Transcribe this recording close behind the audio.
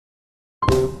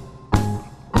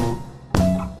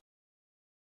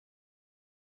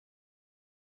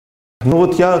Ну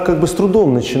вот я как бы с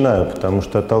трудом начинаю, потому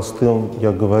что о Толстом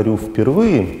я говорю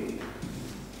впервые.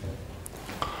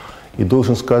 И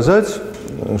должен сказать,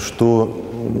 что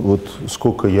вот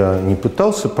сколько я не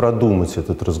пытался продумать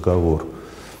этот разговор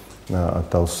о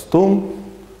Толстом,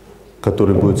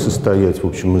 который будет состоять, в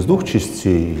общем, из двух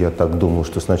частей. Я так думал,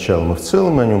 что сначала мы в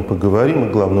целом о нем поговорим,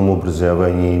 и главным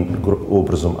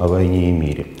образом о войне и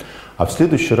мире. А в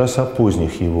следующий раз о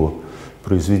поздних его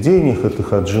произведениях. Это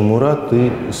 «Хаджи Мурат»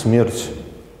 и «Смерть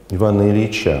Ивана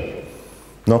Ильича».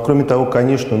 Ну а кроме того,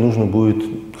 конечно, нужно будет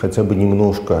хотя бы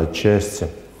немножко отчасти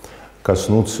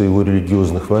коснуться его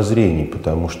религиозных воззрений,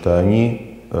 потому что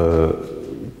они,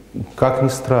 как ни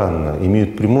странно,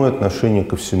 имеют прямое отношение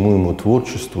ко всему ему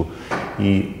творчеству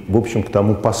и, в общем, к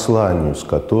тому посланию, с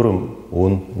которым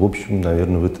он, в общем,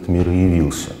 наверное, в этот мир и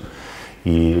явился.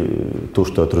 И то,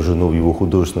 что отражено в его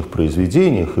художественных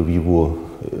произведениях и в его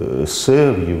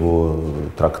эссе, в его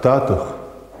трактатах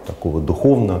такого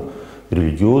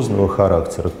духовно-религиозного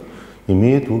характера,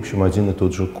 имеет, в общем, один и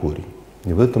тот же корень.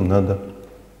 И в этом надо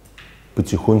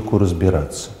потихоньку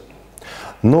разбираться.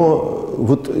 Но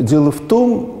вот дело в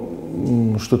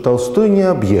том, что Толстой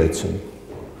необъятен.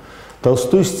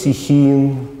 Толстой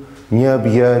стихиен,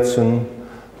 необъятен,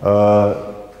 в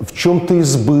чем-то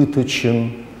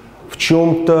избыточен, в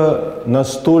чем-то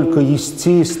настолько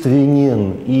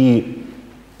естественен и,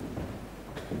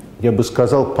 я бы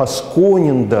сказал,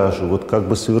 пасконен даже, вот как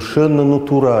бы совершенно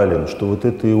натурален, что вот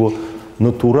эта его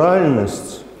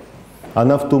натуральность,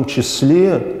 она в том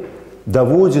числе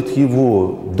доводит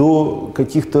его до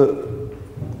каких-то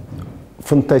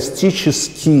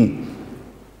фантастически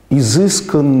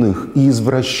изысканных и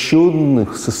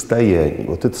извращенных состояний.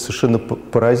 Вот это совершенно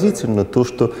поразительно, то,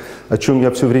 что, о чем я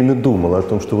все время думал, о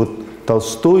том, что вот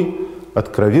Толстой –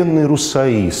 откровенный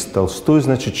руссоист. Толстой,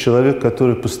 значит, человек,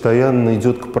 который постоянно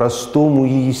идет к простому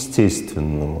и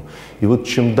естественному. И вот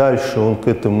чем дальше он к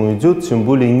этому идет, тем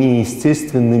более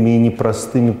неестественными и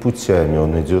непростыми путями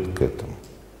он идет к этому.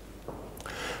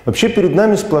 Вообще перед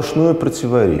нами сплошное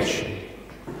противоречие.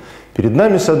 Перед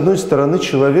нами, с одной стороны,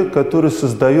 человек, который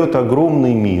создает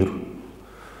огромный мир,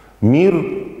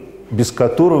 без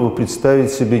которого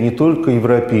представить себе не только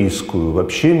европейскую,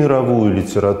 вообще мировую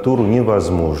литературу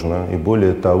невозможно. И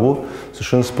более того,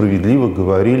 совершенно справедливо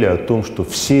говорили о том, что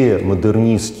все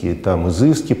модернистские там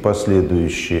изыски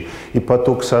последующие, и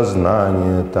поток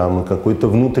сознания, там, и какой-то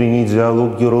внутренний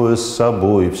диалог героя с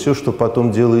собой, и все, что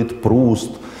потом делает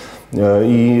Пруст,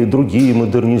 и другие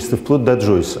модернисты, вплоть до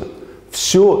Джойса.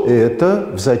 Все это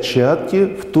в зачатке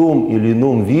в том или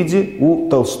ином виде у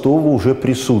Толстого уже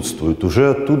присутствует,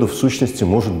 уже оттуда в сущности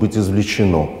может быть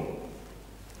извлечено.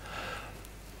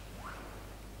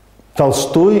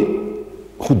 Толстой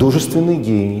художественный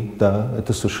гений, да,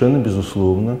 это совершенно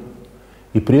безусловно.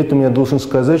 И при этом я должен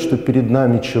сказать, что перед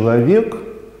нами человек,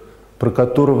 про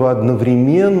которого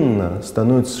одновременно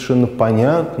становится совершенно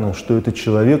понятно, что это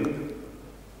человек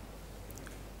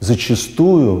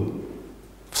зачастую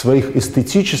в своих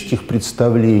эстетических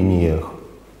представлениях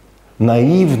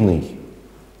наивный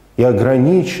и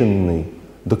ограниченный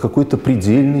до какой-то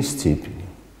предельной степени.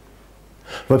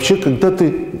 Вообще, когда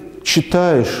ты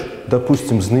читаешь,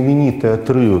 допустим, знаменитый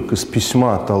отрывок из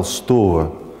письма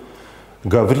Толстого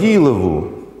Гаврилову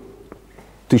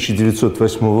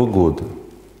 1908 года,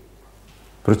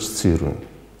 процитирую: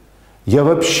 «Я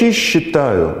вообще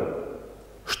считаю,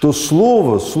 что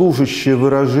слово, служащее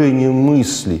выражением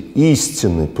мысли,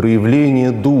 истины,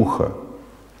 проявления духа,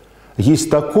 есть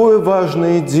такое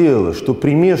важное дело, что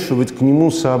примешивать к нему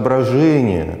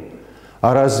соображения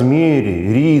о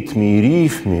размере, ритме и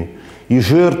рифме и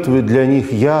жертвовать для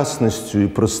них ясностью и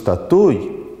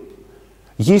простотой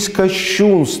есть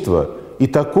кощунство и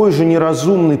такой же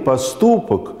неразумный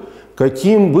поступок,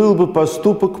 каким был бы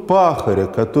поступок пахаря,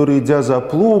 который, идя за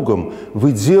плугом,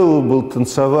 выделывал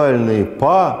танцевальные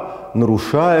па,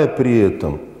 нарушая при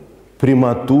этом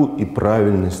прямоту и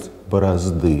правильность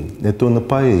борозды». Это он о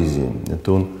поэзии.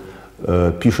 Это он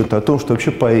пишет о том, что вообще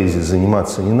поэзией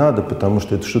заниматься не надо, потому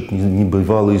что это что-то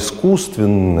небывало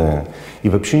искусственное и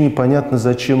вообще непонятно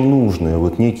зачем нужное.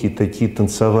 Вот некие такие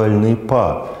танцевальные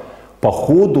па. По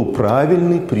ходу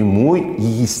правильной, прямой и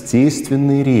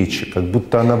естественной речи, как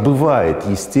будто она бывает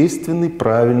естественной,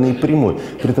 правильной и прямой.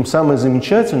 При этом самое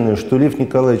замечательное, что Лев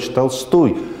Николаевич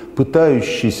Толстой,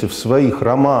 пытающийся в своих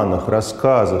романах,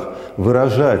 рассказах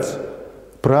выражать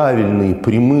правильные,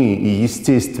 прямые и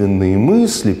естественные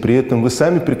мысли, при этом вы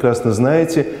сами прекрасно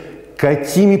знаете,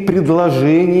 какими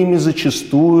предложениями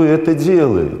зачастую это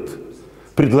делает.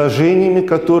 Предложениями,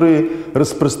 которые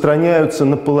распространяются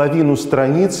на половину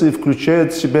страницы и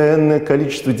включают в себя энное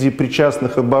количество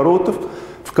причастных оборотов,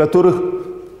 в которых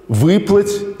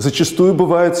выплыть зачастую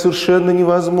бывает совершенно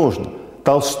невозможно.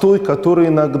 Толстой, который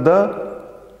иногда,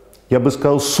 я бы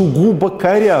сказал, сугубо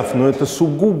коряв, но это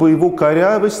сугубо его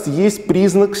корявость есть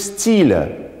признак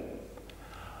стиля.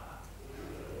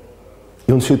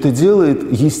 И он все это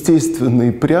делает естественно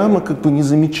и прямо, как бы не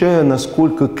замечая,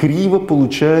 насколько криво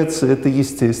получается это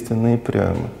естественно и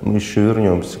прямо. Мы еще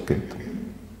вернемся к этому.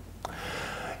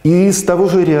 И из того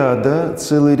же ряда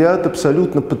целый ряд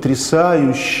абсолютно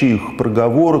потрясающих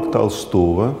проговорок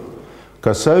Толстого,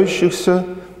 касающихся,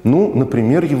 ну,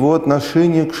 например, его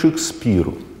отношения к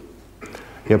Шекспиру.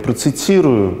 Я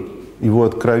процитирую его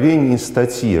откровение из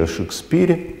статьи о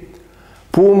Шекспире.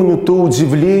 «Помню то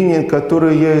удивление,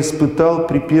 которое я испытал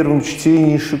при первом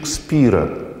чтении Шекспира.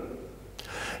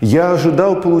 Я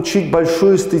ожидал получить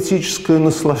большое эстетическое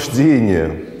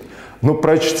наслаждение, но,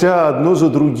 прочтя одно за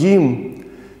другим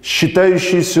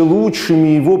считающиеся лучшими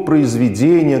его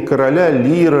произведения «Короля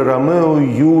Лира», «Ромео и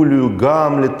Юлию»,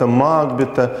 «Гамлета»,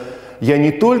 «Макбета», я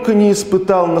не только не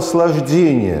испытал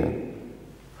наслаждения,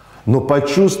 но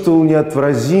почувствовал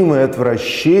неотвратимое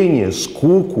отвращение,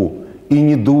 скуку и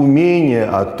недоумение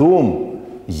о том,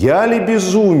 я ли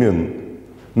безумен,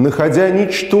 находя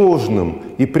ничтожными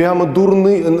и прямо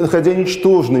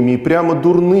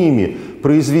дурными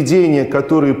произведения,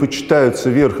 которые почитаются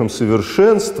верхом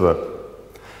совершенства,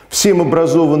 всем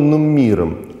образованным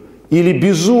миром, или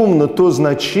безумно то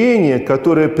значение,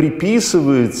 которое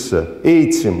приписывается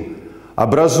этим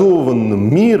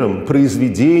образованным миром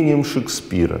произведениям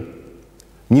Шекспира.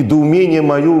 Недоумение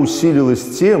мое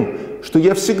усилилось тем, что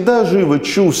я всегда живо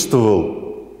чувствовал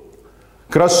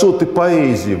красоты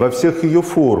поэзии во всех ее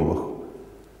формах.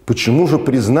 Почему же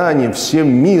признание всем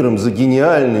миром за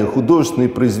гениальные художественные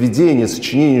произведения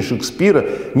сочинений Шекспира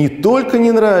не только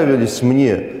не нравились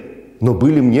мне, но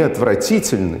были мне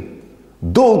отвратительны?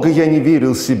 Долго я не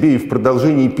верил себе и в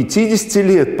продолжении 50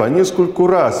 лет по нескольку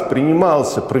раз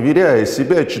принимался, проверяя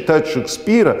себя, читать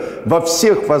Шекспира во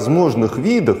всех возможных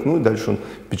видах. Ну и дальше он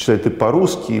читает и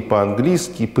по-русски, и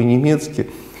по-английски, и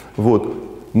по-немецки. Вот.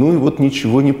 Ну и вот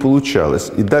ничего не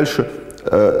получалось. И дальше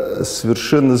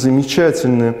совершенно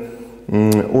замечательно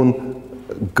он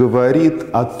говорит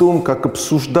о том, как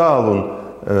обсуждал он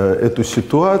эту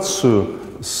ситуацию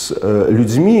с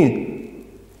людьми,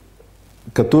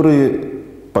 которые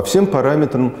по всем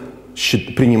параметрам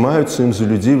принимаются им за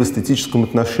людей в эстетическом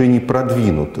отношении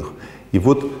продвинутых. И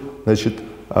вот, значит,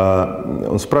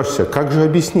 он спрашивает себя, как же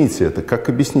объяснить это, как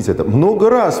объяснить это? Много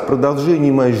раз в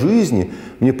продолжении моей жизни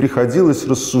мне приходилось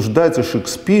рассуждать о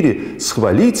Шекспире с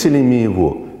хвалителями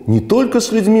его, не только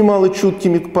с людьми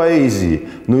малочуткими к поэзии,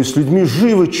 но и с людьми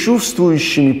живо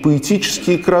чувствующими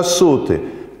поэтические красоты,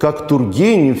 как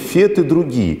Тургенев, Фет и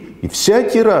другие. И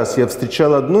всякий раз я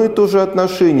встречал одно и то же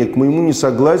отношение к моему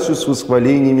несогласию с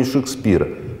восхвалениями Шекспира.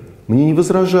 Мне не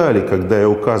возражали, когда я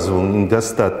указывал на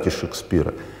недостатки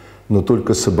Шекспира, но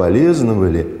только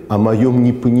соболезновали о моем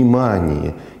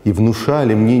непонимании и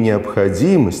внушали мне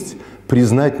необходимость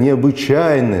признать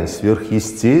необычайное,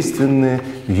 сверхъестественное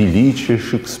величие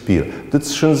Шекспира. Это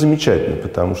совершенно замечательно,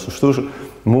 потому что же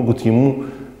могут ему,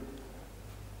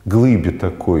 глыбе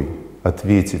такой,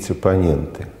 ответить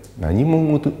оппоненты? Они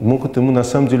могут ему на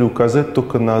самом деле указать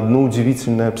только на одно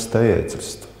удивительное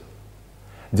обстоятельство.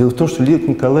 Дело в том, что Лев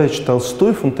Николаевич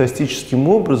Толстой фантастическим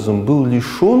образом был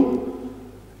лишен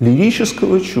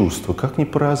лирического чувства, как ни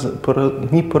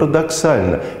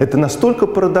парадоксально. Это настолько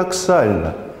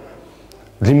парадоксально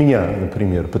для меня,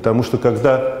 например, потому что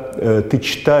когда ты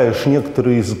читаешь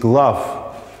некоторые из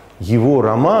глав его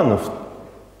романов,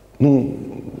 ну,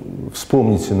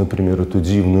 вспомните, например, эту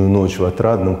дивную ночь в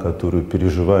Отрадном, которую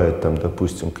переживает, там,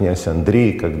 допустим, князь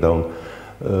Андрей, когда он,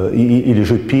 или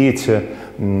же Петя,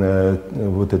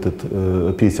 вот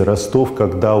этот Петя Ростов,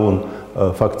 когда он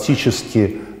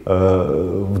фактически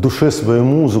в душе свою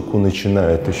музыку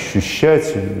начинает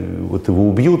ощущать, вот его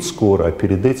убьют скоро, а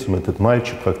перед этим этот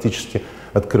мальчик фактически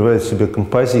открывает в себе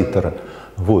композитора.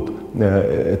 Вот.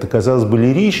 Это, казалось бы,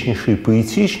 лиричнейшие,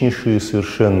 поэтичнейшие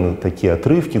совершенно такие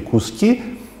отрывки, куски.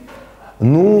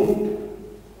 Ну,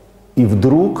 и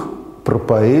вдруг про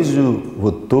поэзию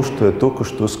вот то, что я только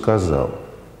что сказал.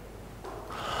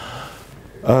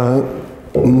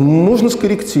 Можно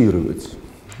скорректировать.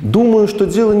 Думаю, что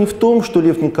дело не в том, что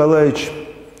Лев Николаевич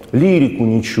лирику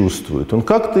не чувствует. Он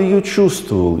как-то ее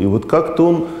чувствовал, и вот как-то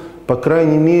он, по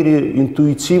крайней мере,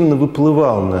 интуитивно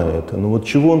выплывал на это. Но вот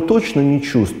чего он точно не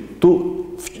чувствует, то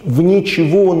вне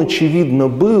чего он, очевидно,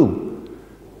 был,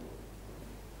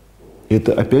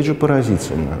 это, опять же,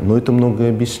 поразительно, но это многое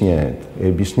объясняет. И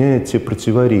объясняет те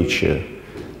противоречия,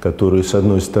 которые, с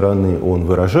одной стороны, он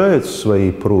выражает в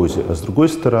своей прозе, а с другой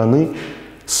стороны,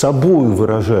 собой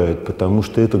выражает, потому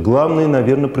что это главное,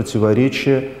 наверное,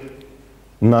 противоречие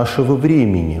нашего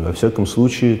времени, во всяком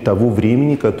случае, того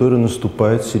времени, которое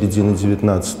наступает в середине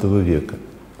XIX века.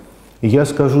 И я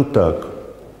скажу так.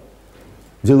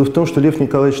 Дело в том, что Лев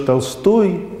Николаевич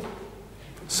Толстой,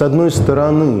 с одной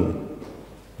стороны,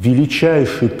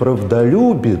 величайший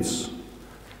правдолюбец,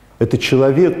 это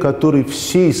человек, который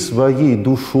всей своей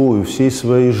душой, всей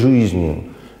своей жизнью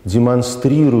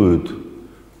демонстрирует,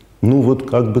 ну вот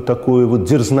как бы такое вот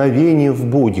дерзновение в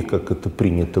Боге, как это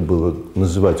принято было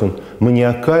называть. Он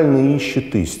маниакально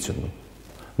ищет истину.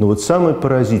 Но вот самое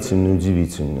поразительное и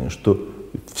удивительное, что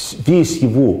весь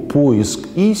его поиск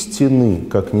истины,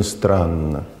 как ни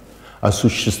странно,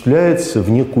 осуществляется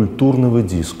вне культурного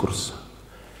дискурса.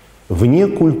 Вне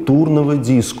культурного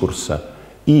дискурса.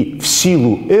 И в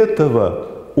силу этого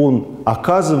он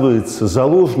оказывается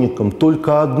заложником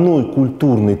только одной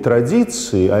культурной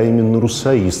традиции, а именно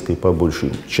руссоистской по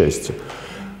большей части.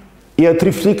 И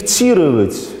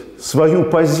отрефлектировать свою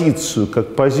позицию,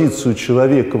 как позицию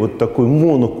человека вот такой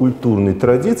монокультурной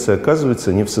традиции,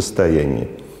 оказывается не в состоянии.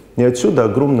 И отсюда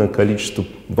огромное количество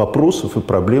вопросов и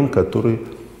проблем, которые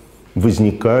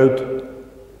возникают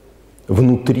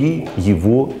внутри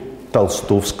его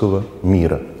толстовского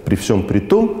мира. При всем при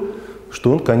том,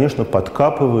 что он, конечно,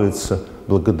 подкапывается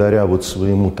благодаря вот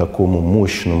своему такому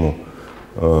мощному,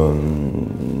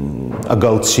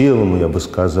 оголтелому, я бы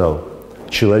сказал,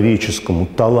 человеческому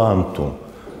таланту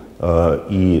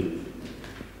и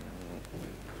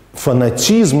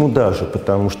фанатизму даже,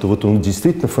 потому что вот он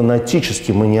действительно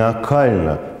фанатически,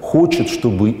 маниакально хочет,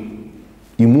 чтобы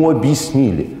ему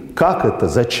объяснили, как это,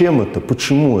 зачем это,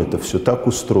 почему это все так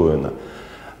устроено.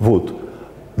 Вот.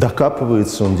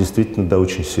 Докапывается он действительно до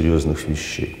очень серьезных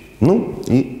вещей. Ну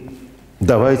и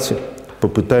давайте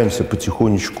попытаемся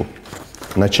потихонечку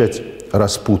начать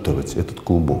распутывать этот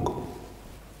клубок.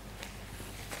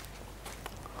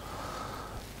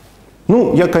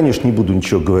 Ну, я, конечно, не буду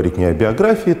ничего говорить ни о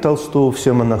биографии Толстого,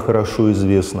 всем она хорошо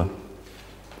известна.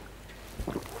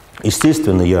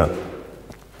 Естественно, я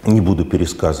не буду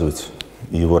пересказывать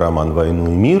его роман «Войну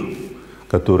и мир»,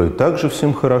 который также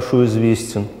всем хорошо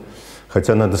известен.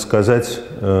 Хотя, надо сказать,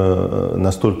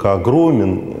 настолько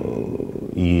огромен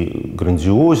и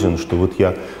грандиозен, что вот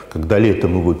я, когда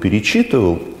летом его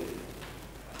перечитывал,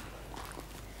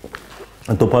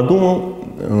 то подумал,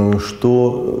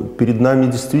 что перед нами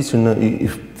действительно, и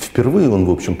впервые он,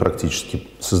 в общем, практически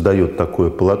создает такое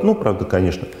полотно, правда,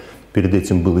 конечно, перед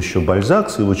этим был еще Бальзак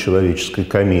с его «Человеческой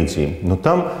комедией», но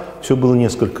там все было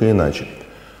несколько иначе.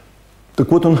 Так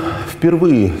вот, он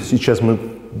впервые, сейчас мы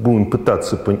будем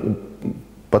пытаться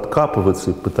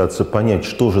подкапываться и пытаться понять,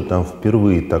 что же там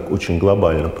впервые так очень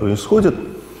глобально происходит.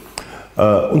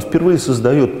 Он впервые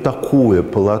создает такое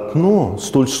полотно,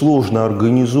 столь сложно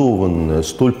организованное,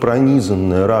 столь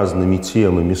пронизанное разными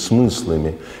темами,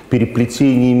 смыслами,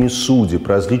 переплетениями судеб,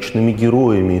 различными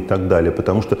героями и так далее.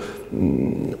 Потому что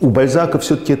у Бальзака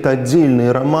все-таки это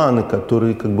отдельные романы,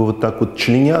 которые как бы вот так вот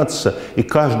членятся, и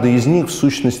каждый из них в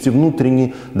сущности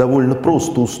внутренне довольно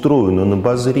просто устроен, он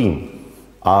обозрим.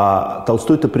 А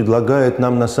Толстой-то предлагает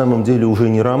нам на самом деле уже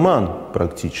не роман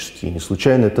практически, не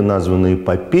случайно это названо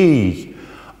эпопеей,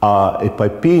 а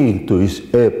эпопеей, то есть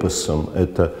эпосом,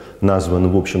 это названо,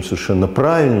 в общем, совершенно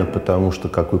правильно, потому что,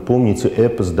 как вы помните,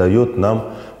 эпос дает нам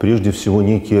прежде всего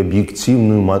некую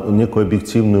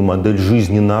объективную модель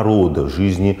жизни народа,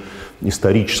 жизни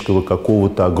исторического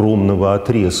какого-то огромного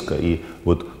отрезка. И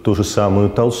вот то же самое у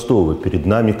Толстого. Перед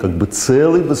нами как бы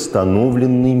целый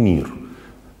восстановленный мир.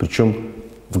 Причем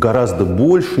в гораздо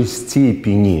большей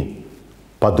степени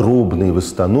подробный и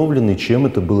восстановленный, чем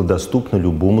это было доступно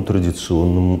любому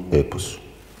традиционному эпосу.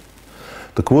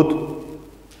 Так вот,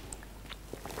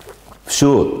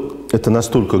 все это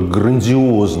настолько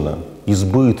грандиозно,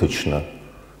 избыточно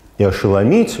и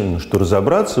ошеломительно, что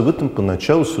разобраться в этом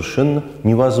поначалу совершенно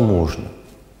невозможно.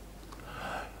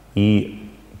 И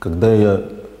когда я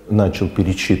начал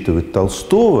перечитывать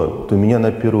Толстого, то меня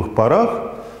на первых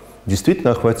порах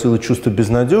действительно охватило чувство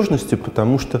безнадежности,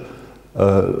 потому что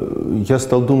я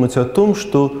стал думать о том,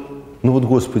 что, ну вот,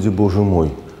 Господи Боже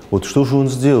мой, вот что же он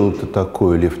сделал-то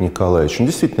такое, Лев Николаевич? Он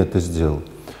действительно это сделал.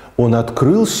 Он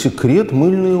открыл секрет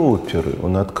мыльной оперы,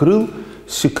 он открыл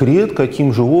секрет,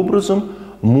 каким же образом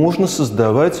можно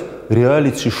создавать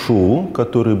реалити-шоу,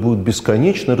 которые будут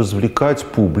бесконечно развлекать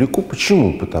публику.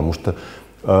 Почему? Потому что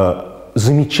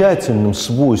замечательным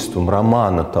свойством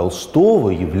романа Толстого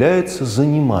является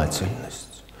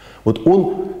занимательность. Вот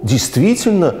он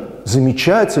действительно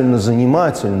замечательно,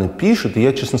 занимательно пишет. И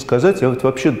я, честно сказать, я вот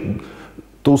вообще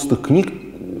толстых книг,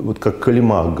 вот как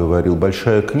Калимах говорил,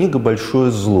 большая книга, большое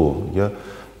зло. Я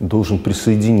должен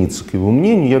присоединиться к его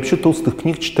мнению. Я вообще толстых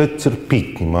книг читать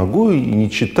терпеть не могу и не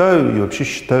читаю, и вообще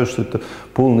считаю, что это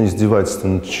полное издевательство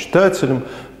над читателем,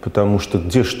 потому что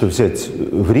где что взять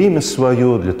время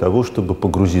свое для того, чтобы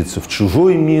погрузиться в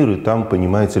чужой мир и там,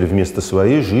 понимаете ли, вместо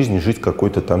своей жизни жить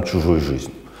какой-то там чужой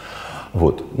жизнью.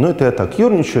 Вот. Но это я так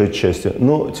ерничаю отчасти,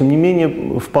 но, тем не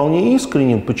менее, вполне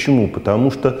искренен. Почему?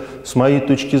 Потому что, с моей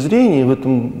точки зрения, в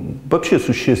этом вообще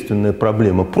существенная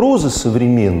проблема прозы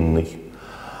современной.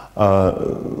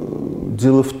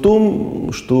 Дело в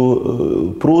том,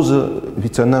 что проза,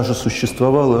 ведь она же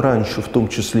существовала раньше, в том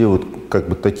числе вот как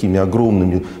бы такими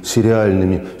огромными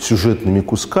сериальными сюжетными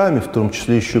кусками, в том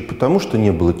числе еще и потому, что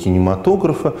не было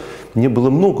кинематографа, не было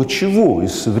много чего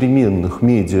из современных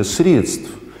медиасредств,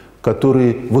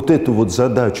 которые вот эту вот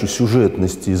задачу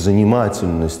сюжетности,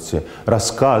 занимательности,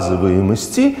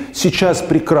 рассказываемости сейчас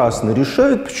прекрасно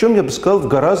решают, причем, я бы сказал, в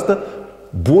гораздо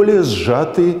более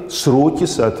сжатые сроки,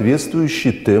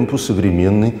 соответствующие темпу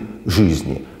современной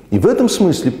жизни. И в этом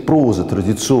смысле проза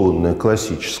традиционная,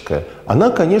 классическая, она,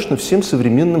 конечно, всем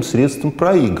современным средствам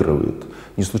проигрывает.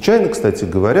 Не случайно, кстати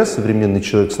говоря, современный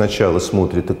человек сначала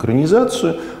смотрит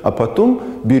экранизацию, а потом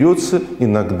берется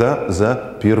иногда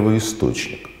за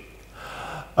первоисточник.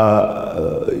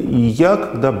 И я,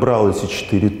 когда брал эти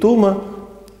 4 тома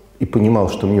и понимал,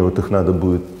 что мне вот их надо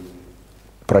будет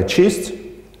прочесть,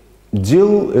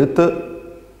 делал это,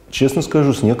 честно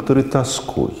скажу, с некоторой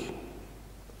тоской.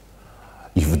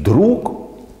 И вдруг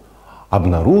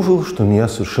обнаружил, что меня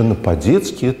совершенно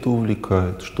по-детски это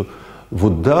увлекает, что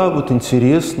вот да, вот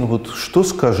интересно, вот что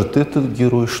скажет этот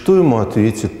герой, что ему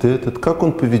ответит этот, как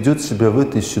он поведет себя в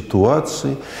этой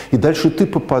ситуации. И дальше ты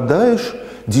попадаешь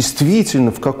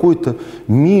действительно в какой-то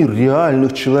мир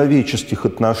реальных человеческих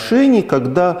отношений,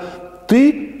 когда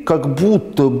ты как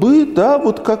будто бы, да,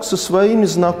 вот как со своими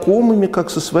знакомыми, как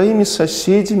со своими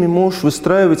соседями можешь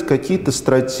выстраивать какие-то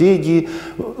стратегии,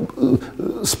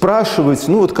 спрашивать,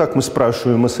 ну вот как мы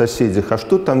спрашиваем о соседях, а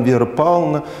что там Вера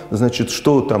Павловна, значит,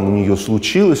 что там у нее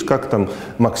случилось, как там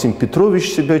Максим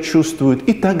Петрович себя чувствует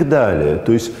и так далее.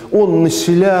 То есть он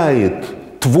населяет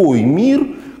твой мир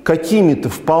какими-то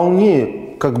вполне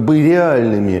как бы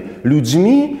реальными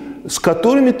людьми, с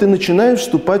которыми ты начинаешь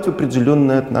вступать в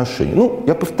определенные отношения. Ну,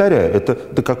 я повторяю, это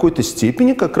до какой-то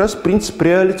степени как раз принцип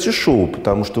реалити-шоу,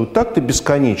 потому что вот так ты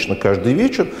бесконечно каждый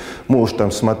вечер можешь там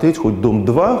смотреть хоть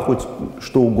 «Дом-2», хоть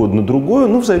что угодно другое,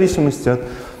 ну, в зависимости от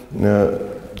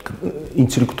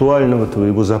интеллектуального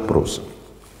твоего запроса,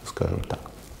 скажем так,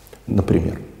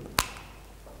 например.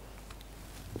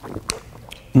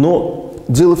 Но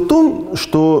дело в том,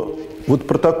 что вот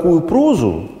про такую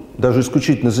прозу, даже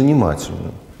исключительно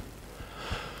занимательную,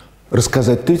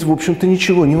 рассказать-то ведь, в общем-то,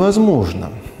 ничего невозможно.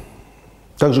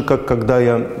 Так же, как когда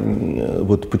я...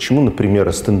 Вот почему, например,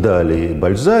 о Стендале и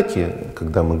Бальзаке,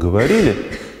 когда мы говорили,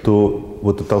 то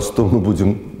вот о Толстом мы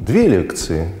будем 2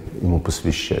 лекции ему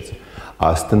посвящать,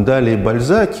 а о Стендале и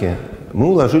Бальзаке мы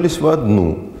уложились в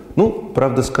 1. Ну,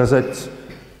 правда сказать,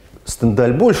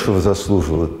 Стендаль большего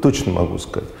заслуживал, точно могу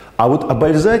сказать. А вот о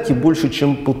Бальзаке больше,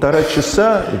 чем 1,5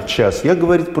 часа или час я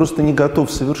говорить просто не готов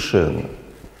совершенно.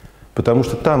 Потому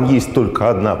что там есть только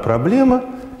одна проблема.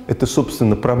 Это,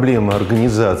 собственно, проблема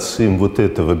организации вот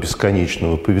этого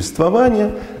бесконечного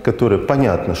повествования, которое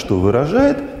понятно, что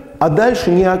выражает. А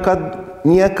дальше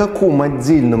ни о каком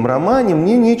отдельном романе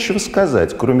мне нечего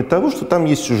сказать, кроме того, что там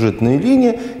есть сюжетная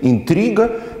линия,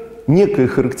 интрига, некая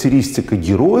характеристика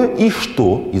героя. И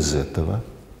что из этого?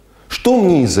 Что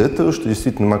мне из этого, что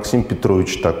действительно Максим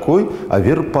Петрович такой, а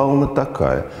Вера Павловна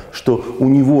такая? Что у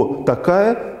него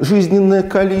такая жизненная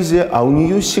коллизия, а у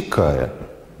нее сякая?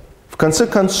 В конце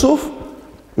концов,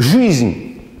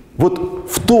 жизнь вот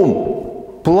в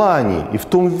том плане и в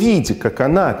том виде, как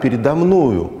она передо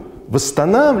мною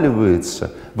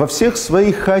восстанавливается, во всех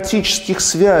своих хаотических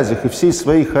связях и всей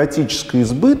своей хаотической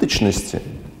избыточности,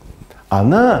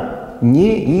 она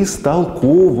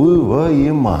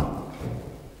неистолковываема.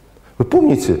 Вы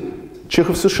помните,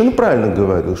 Чехов совершенно правильно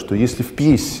говорил, что если в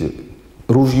пьесе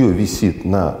ружье висит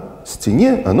на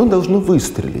стене, оно должно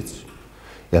выстрелить.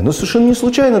 И оно совершенно не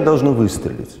случайно должно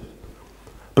выстрелить.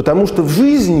 Потому что в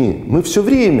жизни мы все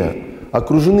время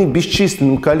окружены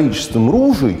бесчисленным количеством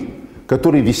ружей,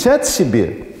 которые висят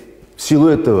себе, в силу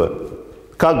этого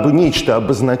как бы нечто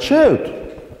обозначают,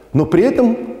 но при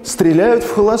этом стреляют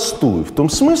в холостую. В том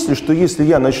смысле, что если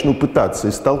я начну пытаться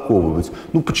истолковывать,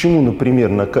 ну почему, например,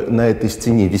 на этой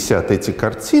стене висят эти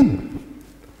картины,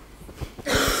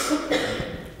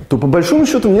 то по большому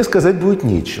счету мне сказать будет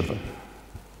нечего.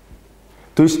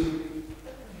 То есть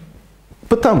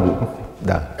потому,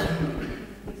 да,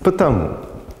 потому.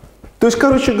 То есть,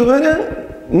 короче говоря,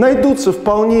 найдутся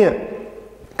вполне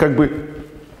как бы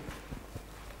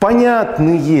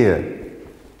понятные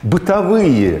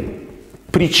бытовые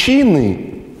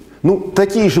причины, ну,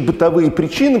 такие же бытовые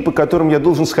причины, по которым я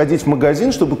должен сходить в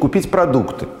магазин, чтобы купить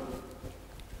продукты.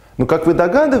 Но, как вы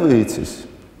догадываетесь,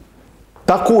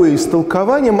 такое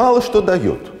истолкование мало что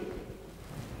дает.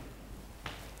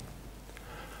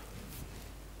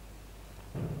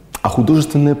 А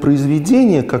художественное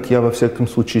произведение, как я во всяком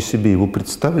случае себе его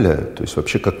представляю, то есть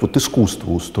вообще как вот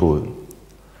искусство устроено.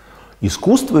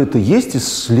 Искусство – это есть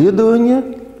исследование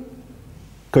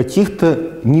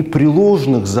каких-то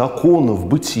непреложных законов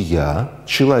бытия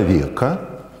человека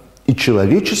и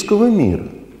человеческого мира.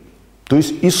 То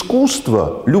есть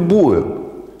искусство, любое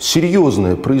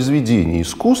серьезное произведение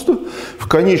искусства в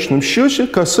конечном счете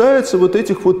касается вот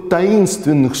этих вот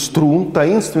таинственных струн,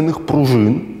 таинственных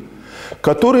пружин,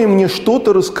 которые мне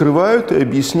что-то раскрывают и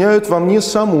объясняют во мне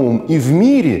самом и в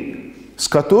мире, с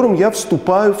которым я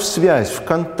вступаю в связь, в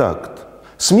контакт.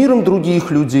 С миром других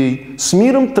людей, с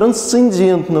миром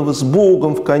трансцендентного, с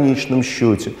Богом в конечном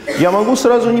счете. Я могу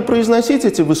сразу не произносить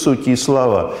эти высокие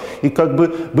слова. И как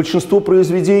бы большинство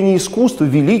произведений искусства,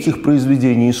 великих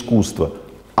произведений искусства,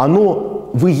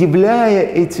 оно, выявляя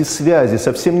эти связи,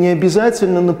 совсем не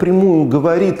обязательно напрямую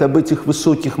говорит об этих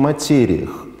высоких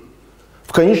материях.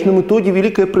 В конечном итоге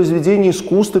великое произведение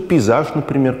искусства, пейзаж,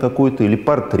 например, какой-то, или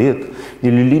портрет,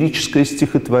 или лирическое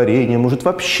стихотворение, может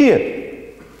вообще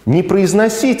не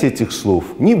произносить этих слов.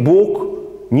 Ни Бог,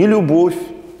 ни любовь,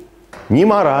 ни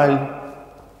мораль.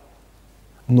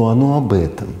 Но оно об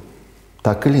этом.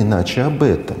 Так или иначе об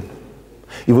этом.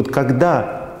 И вот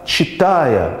когда,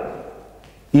 читая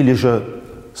или же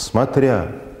смотря,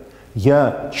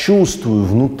 я чувствую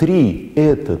внутри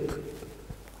этот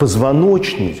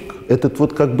позвоночник, этот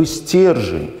вот как бы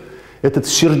стержень, этот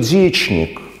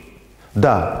сердечник,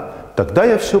 да, тогда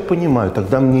я все понимаю,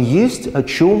 тогда мне есть о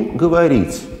чем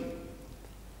говорить.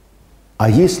 А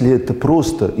если это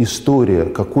просто история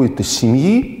какой-то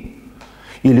семьи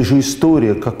или же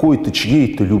история какой-то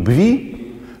чьей-то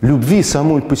любви, любви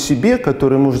самой по себе,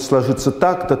 которая может сложиться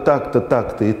так-то, так-то,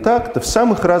 так-то и так-то в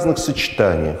самых разных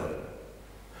сочетаниях,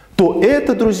 то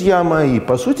это, друзья мои,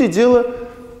 по сути дела,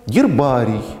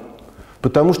 гербарий.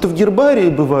 Потому что в гербарии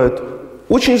бывают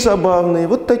очень забавные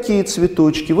вот такие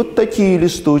цветочки, вот такие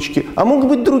листочки, а могут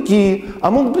быть другие, а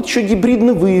могут быть еще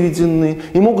гибридно выведенные,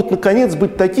 и могут, наконец,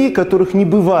 быть такие, которых не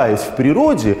бывает в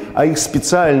природе, а их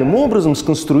специальным образом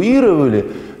сконструировали,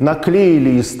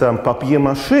 наклеили из там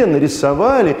папье-маше,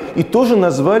 нарисовали и тоже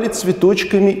назвали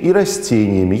цветочками и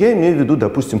растениями. Я имею в виду,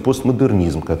 допустим,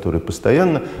 постмодернизм, который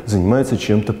постоянно занимается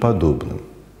чем-то подобным.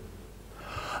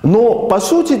 Но, по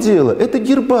сути дела, это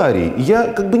гербарий. Я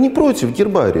как бы не против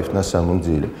гербариев на самом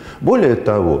деле. Более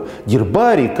того,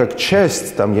 гербарий, как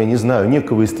часть, там, я не знаю,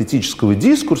 некого эстетического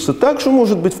дискурса, также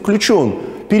может быть включен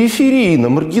периферийно,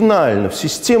 маргинально в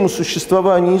систему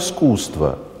существования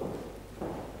искусства.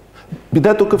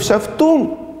 Беда только вся в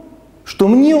том, что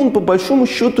мне он по большому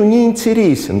счету не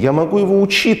интересен. Я могу его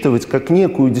учитывать как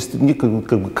некое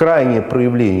как бы крайнее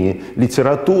проявление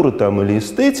литературы там, или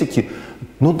эстетики.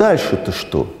 Но дальше-то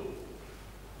что?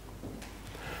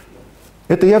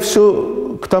 Это я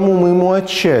все к тому моему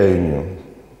отчаянию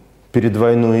перед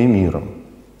войной и миром.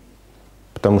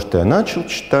 Потому что я начал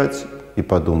читать и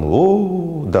подумал,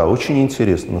 о, да, очень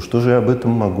интересно, но что же я об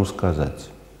этом могу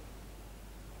сказать?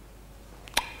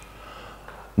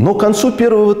 Но к концу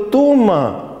первого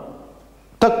тома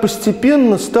так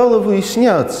постепенно стало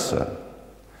выясняться,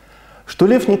 что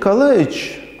Лев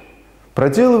Николаевич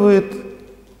проделывает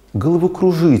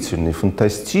головокружительный,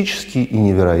 фантастический и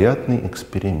невероятный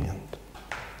эксперимент.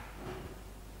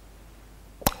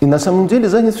 И на самом деле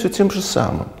занят все тем же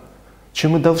самым,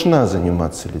 чем и должна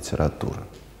заниматься литература.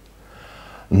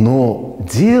 Но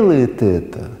делает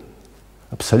это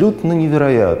абсолютно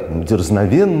невероятным,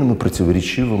 дерзновенным и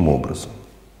противоречивым образом.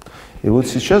 И вот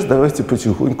сейчас давайте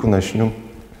потихоньку начнем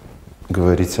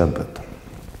говорить об этом.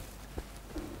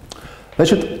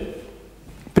 Значит,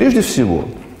 прежде всего,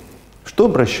 что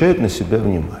обращает на себя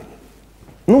внимание?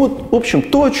 Ну вот, в общем,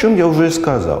 то, о чем я уже и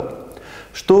сказал,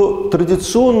 что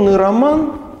традиционный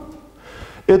роман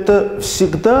 – это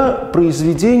всегда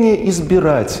произведение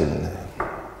избирательное.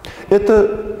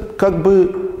 Это как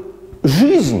бы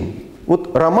жизнь.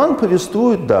 Вот роман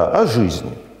повествует, да, о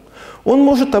жизни. Он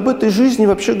может об этой жизни,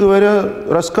 вообще говоря,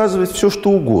 рассказывать все, что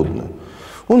угодно.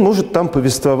 Он может там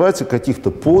повествовать о каких-то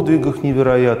подвигах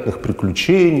невероятных,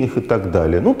 приключениях и так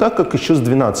далее. Ну, так как еще с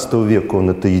XII века он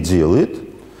это и делает,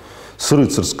 с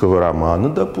рыцарского романа,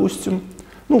 допустим.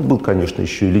 Ну, был, конечно,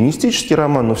 еще эллинистический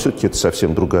роман, но все-таки это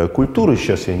совсем другая культура,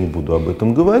 сейчас я не буду об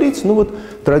этом говорить. Но вот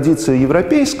традиция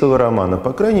европейского романа,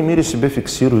 по крайней мере, себя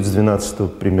фиксирует с XII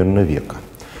примерно века.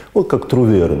 Вот как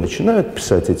Труверы начинают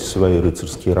писать эти свои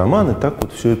рыцарские романы, так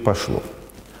вот все и пошло.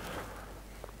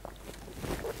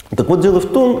 Так вот, дело в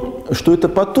том, что это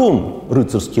потом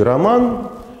рыцарский роман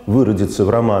выродится в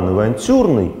роман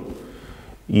авантюрный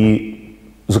и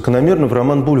закономерно в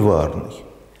роман бульварный,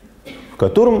 в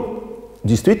котором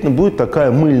действительно будет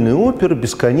такая мыльная опера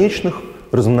бесконечных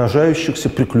размножающихся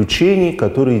приключений,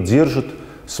 которые держат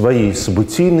своей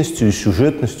событийностью и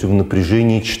сюжетностью в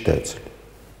напряжении читателя.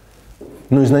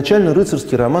 Но изначально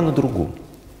рыцарский роман о другом.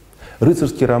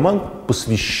 Рыцарский роман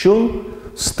посвящен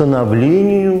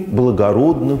становлению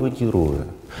благородного героя.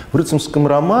 В рыцарском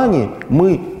романе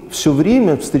мы все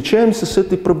время встречаемся с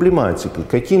этой проблематикой.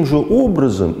 Каким же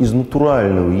образом из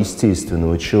натурального,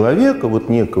 естественного человека, вот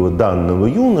некого данного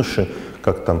юноши,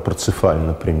 как там Парцефаль,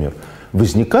 например,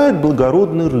 возникает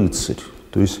благородный рыцарь.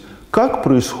 То есть как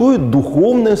происходит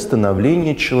духовное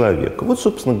становление человека. Вот,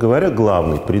 собственно говоря,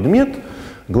 главный предмет,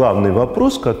 главный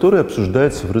вопрос, который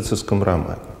обсуждается в рыцарском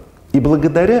романе. И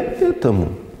благодаря этому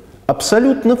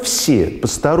абсолютно все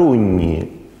посторонние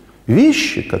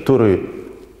вещи, которые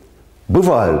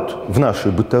бывают в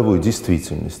нашей бытовой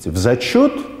действительности, в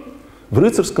зачет в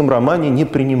рыцарском романе не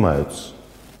принимаются.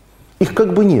 Их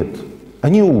как бы нет,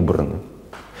 они убраны.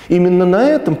 Именно на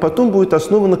этом потом будет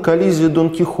основана коллизия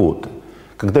Дон Кихота,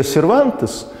 когда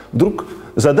Сервантес вдруг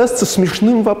задастся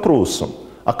смешным вопросом: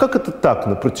 а как это так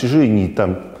на протяжении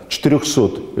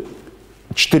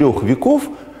 404 веков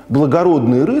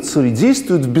благородные рыцари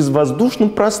действуют в безвоздушном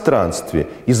пространстве,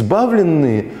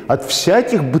 избавленные от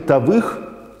всяких бытовых,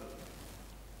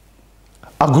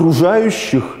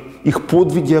 огружающих их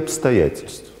подвиги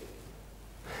обстоятельств?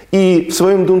 И в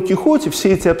своем Дон Кихоте все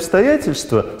эти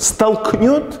обстоятельства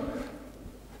столкнет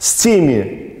с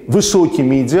теми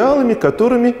высокими идеалами,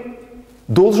 которыми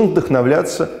должен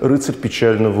вдохновляться рыцарь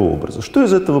печального образа. Что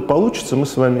из этого получится, мы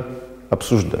с вами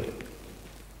обсуждали.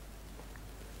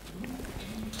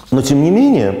 Но, тем не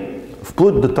менее,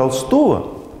 вплоть до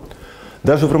Толстого,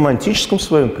 даже в романтическом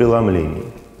своем преломлении,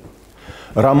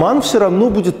 роман все равно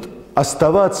будет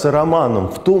оставаться романом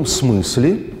в том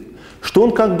смысле, что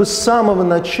он как бы с самого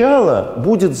начала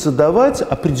будет задавать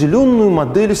определенную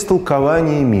модель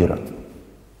истолкования мира.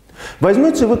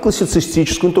 Возьмете вы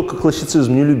классицистическую, только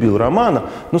классицизм не любил романа,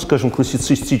 ну, скажем,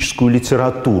 классицистическую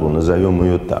литературу, назовем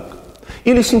ее так,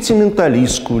 или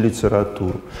сентименталистскую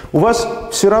литературу. У вас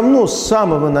все равно с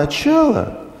самого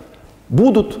начала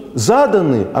будут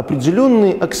заданы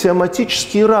определенные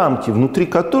аксиоматические рамки, внутри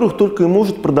которых только и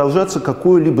может продолжаться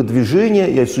какое-либо движение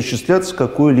и осуществляться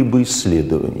какое-либо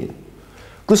исследование.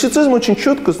 Классицизм очень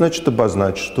четко, значит,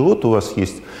 обозначит, что вот у вас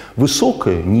есть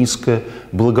высокое, низкое,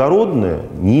 благородное,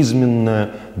 низменное,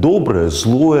 доброе,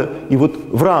 злое. И вот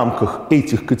в рамках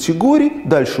этих категорий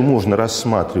дальше можно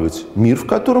рассматривать мир, в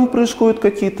котором происходят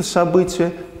какие-то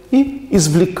события, и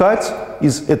извлекать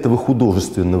из этого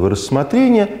художественного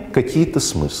рассмотрения какие-то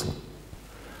смыслы.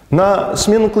 На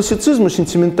смену классицизму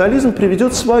сентиментализм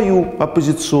приведет свою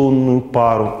оппозиционную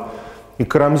пару. И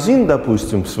Карамзин,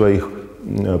 допустим, в своих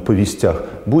повестях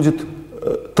будет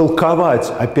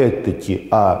толковать, опять-таки,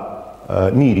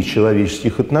 о мире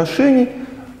человеческих отношений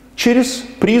через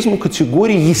призму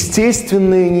категории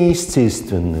естественное и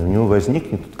неестественное. У него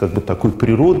возникнет как бы такой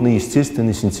природный,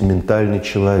 естественный, сентиментальный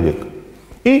человек.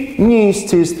 И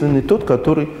неестественный, тот,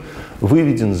 который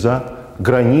выведен за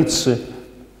границы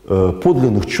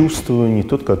подлинных чувствований,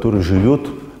 тот, который живет,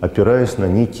 опираясь на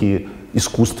некие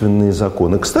искусственные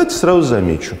законы. Кстати, сразу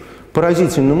замечу,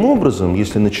 поразительным образом,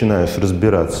 если начинаешь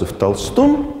разбираться в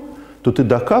Толстом, то ты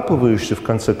докапываешься, в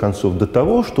конце концов, до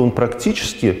того, что он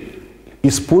практически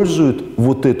использует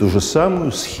вот эту же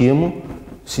самую схему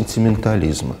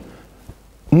сентиментализма.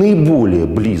 Наиболее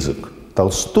близок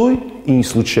Толстой, и не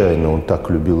случайно он так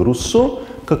любил Руссо,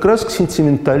 как раз к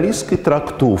сентименталистской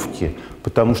трактовке,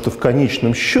 потому что в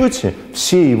конечном счете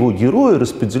все его герои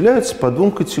распределяются по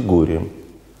двум категориям.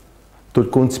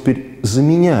 Только он теперь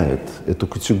заменяет эту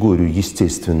категорию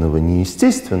естественного,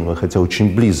 неестественного, хотя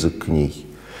очень близок к ней,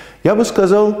 я бы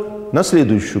сказал, на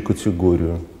следующую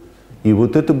категорию. И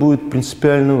вот это будет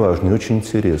принципиально важно и очень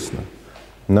интересно.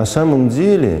 На самом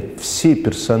деле все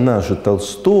персонажи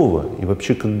Толстого и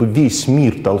вообще как бы весь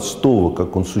мир Толстого,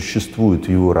 как он существует в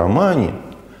его романе,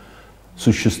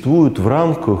 существует в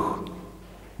рамках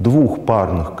двух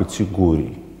парных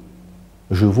категорий –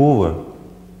 живого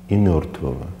и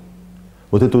мертвого.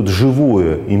 Вот это вот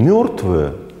живое и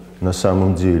мертвое на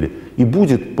самом деле и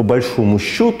будет, по большому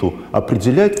счету,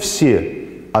 определять все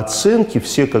оценки,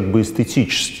 все как бы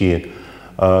эстетические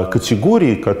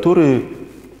категории, которые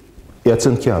и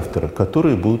оценки автора,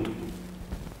 которые будут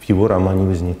в его романе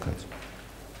возникать.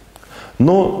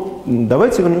 Но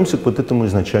давайте вернемся к вот этому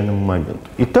изначальному моменту.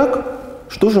 Итак,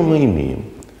 что же мы имеем?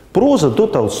 Проза до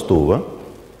Толстого,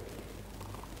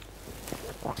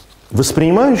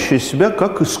 воспринимающая себя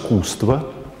как искусство,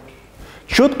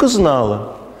 четко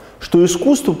знала, что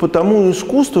искусство потому и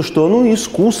искусство, что оно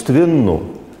искусственно.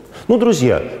 Ну,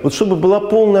 друзья, вот чтобы была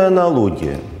полная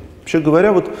аналогия. Вообще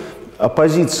говоря, вот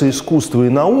оппозиция искусства и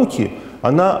науки,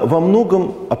 она во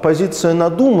многом оппозиция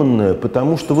надуманная,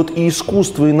 потому что вот и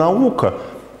искусство, и наука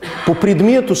по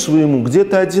предмету своему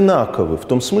где-то одинаковы, в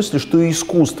том смысле, что и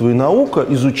искусство, и наука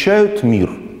изучают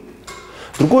мир.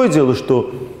 Другое дело,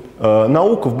 что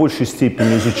наука в большей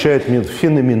степени изучает мир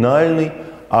феноменальный,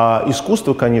 а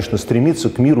искусство, конечно, стремится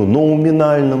к миру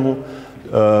ноуминальному.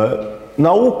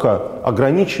 Наука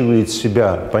ограничивает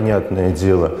себя, понятное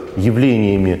дело,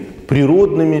 явлениями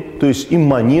природными, то есть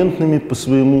имманентными по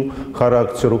своему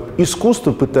характеру.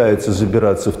 Искусство пытается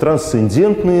забираться в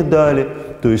трансцендентные дали,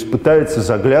 то есть пытается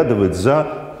заглядывать за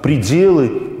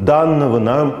пределы данного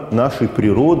нам нашей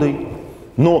природой.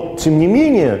 Но, тем не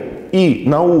менее, и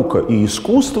наука, и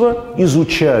искусство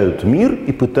изучают мир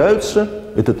и пытаются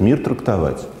этот мир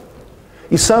трактовать.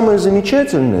 И самое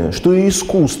замечательное, что и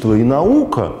искусство, и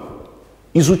наука,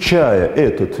 изучая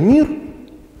этот мир,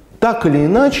 так или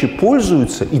иначе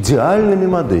пользуются идеальными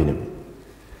моделями.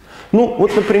 Ну,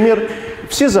 вот, например,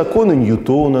 все законы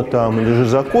Ньютона там, или же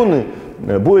законы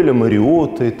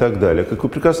Бойля-Мариотта и так далее. Как вы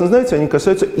прекрасно знаете, они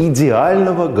касаются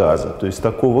идеального газа. То есть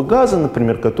такого газа,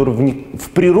 например, которого в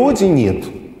природе нет.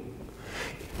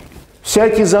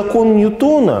 Всякий закон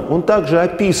Ньютона, он также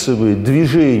описывает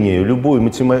движение, любой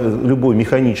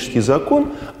механический закон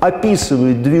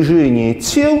описывает движение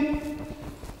тел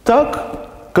так,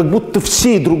 как будто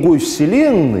всей другой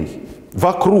вселенной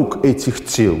вокруг этих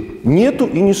тел нету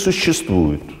и не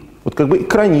существует. Вот как бы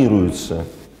экранируются,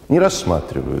 не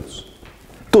рассматриваются.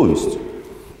 То есть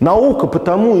наука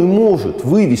потому и может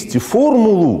вывести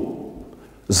формулу,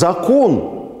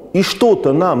 закон и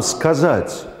что-то нам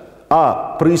сказать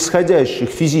о происходящих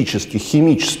физических,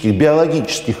 химических,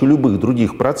 биологических и любых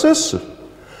других процессах,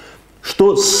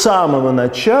 что с самого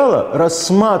начала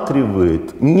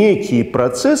рассматривает некие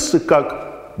процессы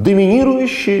как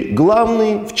доминирующие,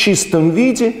 главные, в чистом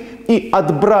виде и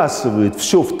отбрасывает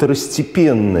все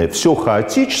второстепенное, все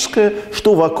хаотическое,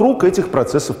 что вокруг этих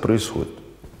процессов происходит.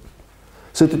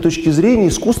 С этой точки зрения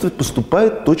искусство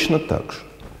поступает точно так же.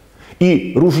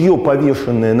 И ружье,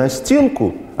 повешенное на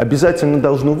стенку, обязательно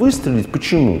должно выстрелить.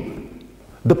 Почему?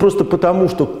 Да просто потому,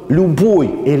 что любой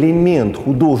элемент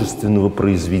художественного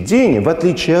произведения, в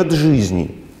отличие от жизни,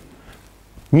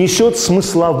 несет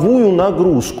смысловую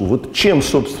нагрузку. Вот чем,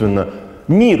 собственно,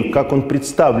 мир, как он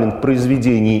представлен в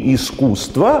произведении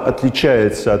искусства,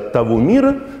 отличается от того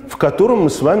мира, в котором мы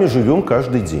с вами живем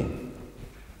каждый день.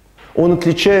 Он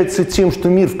отличается тем, что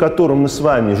мир, в котором мы с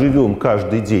вами живем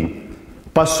каждый день,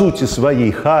 по сути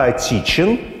своей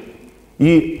хаотичен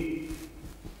и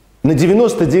на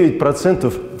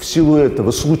 99% в силу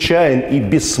этого случайен и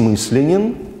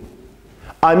бессмысленен,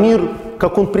 а мир,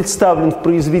 как он представлен в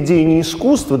произведении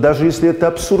искусства, даже если это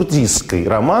абсурдистский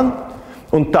роман,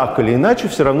 он так или иначе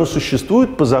все равно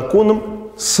существует по законам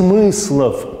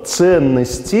смыслов,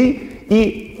 ценностей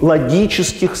и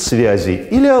логических связей.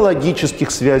 Или алогических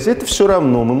связей. Это все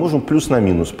равно, мы можем плюс на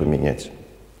минус поменять.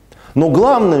 Но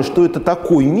главное, что это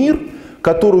такой мир,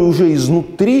 который уже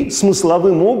изнутри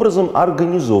смысловым образом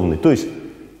организованный. То есть,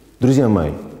 друзья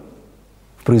мои,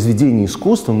 в произведении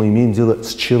искусства мы имеем дело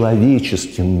с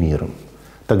человеческим миром,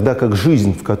 тогда как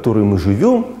жизнь, в которой мы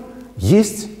живем,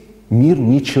 есть мир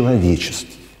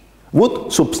нечеловеческий.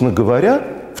 Вот, собственно говоря,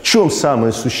 в чем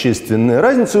самая существенная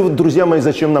разница. И вот, друзья мои,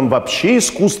 зачем нам вообще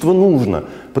искусство нужно?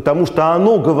 Потому что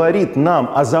оно говорит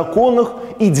нам о законах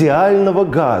идеального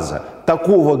газа.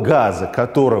 Такого газа,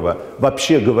 которого,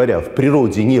 вообще говоря, в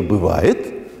природе не бывает,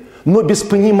 но без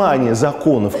понимания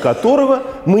законов которого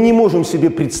мы не можем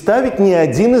себе представить ни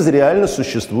один из реально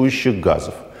существующих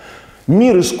газов.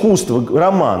 Мир искусства,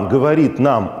 роман, говорит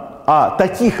нам о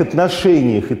таких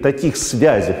отношениях и таких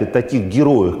связях и таких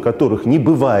героях, которых не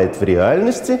бывает в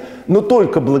реальности, но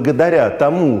только благодаря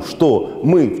тому, что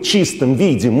мы в чистом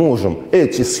виде можем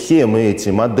эти схемы, эти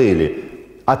модели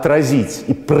отразить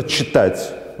и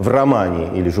прочитать в романе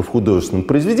или же в художественном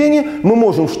произведении, мы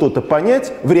можем что-то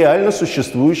понять в реально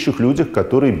существующих людях,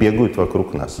 которые бегают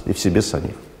вокруг нас и в себе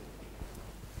самих.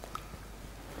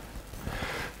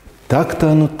 Так-то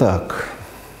оно так.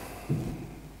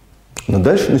 Но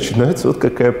дальше начинается вот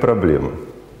какая проблема.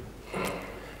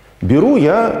 Беру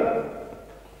я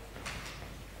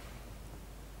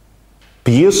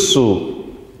пьесу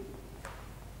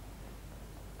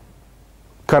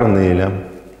Корнеля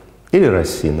или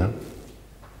Рассина,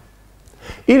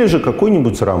 или же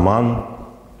какой-нибудь роман,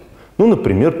 ну,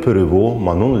 например, Перево,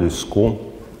 Манон Леско,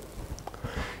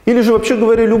 или же, вообще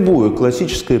говоря, любое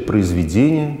классическое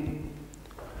произведение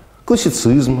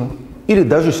классицизма или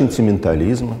даже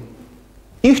сентиментализма.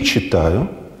 Их читаю,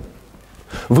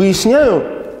 выясняю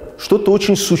что-то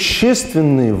очень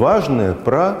существенное и важное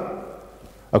про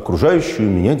окружающую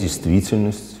меня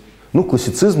действительность. Ну,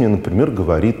 классицизм мне, например,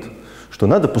 говорит, что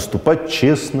надо поступать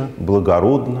честно,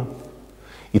 благородно.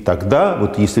 И тогда,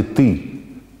 вот если ты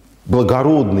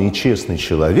благородный и честный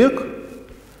человек,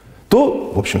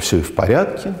 то, в общем, все и в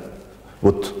порядке.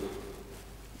 Вот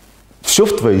все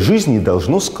в твоей жизни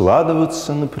должно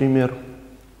складываться, например.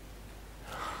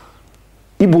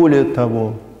 И более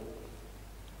того,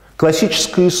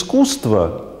 классическое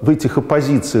искусство в этих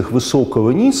оппозициях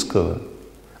высокого-низкого,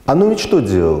 оно ведь что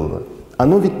делало?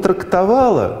 Оно ведь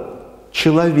трактовало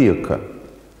человека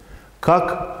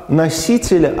как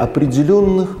носителя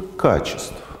определенных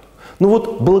качеств. Ну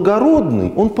вот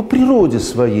благородный, он по природе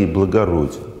своей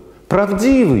благороден.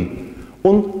 Правдивый,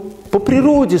 он по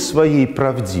природе своей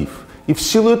правдив. И в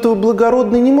силу этого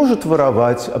благородный не может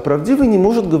воровать, а правдивый не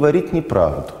может говорить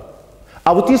неправду.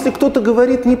 А вот если кто-то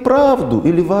говорит неправду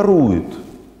или ворует,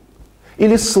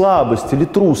 или слабость, или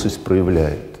трусость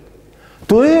проявляет,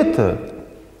 то это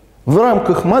в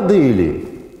рамках модели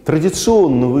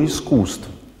традиционного искусства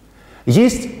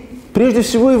есть прежде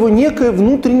всего его некое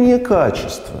внутреннее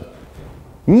качество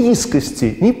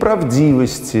низкости,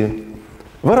 неправдивости,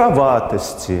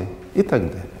 вороватости и так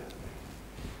далее.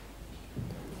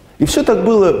 И все так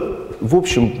было, в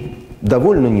общем,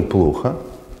 довольно неплохо,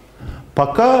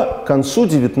 пока к концу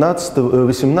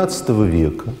XVIII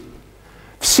века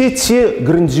все те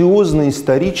грандиозные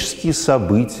исторические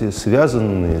события,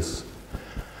 связанные с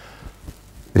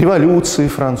революцией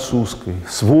французской,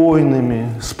 с войнами,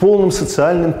 с полным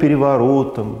социальным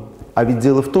переворотом. А ведь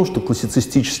дело в том, что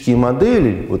классицистические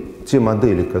модели, вот те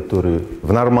модели, которые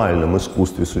в нормальном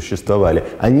искусстве существовали,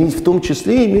 они в том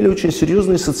числе имели очень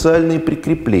серьезные социальные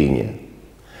прикрепления.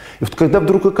 И вот когда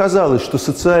вдруг оказалось, что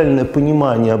социальное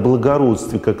понимание о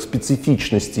благородстве как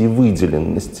специфичности и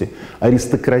выделенности,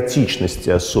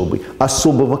 аристократичности особой,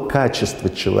 особого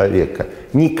качества человека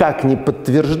никак не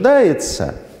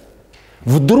подтверждается,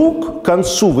 вдруг к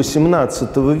концу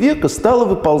XVIII века стало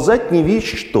выползать не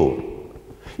весть что.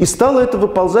 И стало это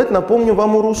выползать, напомню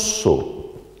вам, у Руссо,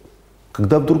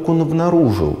 когда вдруг он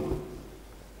обнаружил,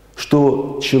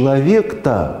 что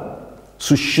человек-то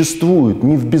существует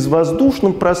не в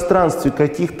безвоздушном пространстве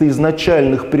каких-то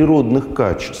изначальных природных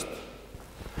качеств,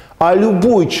 а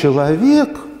любой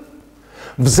человек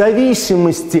в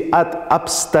зависимости от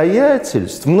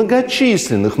обстоятельств,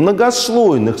 многочисленных,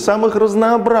 многослойных, самых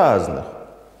разнообразных,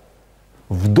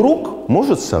 вдруг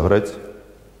может соврать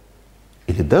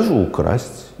или даже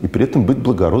украсть, и при этом быть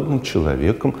благородным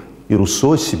человеком. И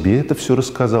Руссо о себе это все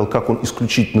рассказал, как он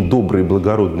исключительно добрый и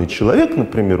благородный человек,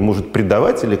 например, может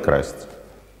предавать или красть.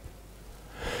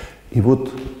 И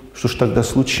вот что ж тогда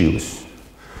случилось?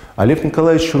 А Лев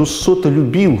Николаевич Руссо-то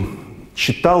любил,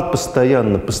 читал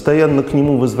постоянно к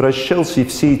нему возвращался и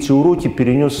все эти уроки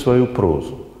перенес в свою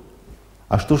прозу.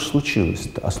 А что же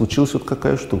случилось-то? А случилась вот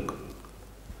какая штука.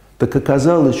 Так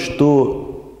оказалось,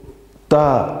 что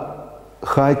та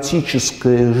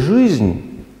хаотическая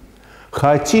жизнь,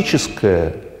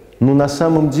 хаотическая, но на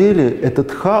самом деле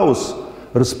этот хаос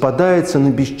распадается на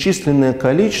бесчисленное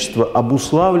количество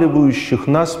обуславливающих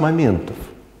нас моментов.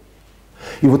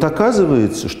 И вот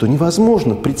оказывается, что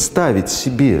невозможно представить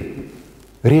себе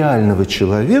реального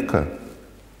человека,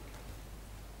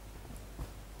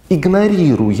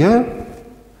 игнорируя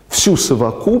всю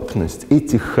совокупность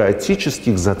этих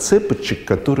хаотических зацепочек,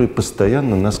 которые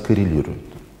постоянно нас коррелируют.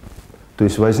 То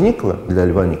есть возникла для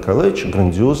Льва Николаевича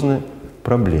грандиозная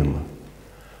проблема,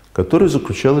 которая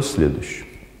заключалась в следующем.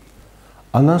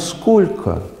 А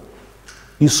насколько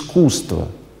искусство,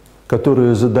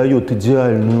 которое задает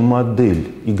идеальную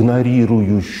модель,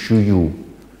 игнорирующую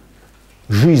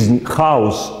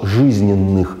хаос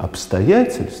жизненных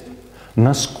обстоятельств,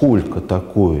 насколько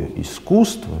такое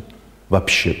искусство,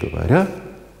 вообще говоря,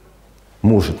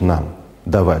 может нам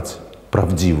давать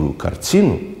правдивую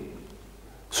картину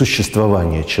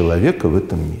существования человека в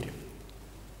этом мире.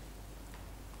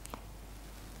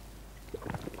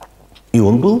 И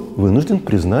он был вынужден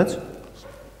признать,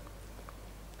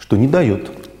 что не дает.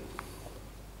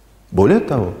 Более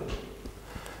того,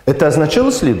 это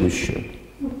означало следующее,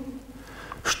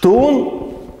 что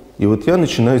он, и вот я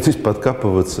начинаю здесь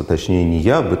подкапываться, точнее не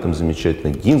я, об этом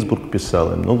замечательно Гинзбург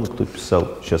писал, и много кто писал,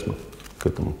 сейчас мы к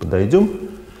этому подойдем.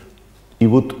 И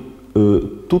вот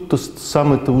тут-то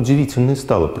самое-то удивительное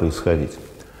стало происходить.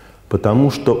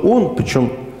 Потому что он,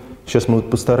 причем сейчас мы вот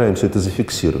постараемся это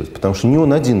зафиксировать, потому что не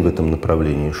он один в этом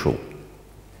направлении шел.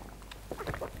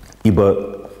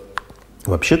 Ибо,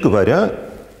 вообще говоря,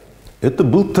 это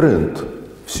был тренд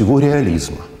всего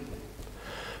реализма.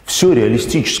 Все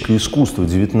реалистическое искусство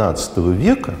XIX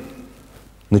века,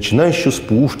 начиная еще с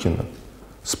Пушкина,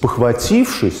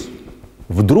 спохватившись,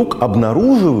 вдруг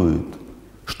обнаруживает,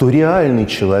 что реальный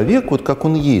человек, вот как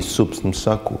он есть в собственном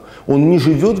соку, он не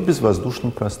живет в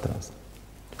безвоздушном пространстве.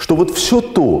 Что вот все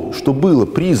то, что было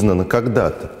признано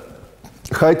когда-то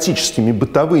хаотическими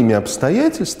бытовыми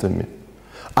обстоятельствами,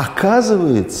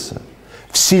 оказывается,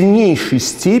 в сильнейшей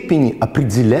степени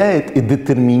определяет и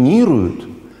детерминирует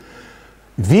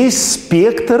весь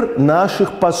спектр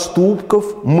наших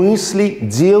поступков, мыслей,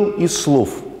 дел и слов.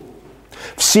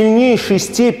 В сильнейшей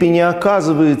степени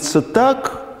оказывается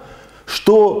так,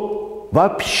 что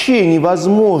вообще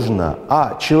невозможно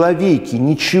о человеке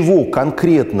ничего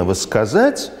конкретного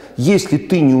сказать, если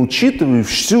ты не учитываешь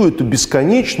всю эту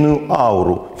бесконечную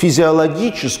ауру,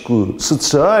 физиологическую,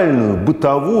 социальную,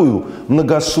 бытовую,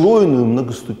 многослойную,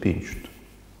 многоступенчатую.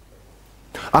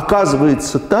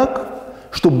 Оказывается так,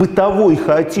 что бытовой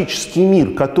хаотический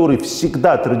мир, который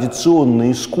всегда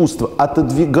традиционное искусство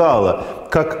отодвигало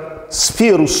как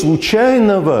сферу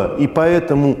случайного и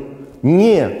поэтому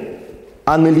не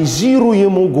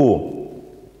анализируемого,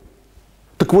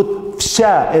 так вот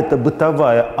вся эта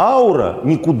бытовая аура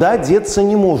никуда деться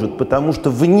не может, потому что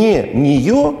вне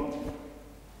нее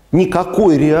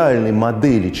никакой реальной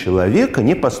модели человека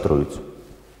не построить.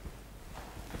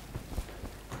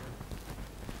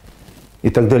 И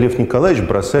тогда Лев Николаевич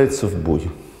бросается в бой.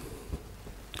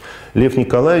 Лев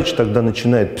Николаевич тогда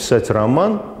начинает писать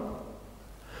роман,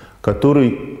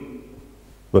 который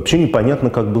вообще непонятно,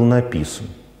 как был написан.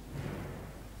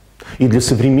 И для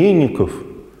современников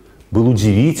был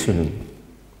удивителен,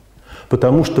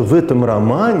 потому что в этом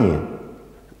романе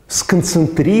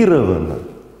сконцентрирована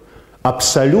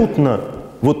абсолютно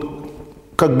вот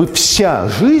как бы вся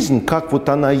жизнь, как вот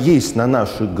она есть на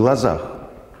наших глазах,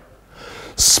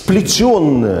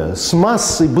 сплетенная с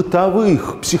массой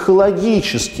бытовых,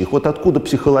 психологических, вот откуда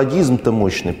психологизм-то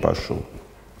мощный пошел,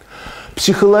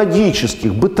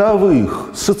 психологических, бытовых,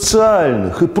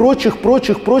 социальных и прочих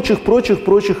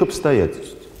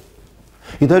обстоятельств.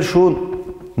 И дальше он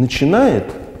начинает,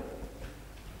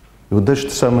 и вот дальше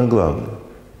это самое главное.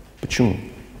 Почему?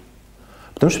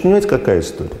 Потому что, понимаете, какая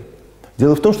история?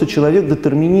 Дело в том, что человек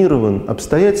детерминирован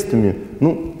обстоятельствами,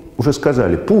 уже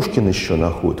сказали, Пушкин еще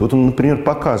находит. Вот он, например,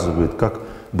 показывает, как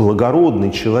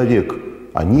благородный человек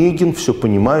Онегин, все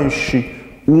понимающий,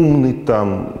 умный,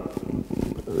 там,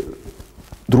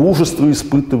 дружество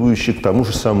испытывающий к тому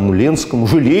же самому Ленскому,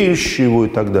 жалеющий его и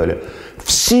так далее,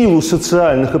 в силу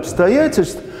социальных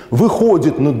обстоятельств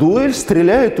выходит на дуэль,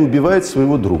 стреляет и убивает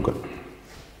своего друга.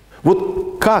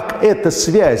 Вот как эта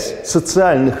связь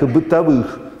социальных и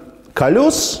бытовых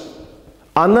колес,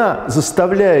 она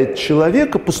заставляет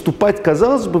человека поступать,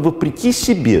 казалось бы, вопреки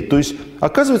себе. То есть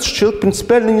оказывается, что человек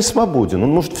принципиально не свободен.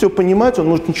 Он может все понимать, он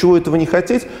может ничего этого не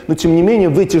хотеть, но тем не менее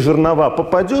в эти жернова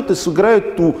попадет и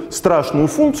сыграет ту страшную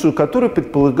функцию, которую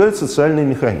предполагают социальные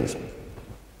механизмы.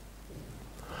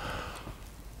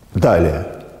 Далее,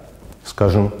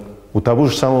 скажем, у того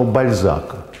же самого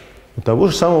Бальзака. У того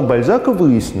же самого Бальзака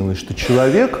выяснилось, что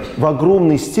человек в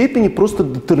огромной степени просто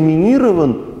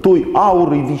детерминирован той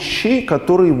аурой вещей,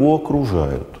 которые его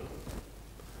окружают.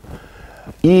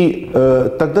 И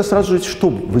тогда сразу же что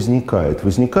возникает?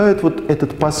 Возникает вот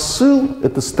этот посыл,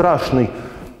 этот страшный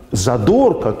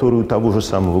задор, который у того же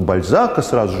самого Бальзака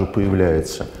сразу же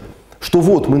появляется, что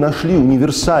вот мы нашли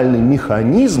универсальный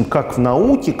механизм, как в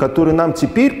науке, который нам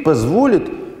теперь позволит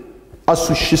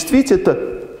осуществить это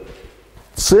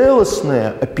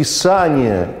целостное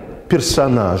описание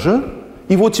персонажа.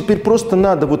 Его теперь просто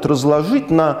надо вот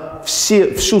разложить на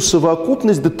всю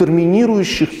совокупность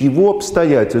детерминирующих его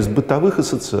обстоятельств, бытовых и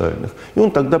социальных. И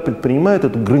он тогда предпринимает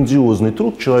этот грандиозный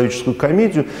труд, человеческую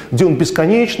комедию, где он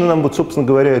бесконечно нам, вот, собственно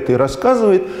говоря, это и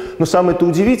рассказывает. Но самое-то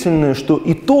удивительное, что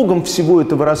итогом всего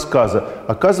этого рассказа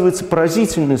оказывается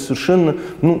поразительный совершенно,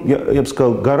 я бы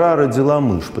сказал, гора родила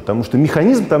мышь, потому что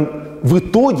механизм там в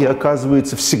итоге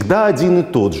оказывается всегда один и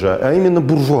тот же, а именно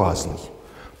буржуазный.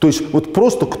 То есть вот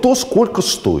просто кто сколько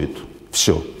стоит.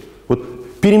 Все.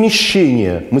 Вот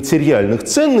перемещение материальных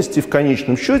ценностей в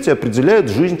конечном счете определяет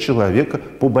жизнь человека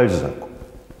по Бальзаку.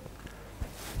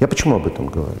 Я почему об этом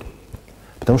говорю?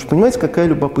 Потому что, понимаете, какая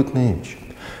любопытная вещь.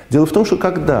 Дело в том, что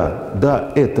когда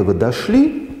до этого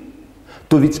дошли,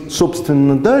 то ведь,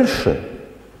 собственно, дальше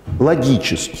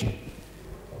логически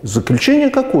заключение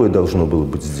какое должно было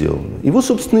быть сделано? Его,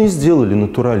 собственно, и сделали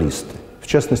натуралисты, в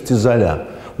частности, Золя.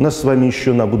 У нас с вами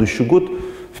еще на будущий год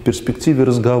в перспективе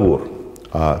разговор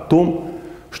о том,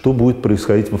 что будет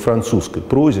происходить во французской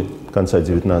прозе конца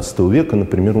XIX века,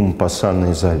 например, у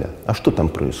Мопассана и Золя. А что там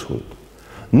происходит?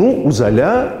 Ну, у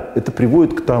Золя это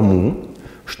приводит к тому,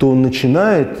 что он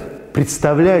начинает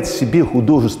представлять себе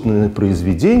художественное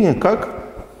произведение как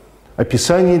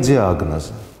описание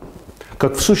диагноза,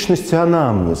 как в сущности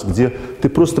анамнез, где ты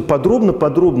просто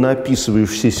подробно описываешь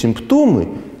все симптомы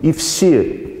и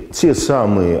все те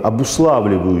самые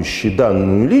обуславливающие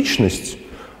данную личность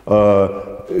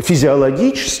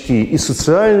физиологические и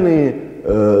социальные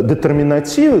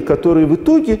детерминативы, которые в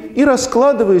итоге и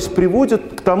раскладываясь приводят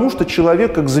к тому, что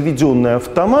человек, как заведенный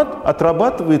автомат,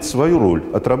 отрабатывает свою роль,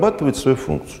 отрабатывает свою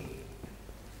функцию.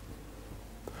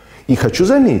 И хочу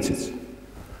заметить,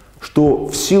 что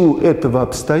в силу этого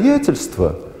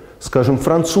обстоятельства, скажем,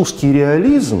 французский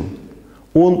реализм,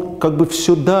 он как бы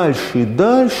все дальше и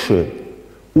дальше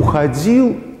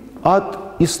уходил от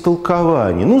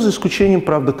истолкований. Ну, за исключением,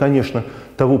 правда, конечно,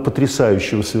 того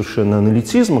потрясающего совершенно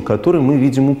аналитизма, который мы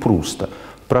видим у Пруста.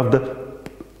 Правда,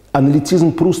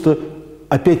 аналитизм Пруста,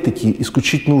 опять-таки,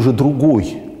 исключительно уже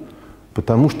другой,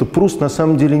 потому что Пруст на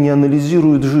самом деле не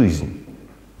анализирует жизнь,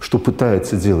 что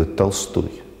пытается делать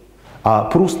Толстой. А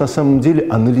Пруст на самом деле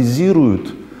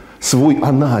анализирует свой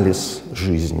анализ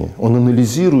жизни. Он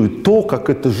анализирует то,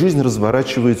 как эта жизнь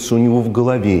разворачивается у него в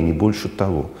голове, не больше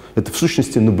того. Это в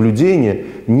сущности наблюдение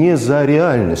не за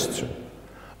реальностью,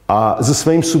 а за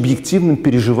своим субъективным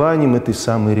переживанием этой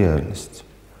самой реальности.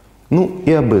 Ну,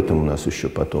 и об этом у нас еще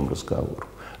потом разговор.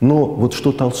 Но вот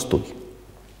что Толстой?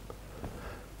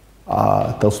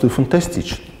 А Толстой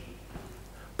фантастичен.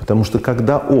 Потому что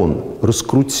когда он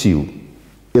раскрутил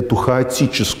эту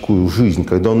хаотическую жизнь,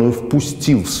 когда он ее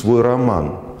впустил в свой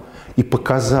роман и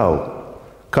показал,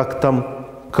 как там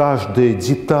каждая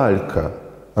деталька,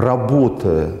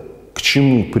 работая, к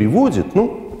чему приводит,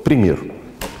 ну, пример.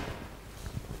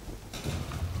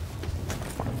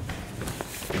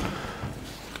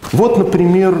 Вот,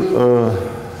 например,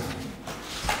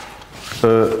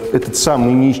 этот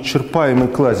самый неисчерпаемый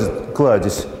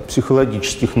кладезь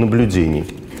психологических наблюдений.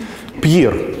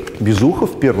 Пьер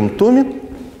Безухов в первом томе,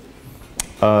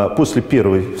 после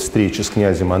первой встречи с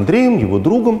князем Андреем, его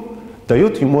другом,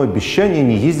 дает ему обещание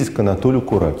не ездить к Анатолию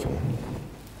Куракину.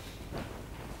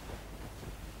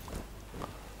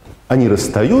 Они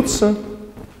расстаются,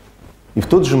 и в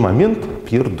тот же момент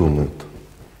Пьер думает: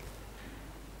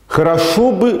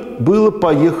 «Хорошо бы было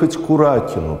поехать к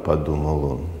Куракину», – подумал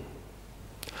он.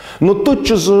 Но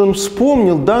тотчас же он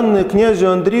вспомнил данное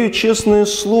князю Андрею честное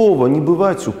слово не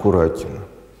бывать у Куракина.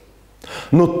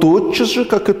 Но тотчас же,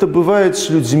 как это бывает с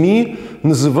людьми,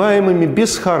 называемыми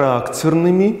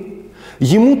бесхарактерными,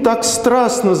 ему так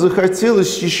страстно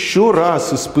захотелось еще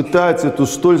раз испытать эту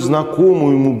столь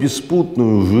знакомую ему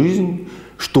беспутную жизнь,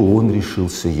 что он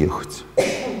решился ехать.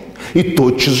 И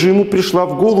тотчас же ему пришла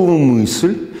в голову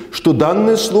мысль, что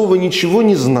данное слово ничего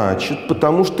не значит,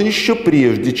 потому что еще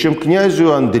прежде, чем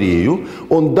князю Андрею,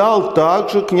 он дал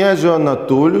также князю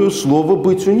Анатолию слово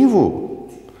быть у него.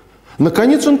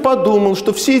 Наконец он подумал,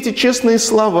 что все эти честные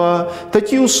слова,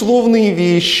 такие условные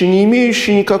вещи, не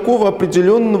имеющие никакого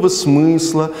определенного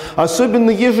смысла,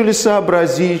 особенно ежели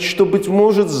сообразить, что, быть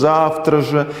может, завтра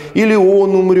же или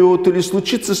он умрет, или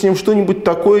случится с ним что-нибудь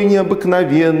такое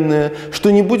необыкновенное,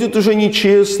 что не будет уже ни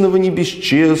честного, ни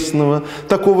бесчестного,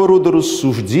 такого рода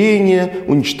рассуждения,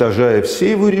 уничтожая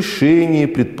все его решения и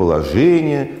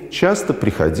предположения, часто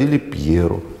приходили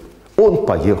Пьеру. Он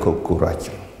поехал к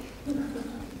Куракину.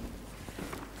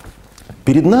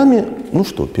 Перед нами,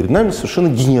 перед нами совершенно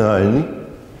гениальный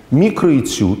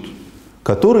микроэтюд,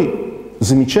 который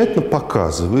замечательно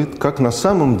показывает, как на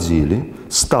самом деле,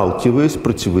 сталкиваясь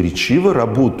противоречиво,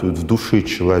 работают в душе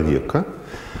человека,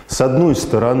 с одной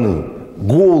стороны,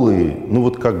 голые,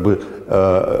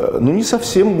 не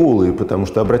совсем голые, потому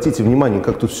что, обратите внимание,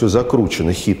 как тут все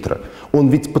закручено хитро. Он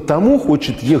ведь потому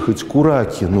хочет ехать к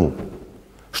Куракину,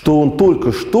 что он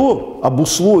только что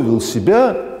обусловил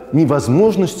себя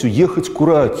невозможностью ехать к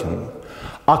Куракину.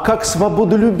 А как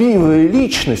свободолюбивая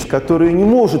личность, которая не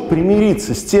может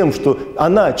примириться с тем, что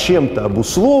она чем-то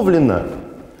обусловлена,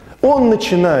 он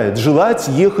начинает желать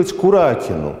ехать к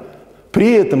Куракину.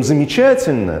 При этом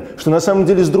замечательно, что на самом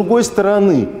деле с другой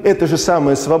стороны эта же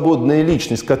самая свободная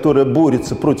личность, которая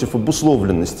борется против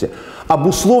обусловленности,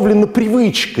 обусловлена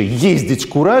привычкой ездить к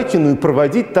Куракину и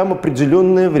проводить там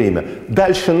определенное время.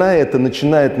 Дальше на это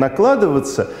начинает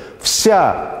накладываться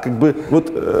вся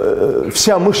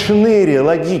машинерия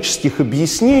логических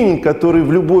объяснений, которые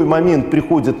в любой момент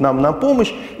приходят нам на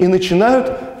помощь и начинают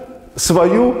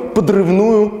свою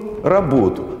подрывную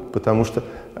работу. Потому что,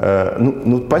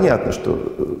 понятно, что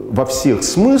во всех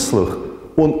смыслах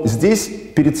он здесь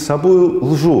перед собой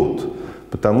лжет.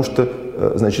 Потому что,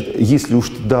 значит, если уж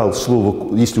ты дал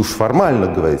слово, если уж формально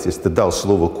говорить, если ты дал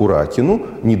слово Куракину,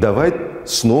 не давай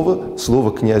снова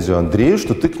слово князю Андрею,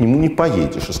 что ты к нему не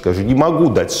поедешь. И скажи: не могу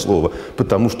дать слово,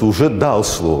 потому что уже дал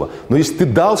слово. Но если ты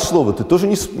дал слово, ты тоже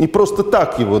не просто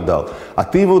так его дал. А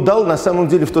ты его дал на самом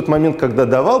деле в тот момент, когда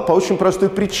давал, по очень простой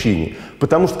причине.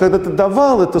 Потому что когда ты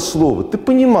давал это слово, ты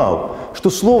понимал,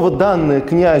 что слово, данное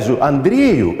князю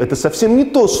Андрею, это совсем не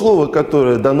то слово,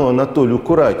 которое дано Анатолию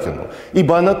Куракину.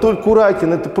 Ибо Анатолий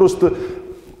Куракин – это просто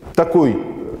такой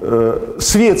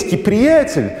светский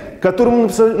приятель, которому на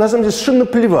самом деле совершенно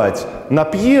плевать на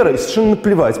Пьера и совершенно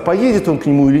плевать, поедет он к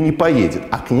нему или не поедет.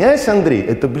 А князь Андрей –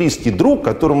 это близкий друг,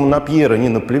 которому на Пьера не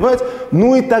наплевать,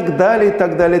 ну и так далее, и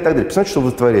так далее, и так далее. Посмотрите, что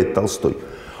вытворяет Толстой.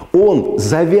 Он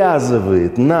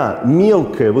завязывает на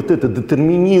мелкое вот это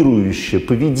детерминирующее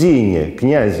поведение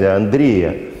князя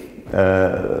Андрея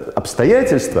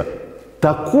обстоятельства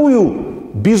такую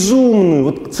безумную,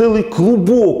 вот целый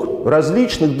клубок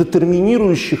различных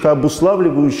детерминирующих,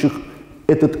 обуславливающих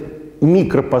этот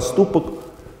микропоступок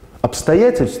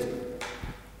обстоятельств,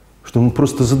 что мы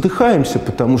просто задыхаемся,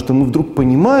 потому что мы вдруг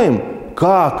понимаем,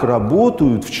 как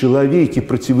работают в человеке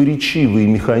противоречивые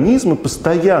механизмы,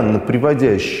 постоянно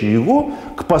приводящие его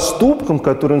к поступкам,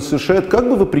 которые он совершает как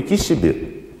бы вопреки себе.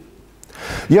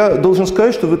 Я должен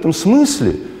сказать, что в этом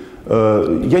смысле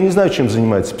я не знаю, чем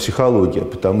занимается психология,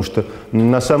 потому что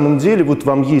на самом деле вот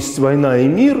вам есть «Война и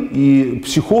мир», и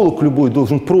психолог любой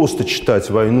должен просто читать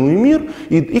 «Войну и мир»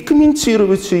 и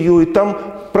комментировать ее, и там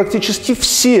практически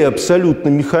все абсолютно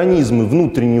механизмы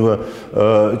внутренних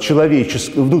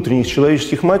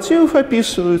человеческих мотивов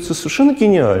описываются совершенно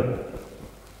гениально.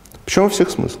 Причем во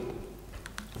всех смыслах.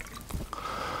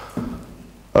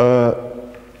 Так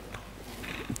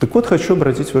вот, хочу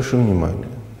обратить ваше внимание.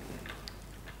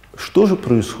 Что же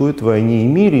происходит в «Войне и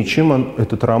мире», и чем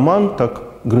этот роман так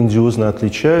грандиозно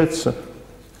отличается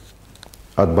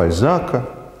от Бальзака,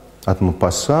 от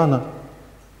Мопассана,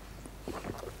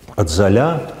 от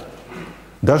Золя,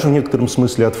 даже в некотором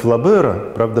смысле от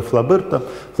Флабера. Правда,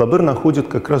 Флабер находит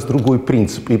как раз другой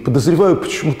принцип. И подозреваю,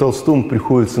 почему Толстому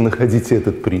приходится находить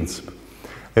этот принцип.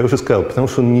 Я уже сказал, потому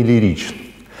что он не лиричен.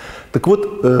 Так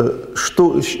вот,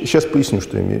 сейчас поясню,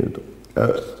 что я имею в виду.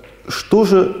 Что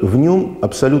же в нем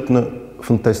абсолютно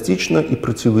фантастично и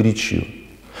противоречиво?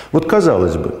 Вот,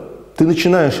 казалось бы, ты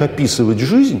начинаешь описывать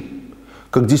жизнь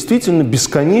как действительно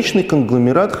бесконечный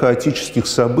конгломерат хаотических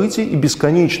событий и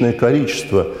бесконечное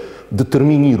количество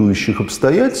детерминирующих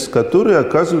обстоятельств, которые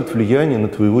оказывают влияние на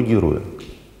твоего героя.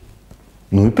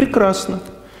 Ну и прекрасно.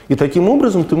 И таким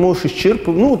образом ты можешь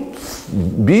исчерпывать,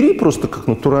 бери просто как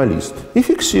натуралист и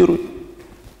фиксируй.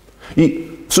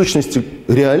 И в сущности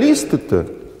реалисты-то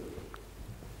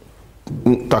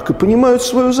так и понимают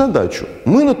свою задачу.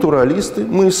 Мы натуралисты,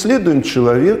 мы исследуем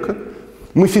человека,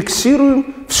 мы фиксируем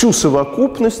всю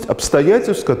совокупность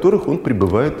обстоятельств, в которых он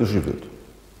пребывает и живет.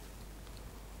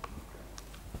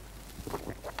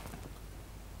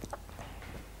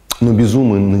 Но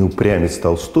безумный упрямец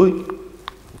Толстой,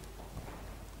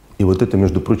 и вот это,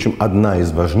 между прочим, одна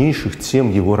из важнейших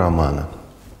тем его романа.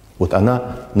 Вот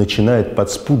она начинает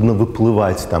подспудно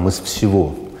выплывать там из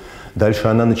всего. Дальше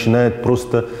она начинает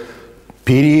просто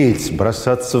переть,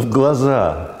 бросаться в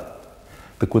глаза.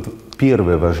 Так вот,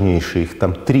 первая важнейшая, их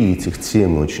там 3 этих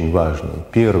темы очень важные.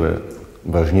 Первая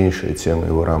важнейшая тема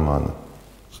его романа.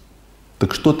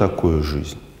 Так что такое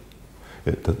жизнь?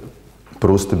 Это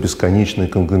просто бесконечный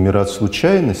конгломерат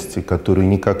случайностей, которые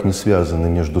никак не связаны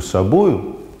между собой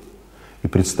и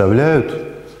представляют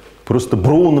просто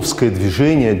броуновское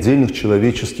движение отдельных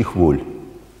человеческих воль.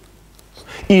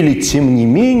 Или, тем не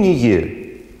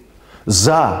менее,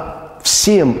 за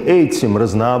всем этим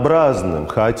разнообразным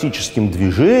хаотическим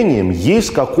движением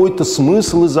есть какой-то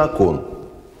смысл и закон.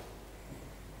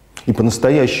 И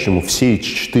по-настоящему все эти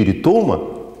 4 тома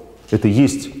 – это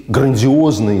есть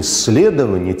грандиозное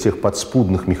исследование тех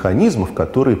подспудных механизмов,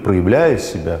 которые, проявляя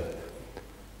себя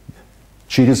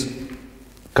через,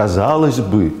 казалось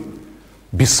бы,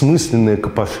 бессмысленное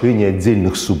копошение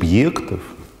отдельных субъектов,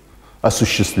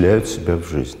 осуществляют себя в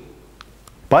жизни.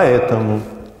 Поэтому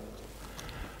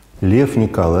Лев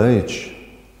Николаевич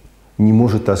не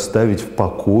может оставить в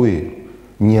покое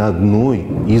ни одной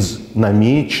из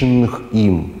намеченных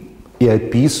им и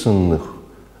описанных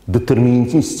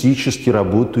детерминистически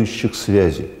работающих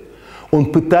связей. Он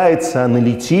пытается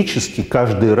аналитически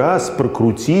каждый раз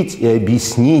прокрутить и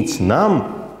объяснить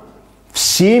нам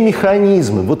все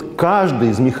механизмы. Вот каждый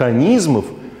из механизмов,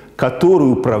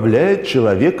 который управляет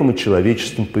человеком и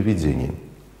человеческим поведением.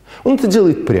 Он это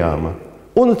делает прямо,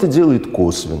 он это делает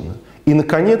косвенно. И,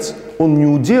 наконец, он не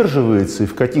удерживается и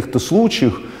в каких-то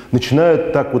случаях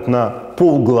начинает так вот на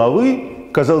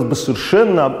полглавы, казалось бы,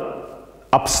 совершенно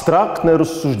абстрактное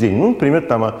рассуждение. Ну, например,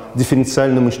 там о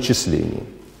дифференциальном исчислении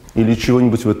или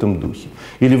чего-нибудь в этом духе.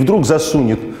 Или вдруг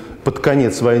засунет под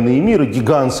конец «Войны и мира»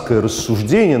 гигантское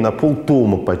рассуждение на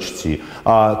полтома почти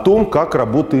о том, как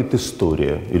работает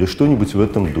история или что-нибудь в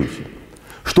этом духе.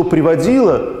 Что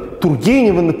приводило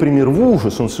Тургенева, например, в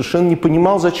ужас. Он совершенно не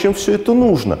понимал, зачем все это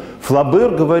нужно.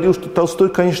 Флабер говорил, что Толстой,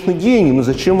 конечно, гений, но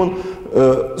зачем он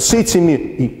с этими...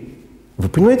 И вы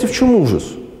понимаете, в чем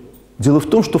ужас? Дело в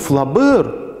том, что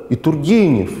Флабер и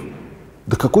Тургенев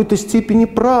до какой-то степени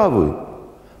правы.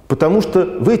 Потому что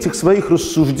в этих своих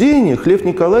рассуждениях Лев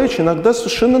Николаевич иногда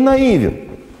совершенно наивен.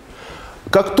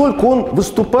 Как только он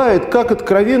выступает как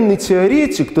откровенный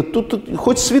теоретик, то тут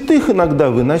хоть святых иногда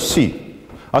выноси.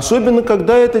 Особенно,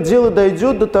 когда это дело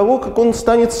дойдет до того, как он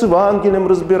станет с Евангелием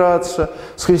разбираться,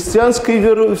 с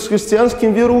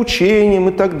христианским вероучением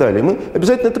и так далее. Мы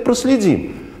обязательно это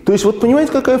проследим. То есть, вот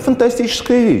понимаете, какая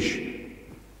фантастическая вещь?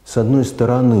 С одной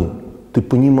стороны, ты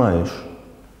понимаешь,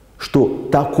 что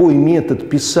такой метод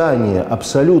писания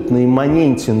абсолютно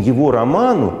имманентен его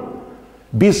роману.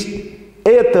 Без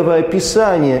этого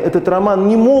описания этот роман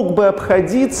не мог бы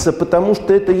обходиться, потому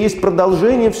что это есть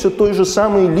продолжение все той же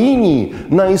самой линии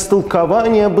на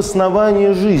истолкование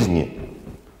обоснования жизни.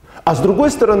 А с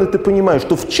другой стороны, ты понимаешь,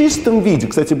 что в чистом виде,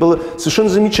 кстати, было совершенно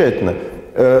замечательно,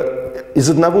 из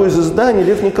одного из изданий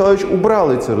Лев Николаевич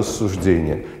убрал эти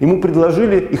рассуждения. Ему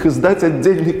предложили их издать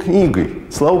отдельной книгой.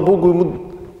 Слава Богу,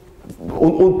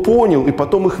 он понял и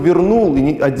потом их вернул,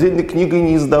 и отдельной книгой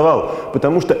не издавал.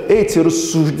 Потому что эти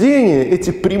рассуждения,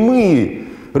 эти прямые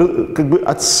как бы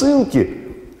отсылки,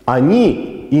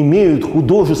 они имеют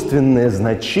художественное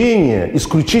значение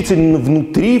исключительно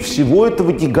внутри всего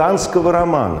этого гигантского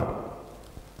романа,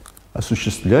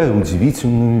 осуществляя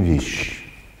удивительную вещь.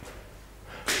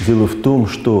 Дело в том,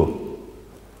 что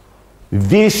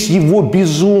весь его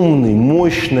безумный,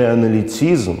 мощный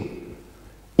аналитизм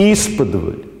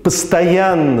исподволь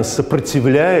постоянно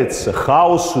сопротивляется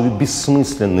хаосу и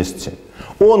бессмысленности.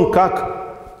 Он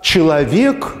как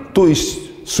человек, то есть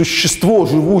существо,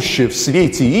 живущее в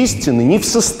свете истины, не в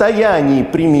состоянии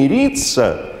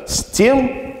примириться с тем,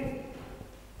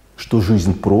 что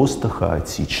жизнь просто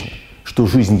хаотична, что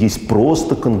жизнь есть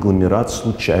просто конгломерат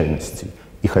случайностей.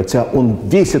 И хотя он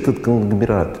весь этот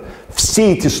конгломерат,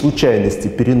 все эти случайности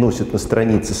переносит на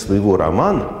страницы своего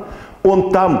романа, он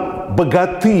там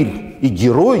богатырь и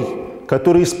герой,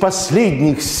 который из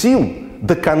последних сил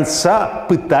до конца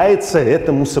пытается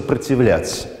этому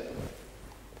сопротивляться,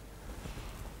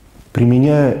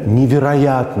 применяя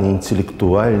невероятные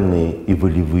интеллектуальные и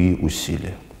волевые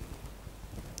усилия.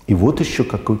 И вот еще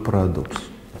какой парадокс.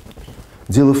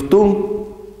 Дело в том,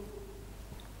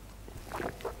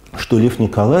 что Лев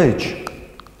Николаевич,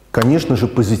 конечно же,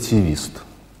 позитивист.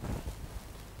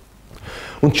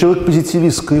 Он человек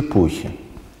позитивистской эпохи.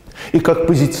 И как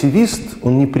позитивист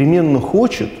он непременно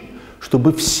хочет,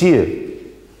 чтобы все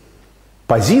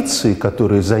позиции,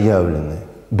 которые заявлены,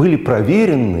 были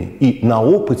проверены и на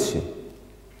опыте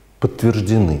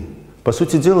подтверждены. По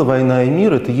сути дела, «Война и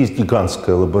мир» – это есть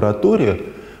гигантская лаборатория,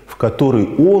 в которой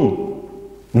он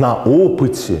на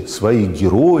опыте своих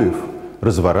героев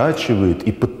разворачивает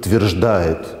и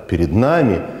подтверждает перед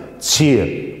нами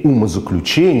те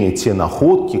умозаключения, те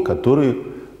находки, которые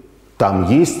там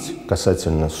есть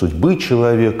касательно судьбы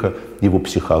человека, его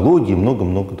психологии и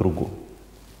много-много другого.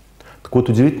 Так вот,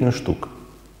 удивительная штука.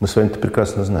 Мы с вами это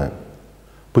прекрасно знаем.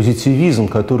 Позитивизм,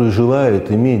 который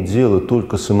желает иметь дело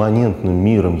только с имманентным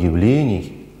миром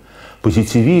явлений,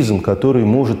 позитивизм, который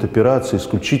может опираться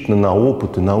исключительно на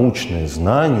опыт и научное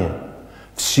знание,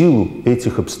 в силу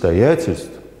этих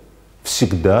обстоятельств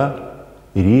всегда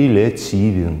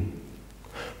релятивен.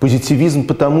 Позитивизм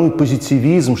потому и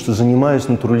позитивизм, что, занимаясь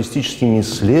натуралистическими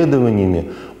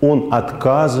исследованиями, он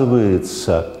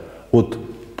отказывается от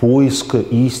поиска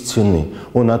истины,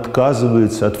 он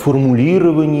отказывается от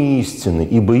формулирования истины,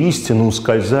 ибо истина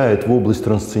ускользает в область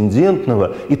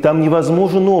трансцендентного, и там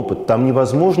невозможен опыт, там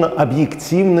невозможно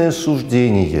объективное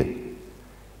суждение.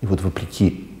 И вот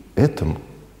вопреки этому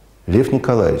Лев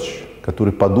Николаевич,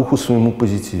 который по духу своему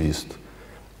позитивист,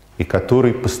 и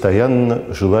который постоянно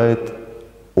желает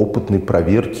опытной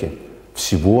проверки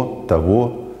всего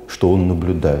того, что он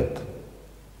наблюдает.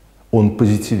 Он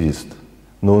позитивист,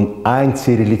 но он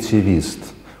антирелятивист.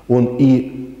 Он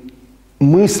и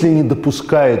мысли не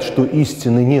допускает, что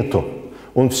истины нету.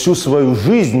 Он всю свою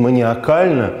жизнь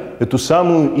маниакально эту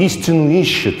самую истину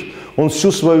ищет. Он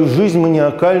всю свою жизнь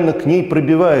маниакально к ней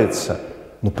пробивается.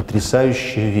 Но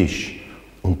потрясающая вещь.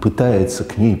 Он пытается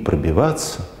к ней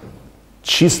пробиваться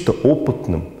чисто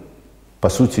опытным, по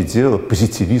сути дела,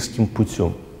 позитивистским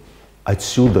путем.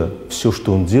 Отсюда все,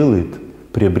 что он делает,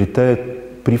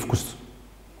 приобретает привкус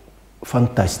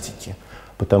фантастики.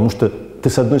 Потому что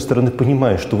ты, с одной стороны,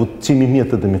 понимаешь, что вот теми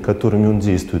методами, которыми он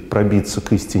действует, пробиться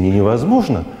к истине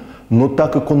невозможно, но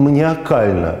так как он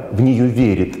маниакально в нее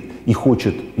верит и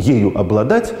хочет ею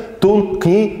обладать, то он к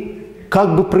ней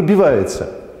как бы пробивается.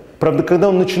 Правда, когда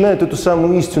он начинает эту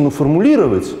самую истину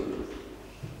формулировать,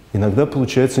 иногда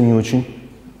получается не очень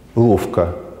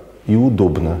ловко и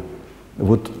удобно.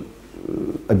 Вот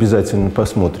обязательно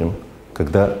посмотрим,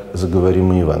 когда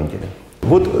заговорим о Евангелии.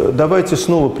 Вот давайте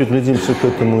снова приглядимся к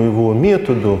этому его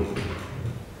методу,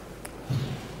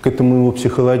 к этому его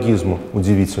психологизму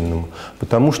удивительному,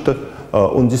 потому что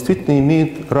он действительно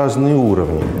имеет разные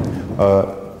уровни.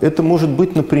 Это может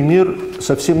быть, например,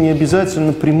 совсем не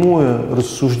обязательно прямое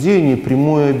рассуждение,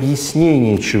 прямое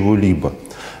объяснение чего-либо.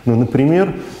 Но,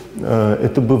 например,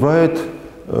 это бывает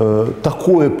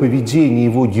такое поведение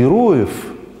его героев,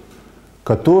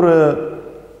 которое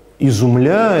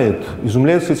изумляет,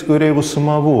 кстати говоря, его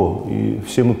самого. И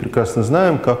все мы прекрасно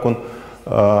знаем, как он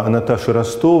о Наташе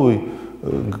Ростовой,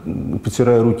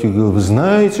 потирая руки, говорил: «Вы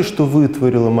знаете, что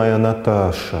вытворила моя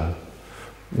Наташа?»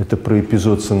 Это про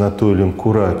эпизод с Анатолием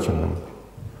Куракиным.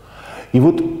 И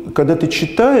вот, когда ты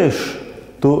читаешь,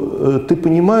 то ты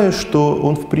понимаешь, что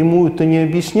он впрямую-то не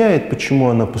объясняет, почему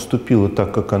она поступила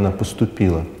так, как она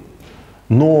поступила.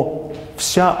 Но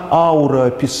вся аура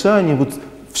описания, вот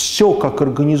все, как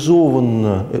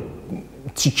организовано,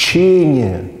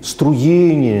 течение,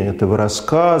 струение этого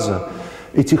рассказа,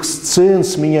 этих сцен,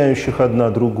 сменяющих одна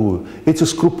другую, этих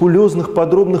скрупулезных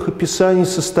подробных описаний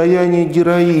состояния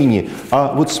героини.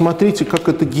 А вот смотрите, как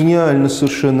это гениально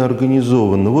совершенно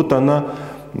организовано. Вот она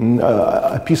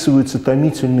описываются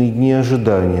томительные дни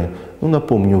ожидания. Ну,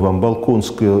 напомню вам,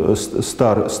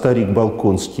 старик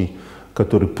Балконский,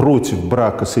 который против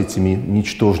брака с этими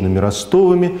ничтожными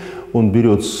Ростовыми, он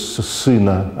берет с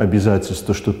сына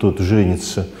обязательство, что тот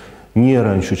женится не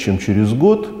раньше, чем через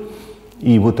год,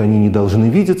 и вот они не должны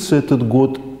видеться этот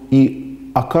год,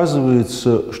 и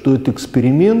оказывается, что это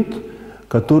эксперимент,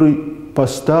 который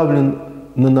поставлен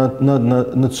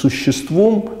над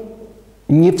существом,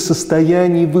 не в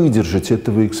состоянии выдержать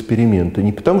этого эксперимента.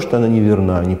 Не потому, что она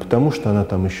неверна, не потому, что она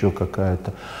там еще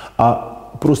какая-то,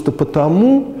 а просто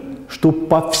потому, что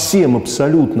по всем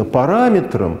абсолютно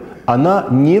параметрам она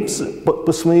не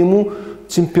по своему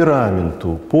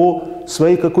темпераменту, по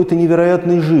своей какой-то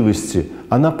невероятной живости,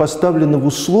 она поставлена в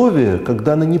условия,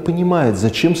 когда она не понимает,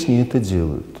 зачем с ней это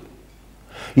делают.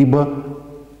 Ибо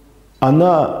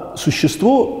она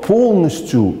существо,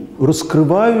 полностью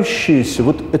раскрывающееся,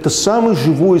 вот это самый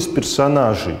живой из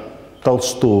персонажей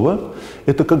Толстого,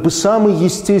 это как бы самый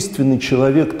естественный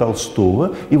человек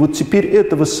Толстого, и вот теперь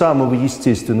этого самого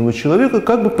естественного человека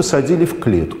как бы посадили в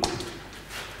клетку.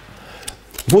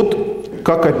 Вот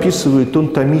как описывает он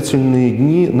томительные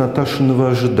дни Наташиного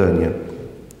ожидания.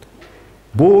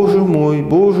 Боже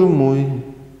мой,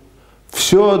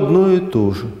 все одно и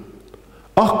то же.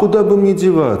 Ах, куда бы мне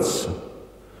деваться?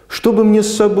 Что бы мне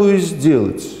с собой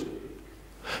сделать?»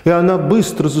 И она,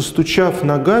 быстро застучав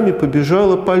ногами,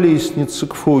 побежала по лестнице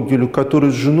к Фогелю,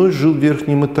 который с женой жил в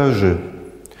верхнем этаже.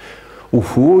 У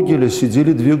Фогеля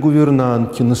сидели две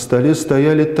гувернантки, на столе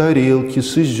стояли тарелки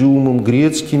с изюмом,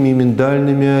 грецкими и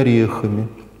миндальными орехами.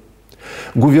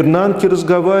 Гувернантки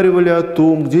разговаривали о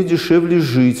том, где дешевле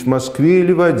жить, в Москве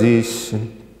или в Одессе.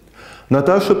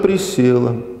 Наташа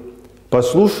присела,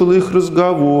 послушала их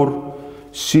разговор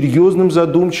с серьезным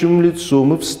задумчивым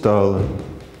лицом и встала.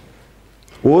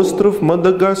 «Остров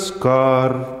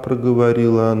Мадагаскар», –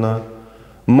 проговорила она.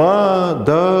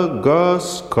 «Мадагаскар»,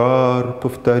 –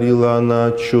 повторила она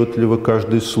отчетливо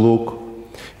каждый слог.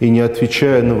 И, не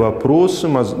отвечая на вопросы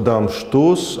мадам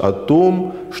Штос о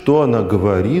том, что она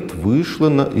говорит,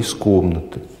 вышла из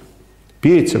комнаты.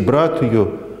 Петя, брат ее,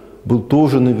 был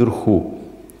тоже наверху.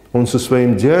 Он со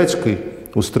своим дядькой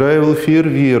устраивал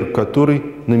фейерверк, который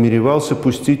намеревался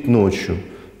пустить ночью.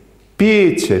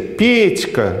 «Петя,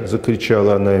 Петька!» –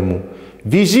 закричала она ему.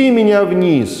 «Вези меня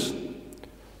вниз!»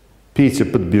 Петя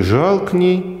подбежал к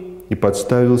ней и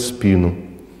подставил спину.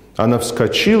 Она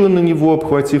вскочила на него,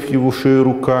 обхватив его шею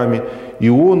руками, и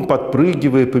он,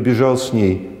 подпрыгивая, побежал с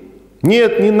ней.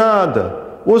 «Нет, не надо!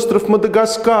 Остров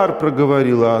Мадагаскар!» –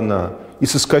 проговорила она, и,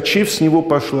 соскочив с него,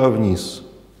 пошла вниз.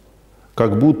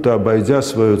 Как будто, обойдя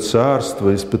свое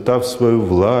царство, испытав свою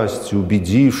власть и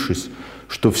убедившись,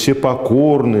 что все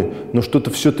покорны, но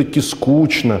что-то все-таки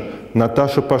скучно.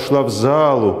 Наташа пошла в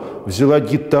залу, взяла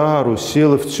гитару,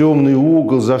 села в темный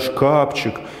угол за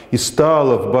шкафчик и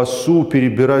стала в басу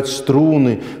перебирать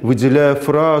струны, выделяя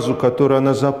фразу, которую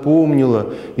она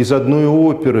запомнила из одной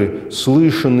оперы,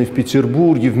 слышанной в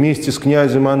Петербурге вместе с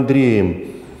князем Андреем.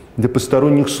 Для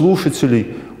посторонних слушателей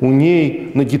у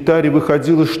ней на гитаре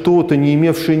выходило что-то, не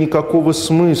имевшее никакого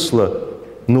смысла,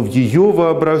 но в ее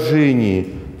воображении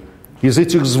из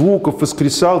этих звуков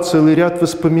воскресал целый ряд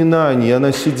воспоминаний.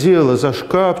 Она сидела за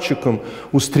шкафчиком,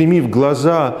 устремив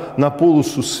глаза на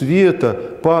полосу света,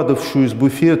 падавшую из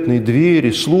буфетной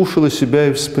двери, слушала себя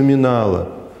и вспоминала.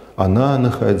 Она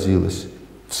находилась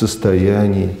в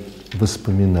состоянии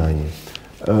воспоминаний.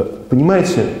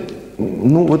 Понимаете,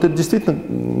 ну вот это действительно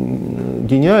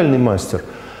гениальный мастер.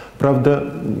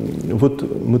 Правда,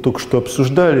 вот мы только что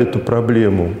обсуждали эту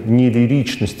проблему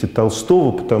нелиричности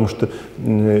Толстого, потому что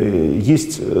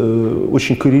есть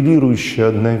очень коррелирующая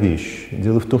одна вещь.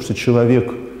 Дело в том, что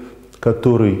человек,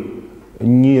 который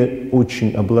не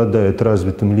очень обладает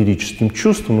развитым лирическим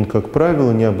чувством, он, как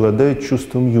правило, не обладает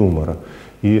чувством юмора.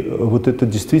 И вот это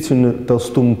действительно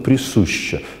Толстому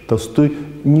присуще. Толстой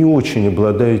не очень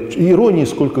обладает иронией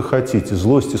сколько хотите,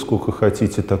 злости сколько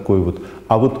хотите такой вот.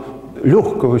 А вот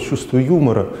легкого чувства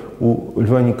юмора у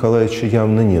Льва Николаевича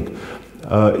явно нет.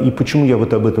 И почему я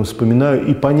вот об этом вспоминаю?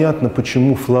 И понятно,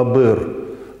 почему Флабер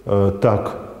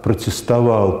так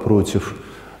протестовал против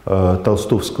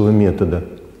толстовского метода.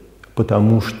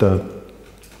 Потому что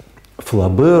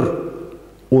Флабер,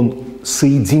 он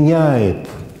соединяет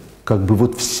как бы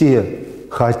вот все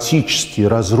хаотические,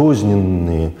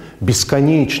 разрозненные,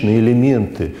 бесконечные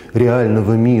элементы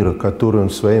реального мира, которые он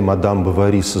в своей «Мадам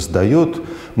Бовари» создает.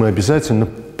 Мы обязательно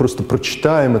просто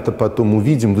прочитаем это, потом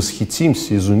увидим,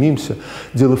 восхитимся, изумимся.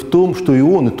 Дело в том, что и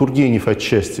он, и Тургенев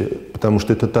отчасти, потому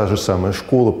что это та же самая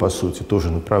школа, по сути,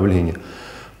 тоже направление,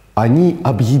 они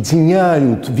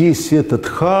объединяют весь этот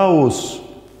хаос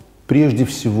прежде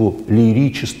всего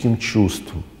лирическим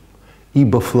чувством.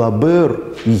 Ибо Флабер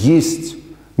есть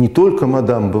не только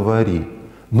 «Мадам Бовари»,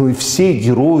 но и все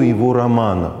герои его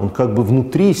романа. Он как бы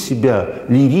внутри себя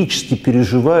лирически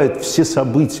переживает все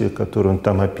события, которые он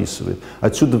там описывает.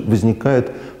 Отсюда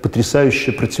возникает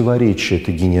потрясающее противоречие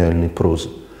этой гениальной прозы.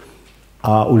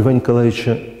 А у Льва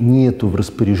Николаевича нету в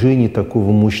распоряжении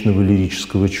такого мощного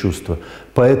лирического чувства.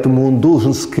 Поэтому он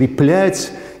должен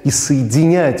скреплять и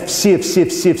соединять все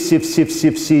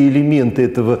элементы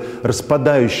этого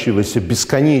распадающегося,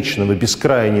 бесконечного,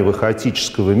 бескрайнего,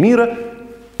 хаотического мира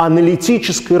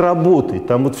аналитической работой.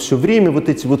 Там вот все время вот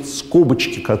эти вот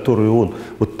скобочки, которые он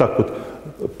вот так вот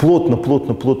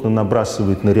плотно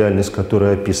набрасывает на реальность,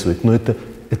 которую описывает. Но это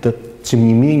тем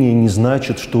не менее, не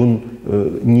значит, что он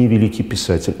не великий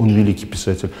писатель. Он великий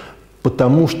писатель.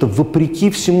 Потому что,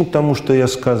 вопреки всему тому, что я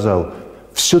сказал,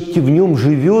 все-таки в нем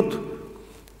живет,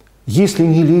 если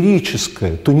не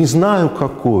лирическое, то не знаю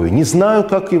какое, не знаю,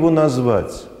 как его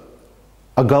назвать,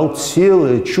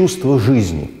 оголтелое чувство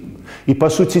жизни. И, по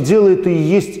сути дела, это и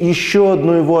есть еще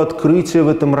одно его открытие в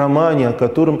этом романе, о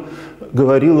котором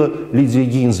говорила Лидия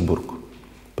Гинзбург.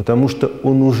 Потому что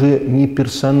он уже не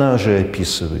персонажей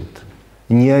описывает,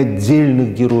 не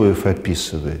отдельных героев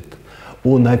описывает.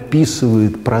 Он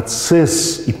описывает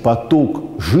процесс и поток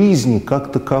жизни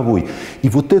как таковой. И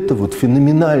вот это вот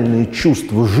феноменальное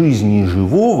чувство жизни и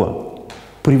живого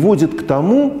приводит к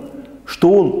тому,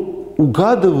 что он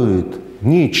угадывает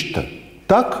нечто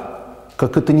так,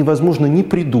 как это невозможно ни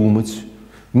придумать,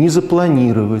 ни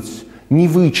запланировать, ни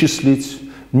вычислить,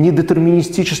 ни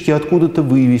детерминистически откуда-то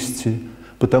вывести.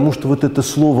 Потому что вот это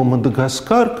слово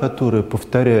 «Мадагаскар», которое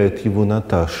повторяет его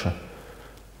Наташа,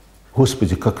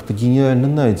 Господи, как это гениально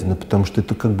найдено, потому что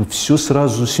это как бы все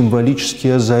сразу символически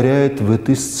озаряет в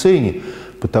этой сцене,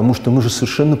 потому что мы же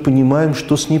совершенно понимаем,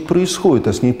 что с ней происходит,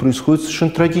 а с ней происходит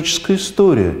совершенно трагическая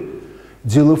история.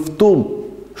 Дело в том,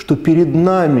 что перед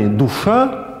нами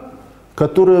душа,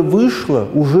 которая вышла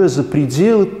уже за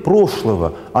пределы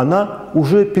прошлого, она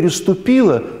уже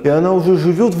переступила, и она уже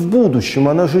живет в будущем,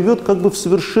 она живет как бы в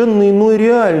совершенно иной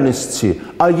реальности,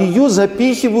 а ее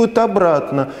запихивают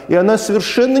обратно, и она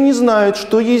совершенно не знает,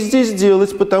 что ей здесь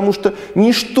делать, потому что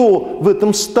ничто в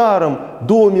этом старом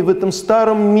доме, в этом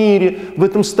старом мире, в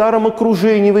этом старом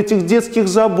окружении, в этих детских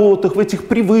заботах, в этих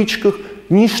привычках,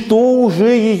 ничто уже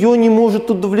ее не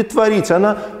может удовлетворить.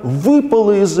 Она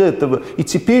выпала из этого, и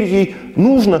теперь ей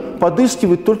нужно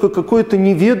подыскивать только какое-то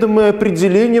неведомое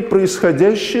определение,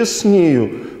 происходящее с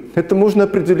нею. Это можно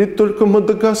определить только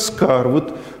Мадагаскар.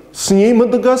 Вот с ней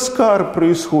Мадагаскар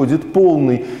происходит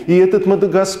полный, и этот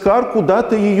Мадагаскар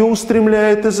куда-то ее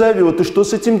устремляет и зовет, и что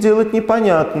с этим делать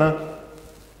непонятно.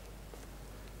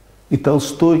 И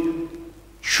Толстой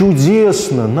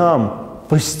чудесно нам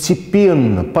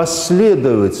постепенно,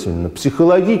 последовательно,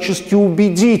 психологически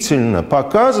убедительно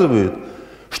показывает,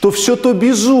 что все то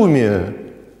безумие,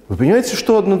 вы понимаете,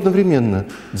 что он одновременно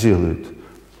делает?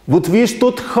 Вот весь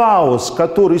тот хаос,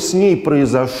 который с ней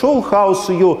произошел, хаос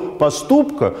ее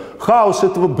поступка, хаос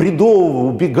этого бредового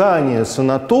убегания с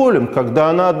Анатолием, когда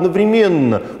она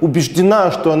одновременно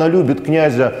убеждена, что она любит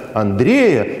князя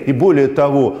Андрея, и более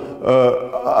того,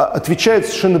 отвечает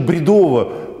совершенно бредово: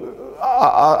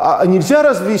 а нельзя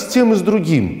разве и с тем, и с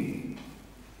другим?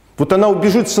 Вот она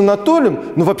убежит с Анатолием,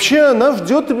 но вообще она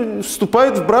ждет и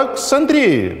вступает в брак с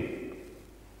Андреем.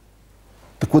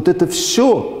 Так вот это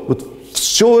все,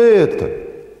 все это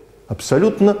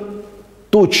абсолютно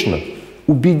точно,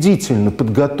 убедительно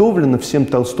подготовлено всем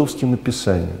толстовским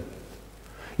описанием.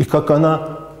 И как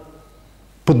она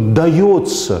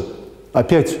поддается,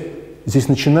 опять здесь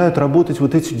начинают работать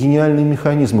вот эти гениальные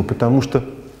механизмы, потому что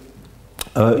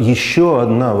еще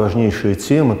одна важнейшая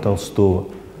тема Толстого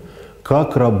 –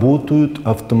 как работают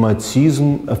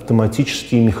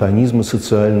автоматические механизмы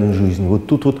социальной жизни. Вот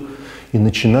тут вот и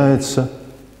начинается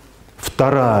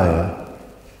вторая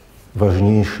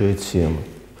важнейшая тема.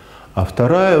 А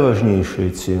вторая важнейшая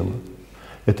тема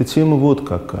 – это тема вот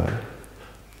какая.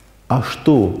 А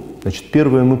что? Значит,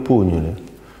 первое мы поняли.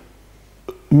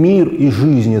 Мир и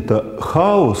жизнь – это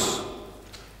хаос,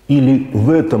 или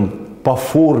в этом по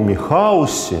форме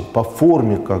хаосе, по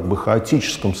форме как бы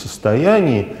хаотическом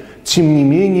состоянии, тем не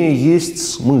менее есть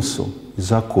смысл и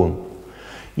закон.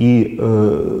 И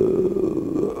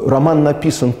роман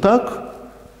написан так,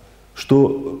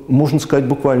 что можно сказать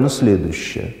буквально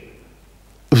следующее.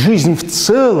 Жизнь в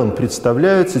целом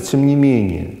представляется, тем не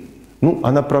менее,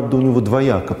 она, правда, у него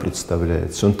двояко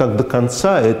представляется. Он так до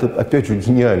конца, это опять же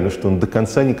гениально, что он до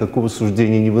конца никакого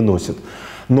суждения не выносит.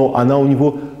 Но она у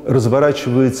него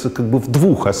разворачивается как бы в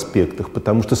двух аспектах,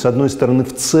 потому что, с одной стороны,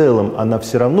 в целом она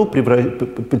все равно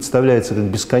представляется как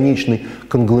бесконечный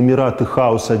конгломерат и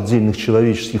хаос отдельных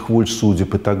человеческих воль,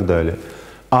 судеб и так далее.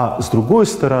 А с другой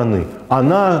стороны,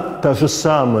 она та же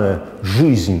самая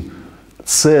жизнь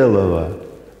целого.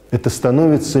 Это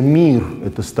становится мир,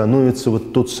 это становится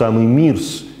вот тот самый мир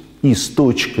с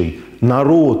точкой,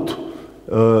 народ,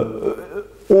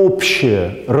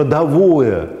 общее,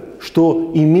 родовое,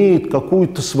 что имеет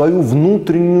какую-то свою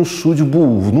внутреннюю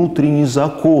судьбу, внутренний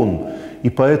закон. И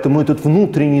поэтому этот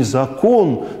внутренний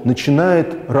закон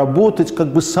начинает работать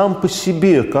как бы сам по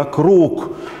себе, как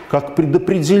рок, как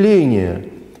предопределение.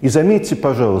 И заметьте,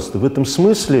 пожалуйста, в этом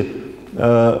смысле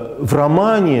в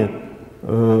романе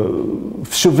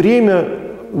все время,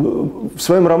 в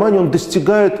своем романе он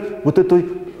достигает вот этой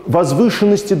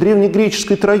возвышенности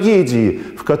древнегреческой трагедии,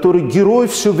 в которой герой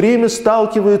все время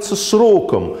сталкивается с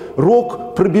роком.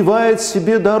 Рок пробивает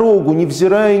себе дорогу,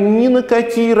 невзирая ни на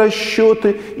какие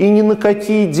расчеты и ни на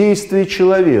какие действия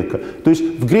человека. То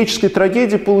есть в греческой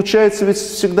трагедии получается ведь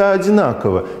всегда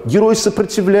одинаково. Герой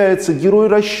сопротивляется, герой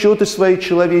расчеты свои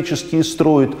человеческие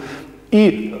строит.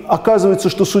 И оказывается,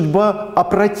 что судьба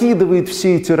опрокидывает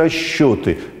все эти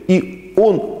расчеты. И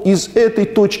он из этой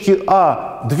точки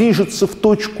А движется в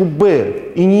точку Б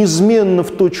и неизменно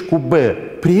в точку Б.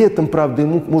 При этом, правда,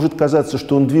 ему может казаться,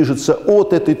 что он движется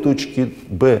от этой точки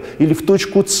Б или в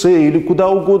точку С, или куда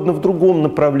угодно в другом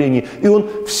направлении. И он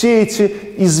все эти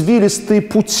извилистые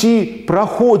пути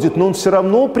проходит, но он все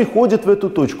равно приходит в эту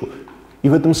точку. И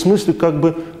в этом смысле как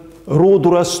бы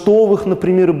роду Ростовых,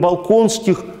 например, и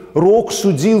Болконских рок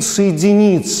судил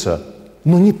соединиться.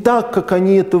 Но не так, как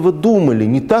они этого думали,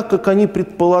 не так, как они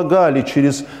предполагали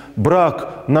через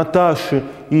брак Наташи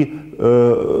и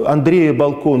Андрея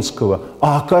Болконского,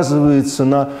 а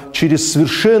оказывается через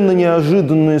совершенно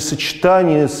неожиданное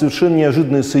сочетание, совершенно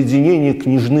неожиданное соединение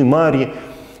княжны Марьи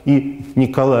и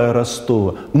Николая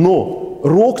Ростова. Но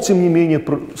рок, тем не менее,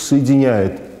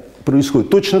 происходит.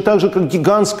 Точно так же, как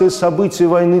гигантское событие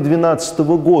войны 12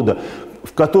 года,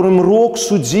 в котором рок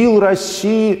судил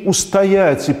России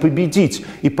устоять и победить.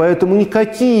 И поэтому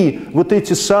никакие вот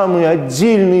эти самые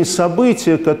отдельные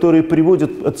события, которые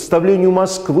приводят к отставлению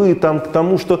Москвы, к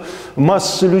тому, что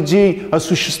масса людей,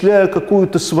 осуществляя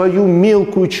какую-то свою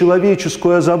мелкую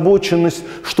человеческую озабоченность,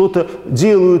 что-то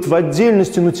делают в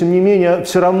отдельности, но тем не менее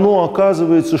все равно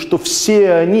оказывается, что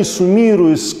все они,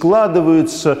 суммируясь,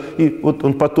 складываются, и вот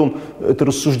он потом это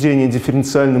рассуждение о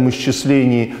дифференциальном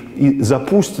исчислении и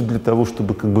запустит для того,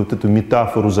 чтобы как бы вот эту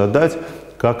метафору задать,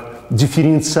 как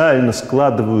дифференциально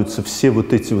складываются все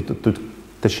вот эти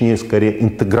точнее, скорее,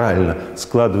 интегрально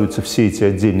складываются все эти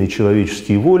отдельные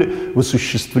человеческие воли в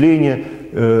осуществление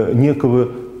некого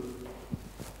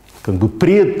как бы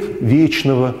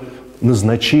предвечного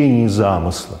назначения и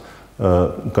замысла.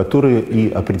 которые и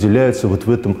определяются вот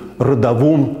в этом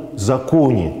родовом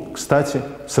законе. Кстати,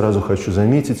 сразу хочу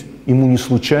заметить, ему не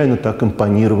случайно так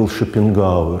импонировал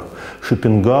Шопенгауэр.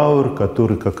 Шопенгауэр,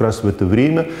 который как раз в это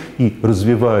время и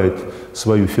развивает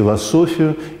свою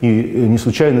философию, и не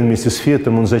случайно вместе с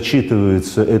Фетом он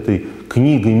зачитывается этой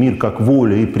книгой «Мир как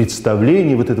воля и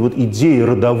представление», вот эта вот идея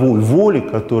родовой воли,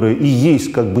 которая и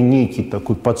есть как бы некий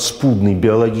такой подспудный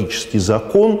биологический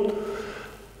закон,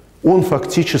 он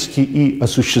фактически и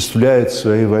осуществляет в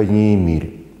своей «Войне и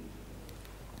мире».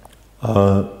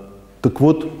 Так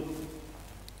вот,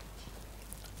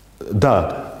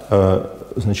 да,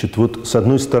 значит, вот с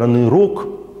одной стороны рок,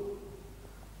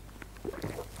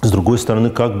 с другой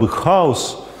стороны как бы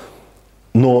хаос,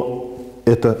 но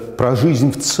это про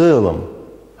жизнь в целом.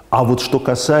 А вот что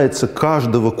касается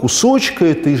каждого кусочка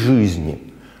этой жизни,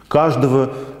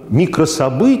 каждого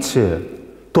микрособытия,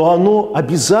 то оно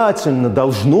обязательно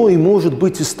должно и может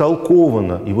быть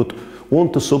истолковано. И вот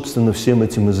он-то, собственно, всем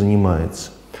этим и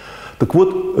занимается. Так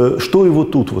вот, что его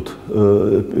тут вот?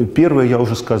 Первое я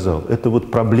уже сказал. Это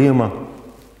вот проблема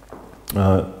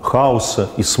хаоса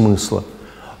и смысла.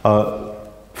 А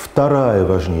вторая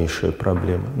важнейшая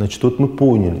проблема. Значит, вот мы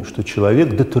поняли, что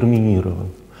человек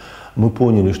детерминирован. Мы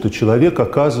поняли, что человек,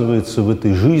 оказывается, в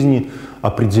этой жизни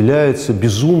определяется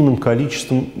безумным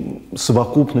количеством,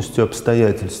 совокупностью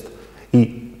обстоятельств.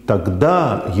 И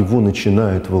тогда его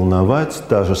начинает волновать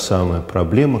та же самая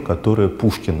проблема, которая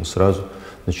Пушкина сразу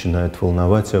начинает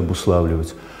волновать и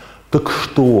обуславливать. Так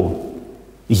что,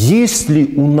 есть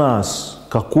ли у нас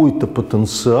какой-то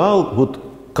потенциал, вот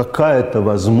какая-то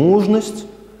возможность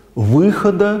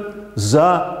выхода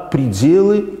за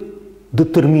пределы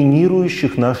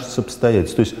детерминирующих наши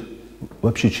обстоятельств? То есть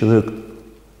вообще человек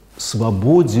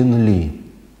свободен ли?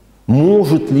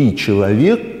 Может ли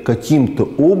человек каким-то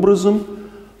образом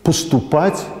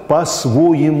поступать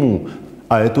по-своему?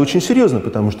 А это очень серьезно,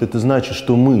 потому что это значит,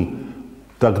 что мы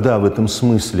тогда в этом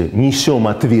смысле несем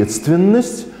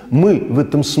ответственность, мы в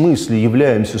этом смысле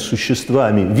являемся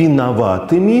существами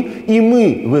виноватыми, и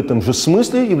мы в этом же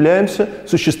смысле являемся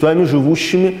существами,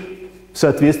 живущими в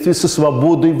соответствии со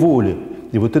свободой воли.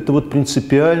 И вот это вот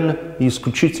принципиально и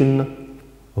исключительно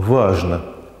важно.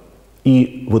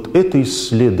 И вот это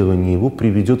исследование его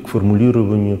приведет к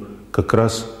формулированию как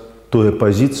раз той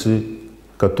оппозиции,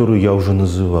 которую я уже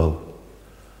называл.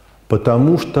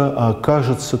 Потому что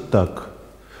окажется так,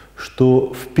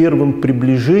 что в первом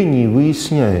приближении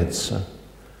выясняется,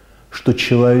 что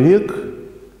человек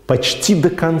почти до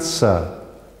конца,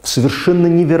 в совершенно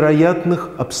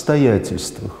невероятных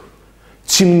обстоятельствах,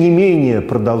 тем не менее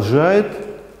продолжает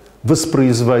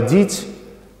воспроизводить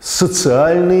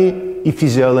социальные и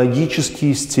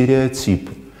физиологические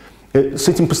стереотипы. С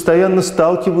этим постоянно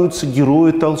сталкиваются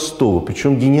герои Толстого.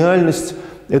 Причем гениальность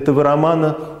этого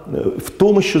романа в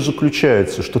том еще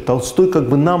заключается, что Толстой как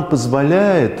бы нам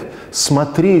позволяет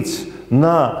смотреть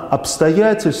на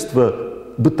обстоятельства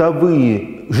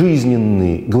бытовые,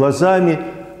 жизненные, глазами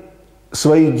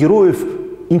своих героев,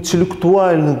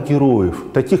 интеллектуальных героев,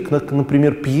 таких как,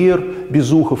 например, Пьер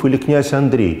Безухов или князь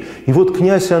Андрей. И вот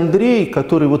князь Андрей,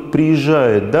 который вот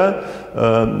приезжает, да,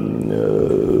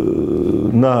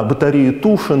 на батарею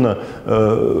Тушина,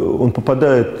 он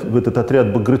попадает в этот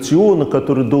отряд Багратиона,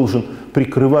 который должен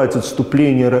прикрывать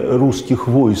отступление русских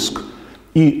войск.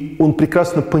 И он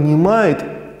прекрасно понимает,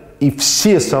 и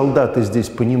все солдаты здесь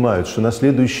понимают, что на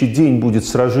следующий день будет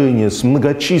сражение с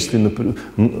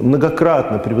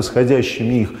многократно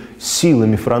превосходящими их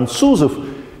силами французов,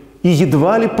 и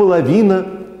едва ли половина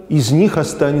из них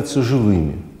останется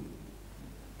живыми.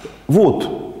 Вот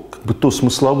как бы то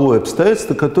смысловое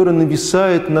обстоятельство, которое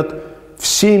нависает над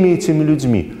всеми этими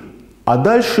людьми. А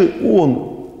дальше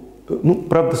он, ну,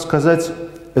 правда сказать,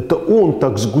 это он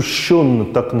так сгущенно,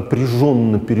 так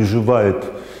напряженно переживает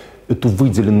эту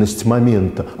выделенность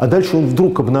момента. А дальше он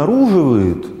вдруг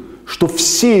обнаруживает, что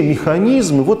все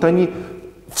механизмы, вот они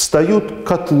встают к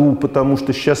котлу, потому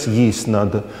что сейчас есть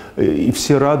надо, и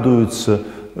все радуются,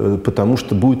 потому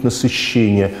что будет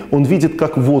насыщение. Он видит,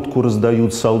 как водку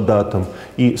раздают солдатам,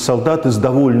 и солдаты с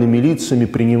довольными лицами,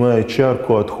 принимая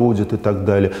чарку, отходят и так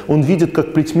далее. Он видит,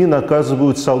 как плетьми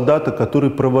наказывают солдата, который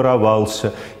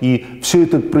проворовался. И все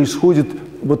это происходит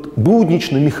вот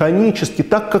буднично, механически,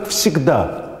 так, как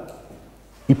всегда.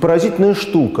 И поразительная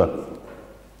штука.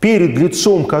 Перед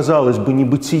лицом, казалось бы,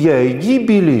 небытия и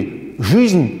гибели,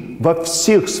 жизнь во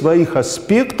всех своих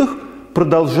аспектах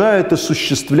продолжает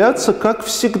осуществляться, как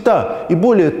всегда. И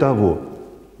более того,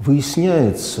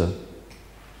 выясняется,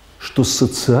 что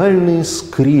социальные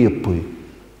скрепы,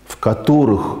 в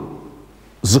которых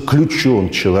заключен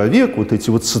человек, вот эти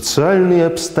вот социальные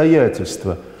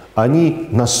обстоятельства, они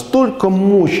настолько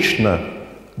мощно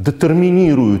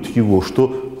детерминируют его,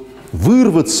 что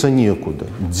вырваться некуда,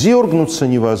 дергнуться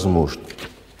невозможно.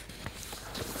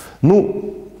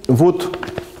 Ну, вот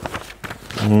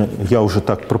я уже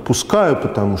так пропускаю,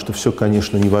 потому что все,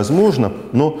 конечно, невозможно,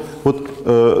 но вот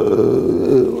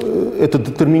это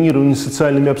детерминирование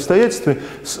социальными обстоятельствами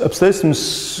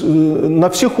на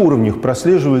всех уровнях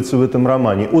прослеживается в этом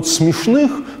романе. От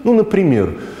смешных, ну,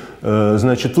 например,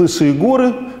 значит, в Лысые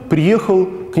горы приехал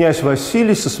князь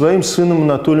Василий со своим сыном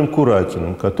Анатолием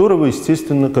Куракиным,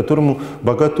 которому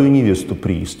богатую невесту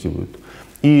приискивают.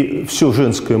 И все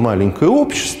женское маленькое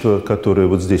общество, которое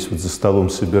вот здесь вот за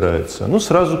столом собирается, оно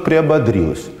сразу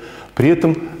приободрилось. При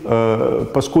этом,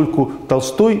 поскольку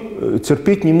Толстой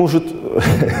терпеть не может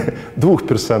двух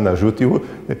персонажей, вот его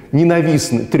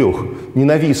трех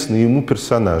ненавистные ему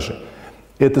персонажи.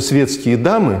 Это светские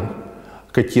дамы,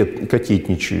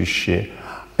 кокетничающие,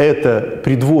 это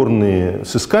придворные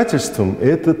с искательством,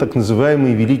 это так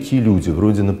называемые великие люди,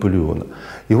 вроде Наполеона.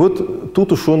 И вот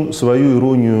тут уж он свою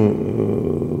иронию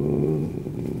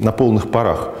на полных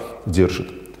парах держит.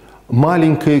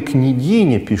 «Маленькая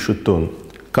княгиня, — пишет он,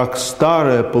 — как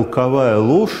старая полковая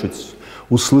лошадь,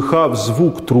 услыхав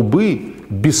звук трубы,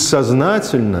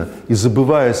 бессознательно и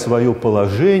забывая свое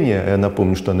положение, я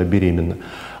напомню, что она беременна,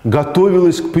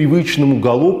 готовилась к привычному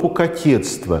галопу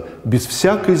кокетства, без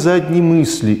всякой задней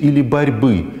мысли или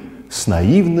борьбы, с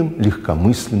наивным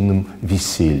легкомысленным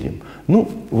весельем». Ну,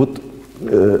 вот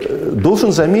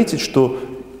должен заметить, что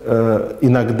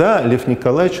иногда Лев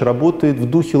Николаевич работает в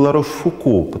духе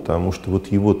Ларош-Фуко, потому что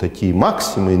вот его такие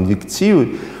максимы,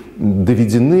 инвективы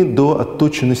доведены до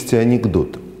отточенности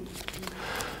анекдота.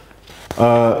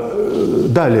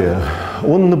 Далее,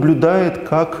 он наблюдает,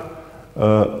 как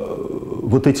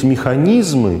вот эти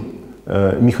механизмы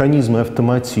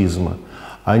автоматизма,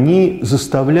 они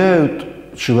заставляют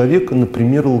человека,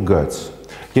 например, лгать.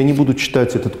 Я не буду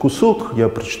читать этот кусок, я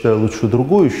прочитаю лучше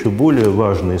другой, еще более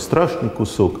важный и страшный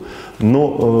кусок. Но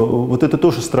вот это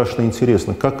тоже страшно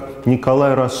интересно. Как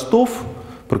Николай Ростов,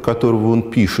 про которого он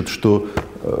пишет, что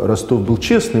Ростов был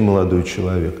честный молодой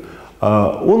человек,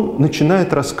 он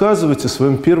начинает рассказывать о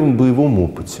своем первом боевом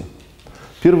опыте.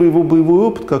 Первый его боевой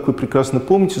опыт, как вы прекрасно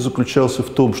помните, заключался в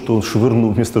том, что он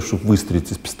швырнул, вместо того, чтобы выстрелить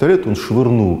из пистолета, он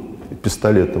швырнул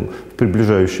пистолетом в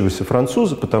приближающегося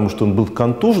француза, потому что он был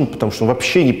контужен, потому что он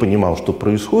вообще не понимал, что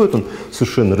происходит, он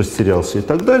совершенно растерялся и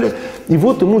так далее. И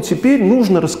вот ему теперь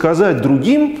нужно рассказать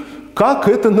другим, как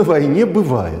это на войне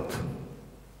бывает.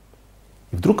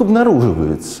 И вдруг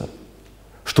обнаруживается,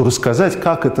 что рассказать,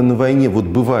 как это на войне вот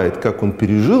бывает, как он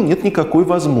пережил, нет никакой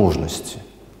возможности.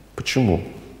 Почему?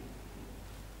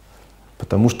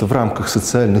 Потому что в рамках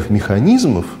социальных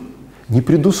механизмов не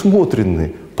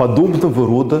предусмотрены подобного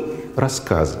рода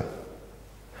рассказы.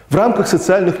 В рамках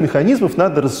социальных механизмов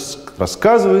надо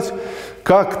рассказывать,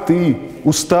 как ты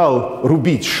устал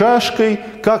рубить шашкой,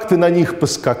 как ты на них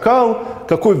поскакал,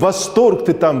 какой восторг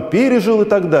ты там пережил и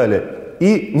так далее.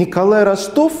 И Николай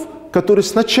Ростов, который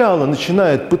сначала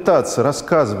начинает пытаться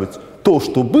рассказывать то,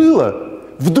 что было,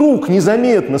 вдруг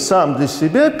незаметно сам для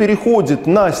себя переходит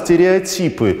на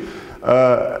стереотипы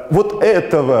вот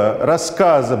этого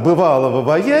рассказа бывалого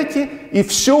вояки, и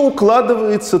все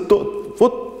укладывается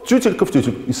вот тютелька в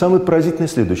тютельку. И самое поразительное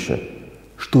следующее,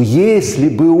 что если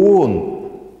бы он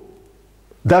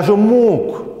даже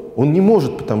мог, он не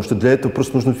может, потому что для этого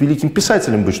просто нужно великим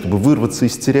писателем быть, чтобы вырваться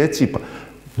из стереотипа,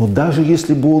 но даже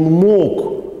если бы он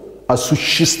мог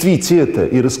осуществить это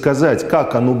и рассказать,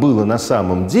 как оно было на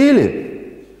самом деле,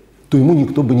 то ему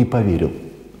никто бы не поверил.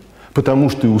 Потому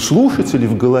что и у слушателей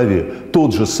в голове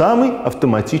тот же самый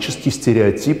автоматический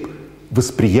стереотип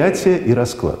восприятия и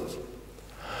раскладки.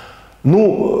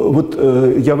 Ну, вот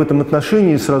я в этом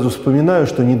отношении сразу вспоминаю,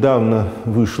 что недавно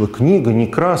вышла книга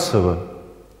Некрасова.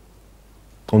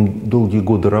 Он долгие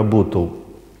годы работал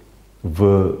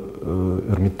в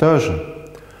Эрмитаже.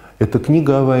 Это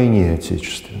книга о войне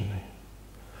отечественной,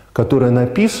 которая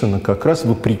написана как раз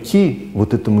вопреки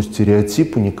вот этому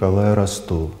стереотипу Николая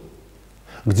Ростова,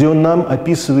 где он нам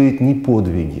описывает не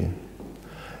подвиги,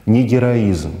 не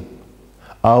героизм,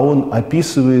 а он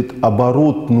описывает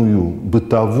оборотную,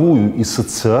 бытовую и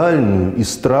социальную, и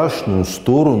страшную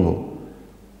сторону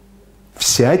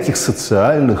всяких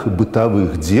социальных и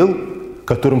бытовых дел, к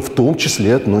которым в том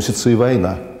числе относится и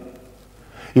война.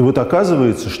 И вот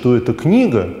оказывается, что эта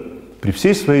книга, при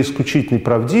всей своей исключительной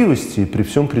правдивости, и при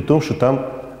всем при том, что там,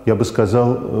 я бы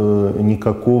сказал,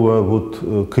 никакого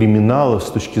вот криминала с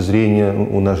точки зрения,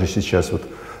 у нас же сейчас вот,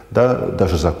 да,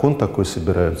 даже закон такой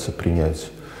собираются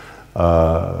принять,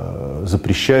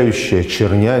 запрещающий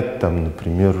очернять, там,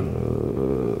 например,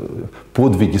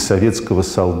 подвиги советского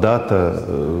солдата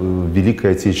в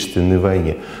Великой Отечественной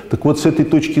войне. Так вот, с этой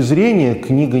точки зрения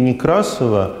книга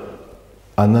Некрасова,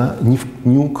 она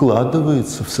не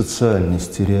укладывается в социальный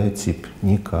стереотип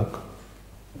никак.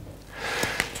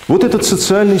 Вот этот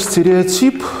социальный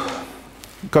стереотип,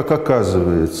 как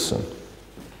оказывается,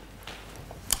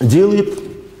 делает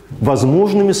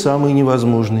возможными самые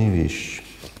невозможные вещи.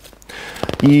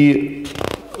 И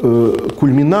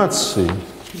кульминацией,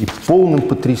 и полным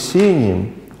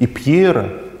потрясением и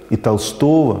Пьера, и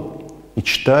Толстого, и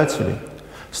читателей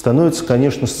становится,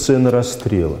 конечно, сцена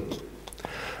расстрела.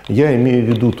 Я имею в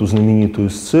виду ту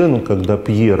знаменитую сцену, когда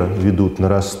Пьера ведут на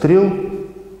расстрел.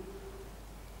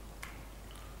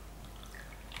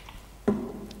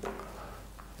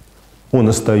 Он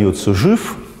остается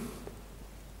жив,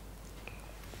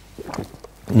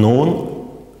 но он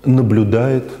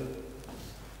наблюдает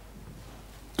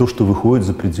то, что выходит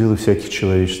за пределы всяких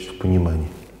человеческих пониманий.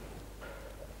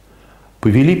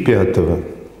 Повели пятого,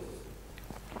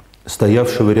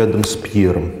 стоявшего рядом с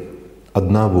Пьером,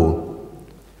 одного.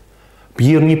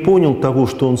 Пьер не понял того,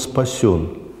 что он спасен,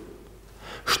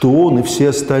 что он и все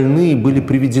остальные были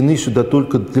приведены сюда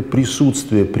только для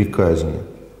присутствия при казни.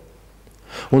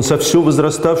 Он со все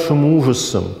возраставшим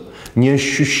ужасом, не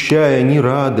ощущая ни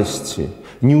радости,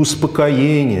 ни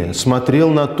успокоения, смотрел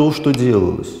на то, что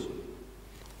делалось.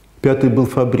 Пятый был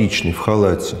фабричный, в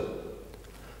халате.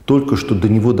 Только что до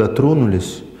него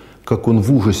дотронулись, как он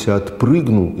в ужасе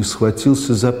отпрыгнул и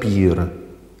схватился за Пьера.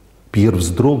 Пьер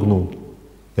вздрогнул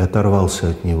и оторвался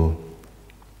от него.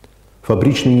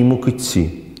 Фабричный не мог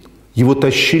идти. Его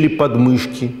тащили под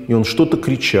мышки, и он что-то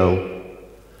кричал.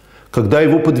 Когда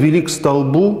его подвели к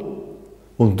столбу,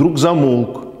 он вдруг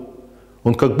замолк.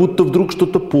 Он как будто вдруг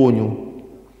что-то понял.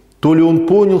 То ли он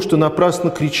понял, что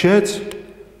напрасно кричать,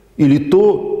 или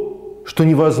то, что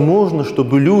невозможно,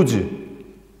 чтобы люди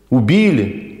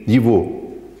убили его.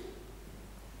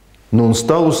 Но он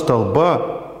стал у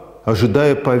столба,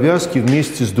 ожидая повязки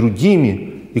вместе с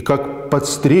другими, и как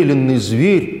подстреленный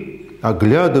зверь,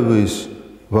 оглядываясь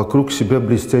вокруг себя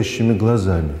блестящими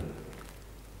глазами.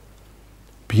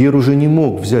 Пьер уже не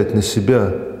мог взять на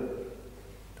себя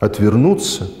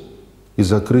отвернуться и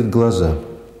закрыть глаза.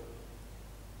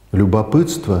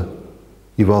 Любопытство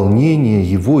и волнение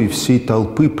его и всей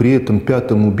толпы при этом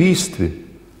пятом убийстве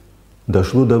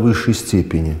дошло до высшей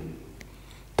степени.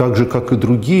 Так же, как и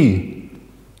другие,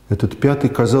 этот пятый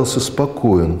казался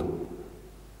спокоен.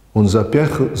 Он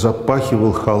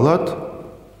запахивал халат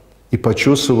и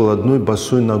почесывал одной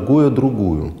босой ногой, а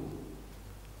другую.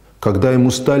 Когда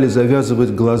ему стали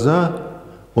завязывать глаза,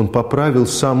 он поправил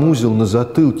сам узел на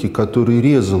затылке, который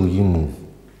резал ему.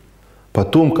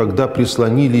 Потом, когда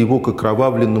прислонили его к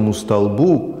окровавленному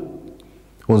столбу,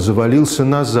 он завалился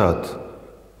назад.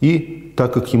 И,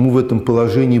 так как ему в этом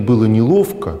положении было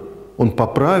неловко, он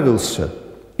поправился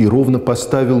и, ровно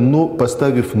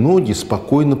поставив ноги,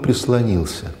 спокойно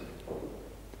прислонился.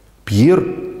 Пьер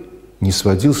не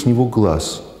сводил с него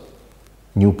глаз,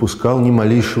 не упускал ни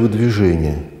малейшего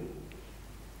движения.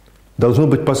 Должно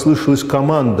быть, послышалась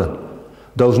команда.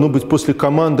 Должно быть, после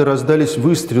команды раздались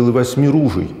выстрелы 8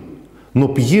 ружей. Но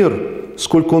Пьер,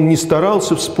 сколько он ни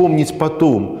старался вспомнить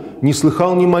потом, не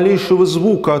слыхал ни малейшего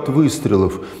звука от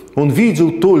выстрелов. Он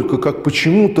видел только, как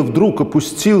почему-то вдруг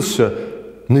опустился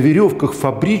на веревках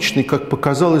фабричный, как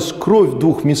показалось, кровь в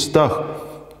 2 местах,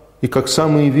 и как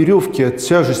самые веревки от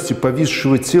тяжести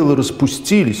повисшего тела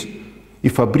распустились, и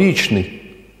фабричный,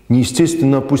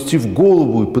 неестественно опустив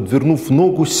голову и подвернув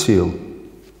ногу, сел.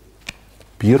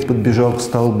 Пьер подбежал к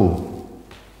столбу.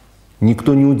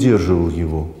 Никто не удерживал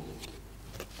его.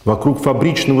 Вокруг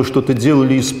фабричного что-то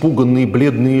делали испуганные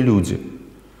бледные люди.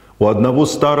 У одного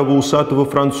старого усатого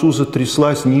француза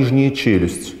тряслась нижняя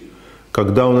челюсть,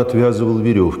 когда он отвязывал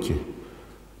веревки.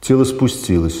 Тело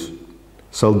спустилось.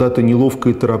 Солдаты неловко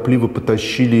и торопливо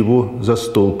потащили его за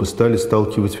столб и стали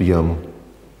сталкивать в яму.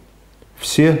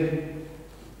 Все,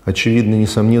 очевидно,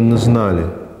 несомненно, знали,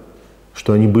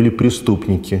 что они были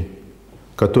преступники,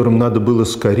 которым надо было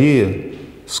скорее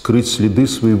скрыть следы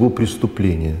своего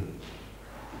преступления.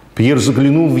 Пьер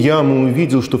заглянул в яму и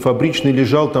увидел, что фабричный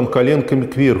лежал там коленками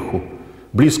кверху,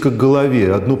 близко к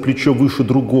голове, одно плечо выше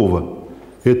другого.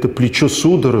 Это плечо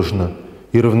судорожно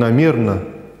и равномерно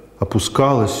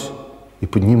опускалось и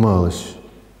поднималось.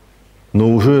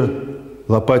 Но уже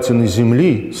лопатины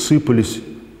земли сыпались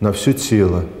на все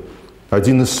тело.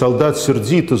 Один из солдат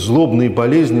сердито, злобно и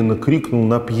болезненно крикнул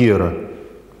на Пьера,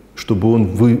 чтобы он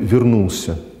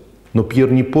вернулся. Но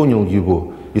Пьер не понял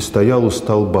его и стоял у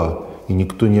столба, и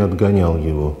никто не отгонял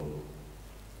его.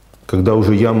 Когда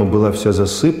уже яма была вся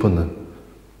засыпана,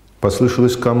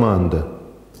 послышалась команда.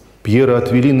 Пьера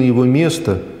отвели на его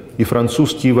место, и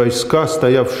французские войска,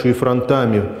 стоявшие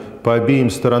фронтами по обеим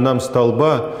сторонам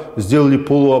столба, сделали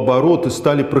полуоборот и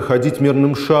стали проходить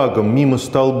мерным шагом мимо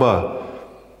столба.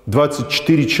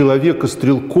 24 человека,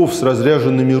 стрелков с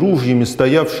разряженными ружьями,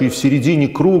 стоявшие в середине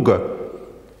круга,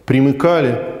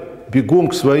 примыкали бегом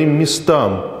к своим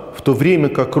местам, в то время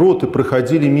как роты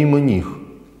проходили мимо них.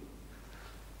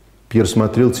 Пьер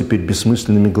смотрел теперь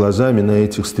бессмысленными глазами на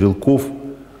этих стрелков,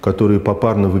 которые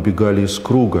попарно выбегали из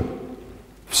круга.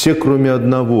 Все, кроме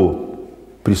одного,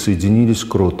 присоединились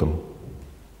к ротам.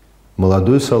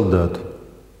 Молодой солдат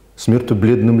с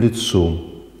мертвенно-бледным лицом,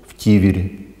 в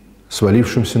кивере,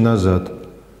 свалившимся назад,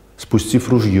 спустив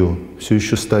ружье, все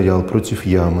еще стоял против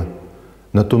ямы,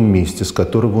 на том месте, с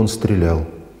которого он стрелял.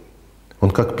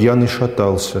 Он как пьяный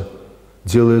шатался,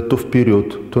 делая то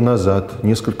вперед, то назад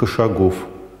несколько шагов,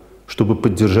 чтобы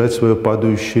поддержать свое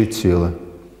падающее тело.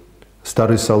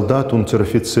 Старый солдат,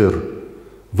 унтер-офицер,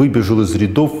 выбежал из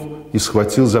рядов и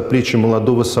схватил за плечи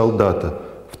молодого солдата,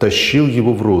 втащил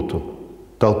его в роту.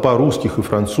 Толпа русских и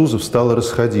французов стала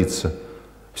расходиться.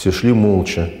 Все шли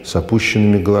молча, с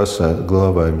опущенными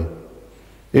головами.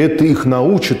 «Это их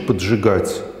научат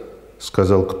поджигать», —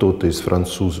 сказал кто-то из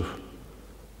французов.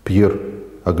 Пьер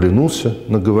оглянулся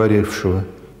на говорившего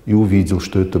и увидел,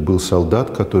 что это был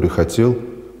солдат, который хотел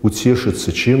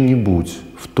утешиться чем-нибудь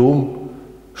в том,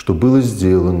 что было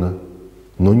сделано,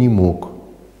 но не мог.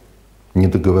 Не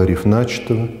договорив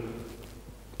начатого,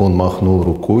 он махнул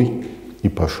рукой и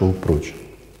пошел прочь.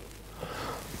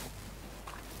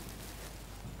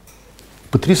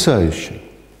 Потрясающе.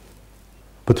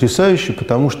 Потрясающе,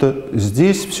 потому что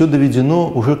здесь все доведено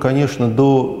уже, конечно,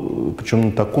 до, причем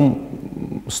на таком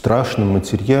страшном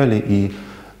материале и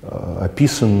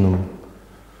описанном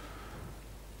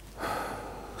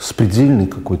с предельной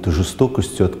какой-то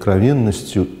жестокостью,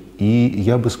 откровенностью и,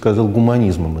 я бы сказал,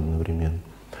 гуманизмом одновременно.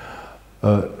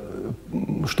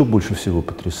 Что больше всего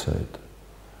потрясает?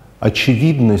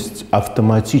 Очевидность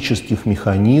автоматических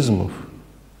механизмов,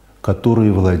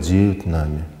 которые владеют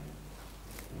нами.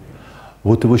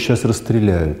 Вот его сейчас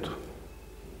расстреляют,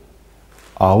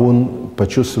 а он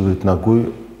почесывает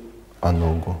ногой о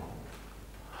ногу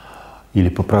или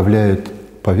поправляет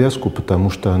повязку, потому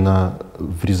что она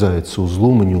врезается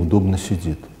узлом и неудобно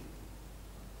сидит.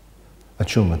 О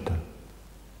чем это?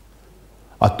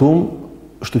 О том,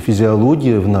 что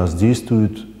физиология в нас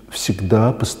действует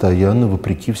всегда, постоянно,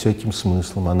 вопреки всяким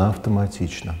смыслам, она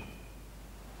автоматична.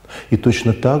 И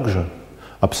точно так же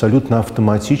абсолютно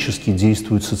автоматически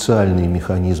действуют социальные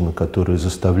механизмы, которые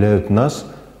заставляют нас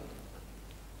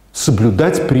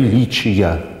соблюдать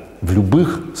приличия в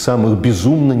любых самых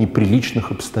безумно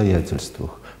неприличных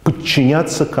обстоятельствах,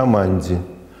 подчиняться команде,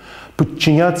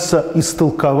 подчиняться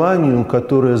истолкованию,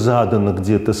 которое задано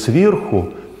где-то сверху,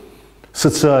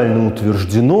 социально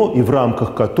утверждено и в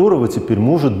рамках которого теперь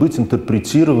может быть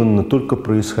интерпретировано только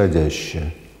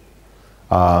происходящее.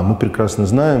 А мы прекрасно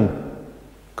знаем,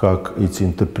 как эти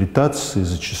интерпретации,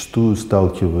 зачастую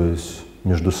сталкиваясь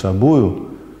между собой,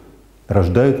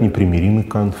 рождают непримиримый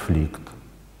конфликт.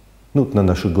 Ну, вот на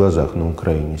наших глазах на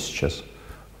Украине сейчас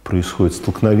происходит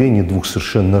столкновение двух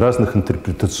совершенно разных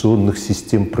интерпретационных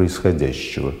систем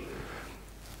происходящего.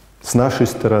 С нашей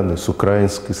стороны, с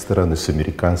украинской стороны, с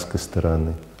американской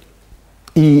стороны.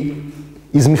 И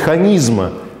из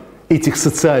механизма этих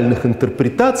социальных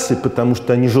интерпретаций, потому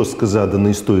что они жестко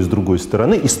заданы и с той, и с другой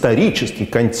стороны, исторически,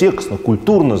 контекстно,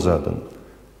 культурно заданы,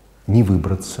 не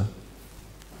выбраться.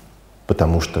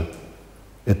 Потому что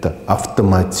это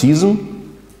автоматизм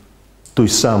той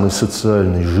самой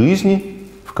социальной жизни,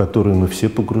 в которую мы все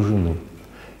погружены.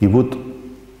 И вот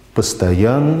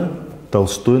постоянно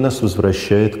Толстой нас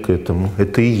возвращает к этому.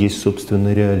 Это и есть,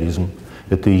 собственно, реализм.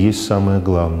 Это и есть самое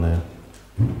главное.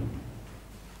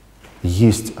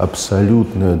 Есть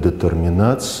абсолютная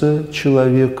детерминация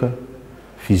человека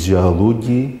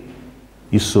физиологией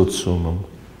и социумом.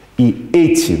 И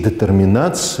эти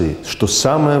детерминации, что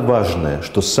самое важное,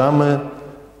 что самое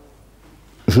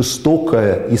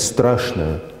жестокое и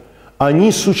страшное,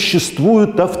 они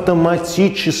существуют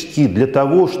автоматически для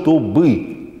того,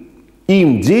 чтобы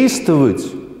им действовать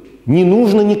не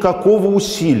нужно никакого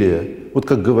усилия. Вот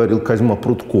как говорил Козьма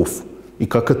Прутков, и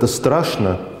как это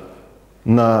страшно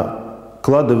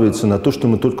накладывается на то, что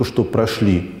мы только что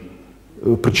прошли,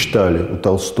 прочитали у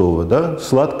Толстого, да?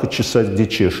 «Сладко чесать, где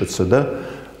чешется», да?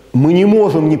 Мы не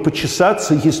можем не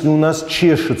почесаться, если у нас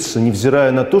чешется,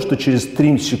 невзирая на то, что через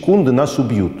 3 секунды нас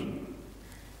убьют.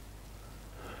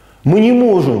 Мы не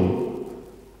можем,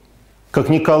 как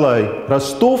Николай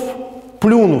Ростов,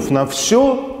 плюнув на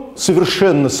все,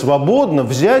 совершенно свободно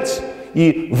взять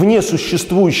и вне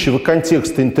существующего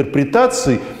контекста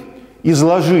интерпретации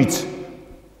изложить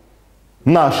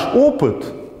наш опыт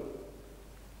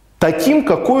таким,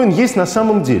 какой он есть на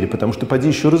самом деле. Потому что поди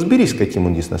еще разберись, каким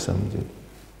он есть на самом деле.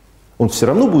 Он все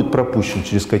равно будет пропущен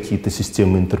через какие-то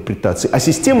системы интерпретации. А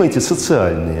системы эти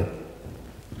социальные.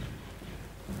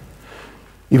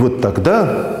 И вот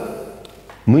тогда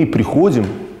мы приходим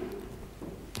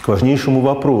к важнейшему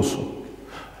вопросу.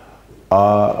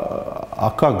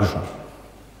 А как же?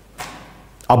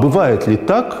 А бывает ли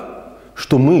так,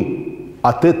 что мы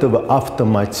от этого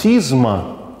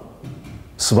автоматизма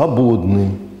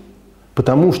свободны?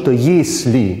 Потому что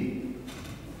если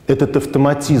этот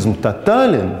автоматизм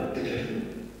тотален,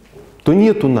 то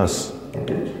нет у нас.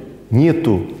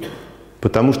 Нету.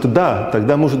 Потому что, да,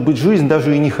 тогда, может быть, жизнь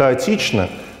даже и не хаотична,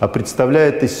 а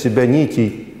представляет из себя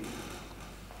некий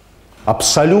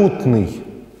абсолютный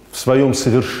в своем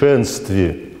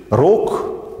совершенстве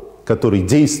рок, который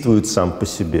действует сам по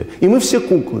себе. И мы все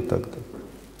куклы тогда.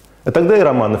 А тогда и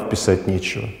романов писать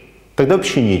нечего. Тогда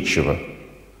вообще нечего.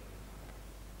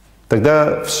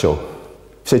 Тогда все.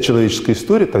 Вся человеческая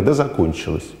история тогда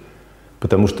закончилась.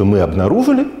 Потому что мы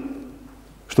обнаружили,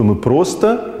 что мы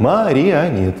просто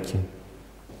марионетки.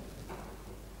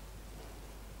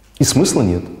 И смысла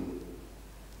нет.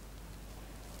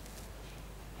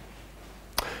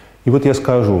 И вот я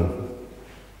скажу,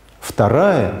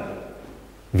 вторая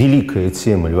великая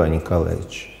тема Льва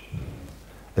Николаевича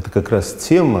 – это как раз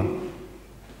тема,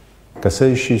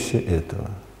 касающаяся этого.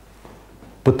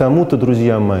 Потому-то,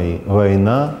 друзья мои,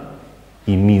 война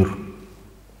и мир.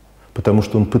 Потому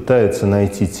что он пытается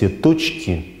найти те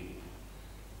точки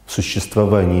в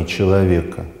существовании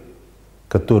человека,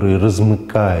 которые,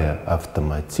 размыкая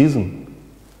автоматизм,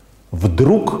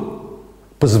 вдруг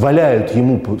позволяют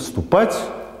ему поступать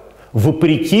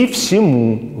вопреки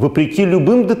всему, вопреки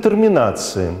любым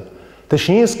детерминациям.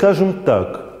 Точнее, скажем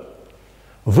так,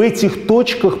 в этих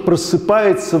точках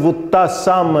просыпается вот та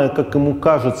самая, как ему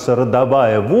кажется,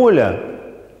 родовая воля,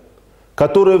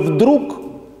 которая вдруг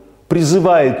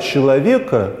призывает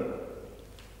человека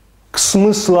к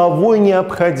смысловой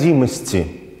необходимости.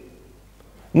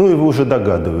 Ну и вы уже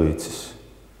догадываетесь,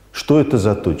 что это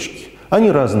за точки. Они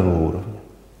разного уровня.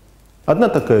 Одна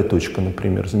такая точка,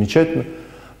 например, замечательно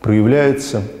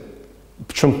проявляется,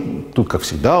 причем тут, как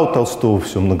всегда, у Толстого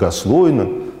все многослойно,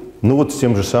 ну вот с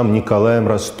тем же самым Николаем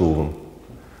Ростовым,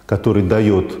 который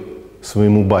дает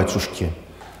своему батюшке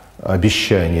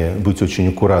обещание быть очень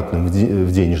аккуратным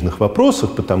в денежных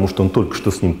вопросах, потому что он только что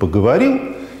с ним поговорил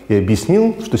и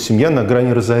объяснил, что семья на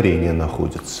грани разорения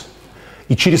находится.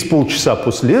 И через полчаса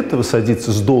после этого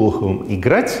садится с Долоховым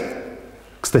играть.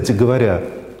 Кстати говоря,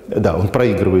 да, он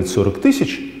проигрывает 40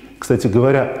 тысяч. Кстати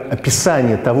говоря,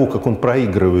 описание того, как он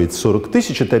проигрывает 40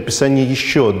 тысяч, это описание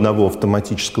еще одного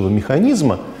автоматического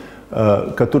механизма,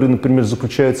 который, например,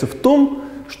 заключается в том,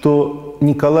 что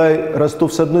Николай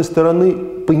Ростов, с одной стороны,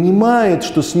 понимает,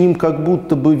 что с ним как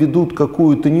будто бы ведут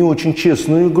какую-то не очень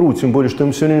честную игру, тем более, что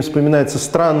ему все время вспоминается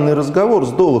странный разговор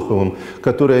с Долоховым,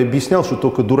 который объяснял, что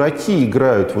только дураки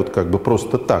играют вот как бы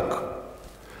просто так.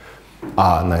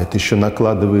 А на это еще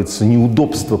накладывается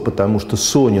неудобство, потому что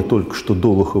Соня только что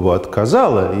Долохову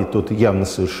отказала, и тот явно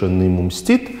совершенно ему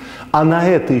мстит. А на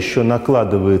это еще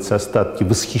накладываются остатки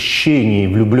восхищения и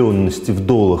влюбленности в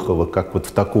Долохова, как вот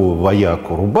в такого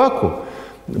вояку-рубаку,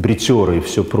 бритера и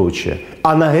все прочее.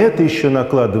 А на это еще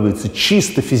накладывается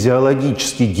чисто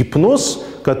физиологический гипноз,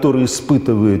 который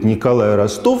испытывает Николай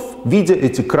Ростов, видя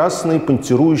эти красные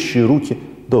понтирующие руки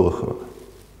Долохова.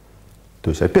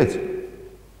 То есть опять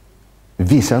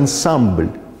весь ансамбль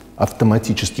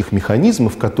автоматических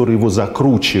механизмов, которые его,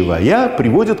 закручивая,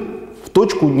 приводят в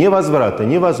точку невозврата,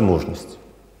 невозможности.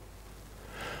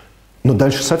 Но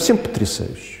дальше совсем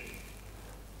потрясающе.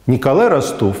 Николай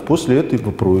Ростов после этого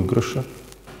проигрыша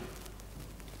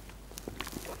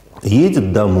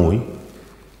едет домой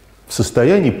в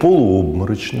состоянии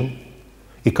полуобморочном.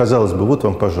 И, казалось бы, вот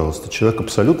вам, пожалуйста, человек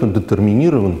абсолютно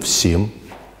детерминирован всем,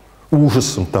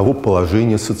 ужасом того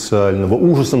положения социального,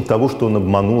 ужасом того, что он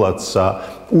обманул отца,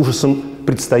 ужасом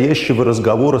предстоящего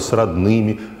разговора с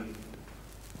родными,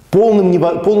 полной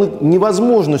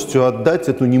невозможностью отдать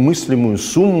эту немыслимую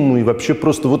сумму и вообще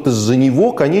просто вот из-за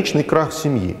него конечный крах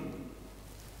семьи.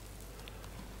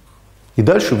 И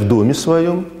дальше в доме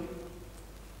своем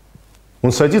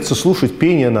он садится слушать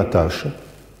пение Наташи.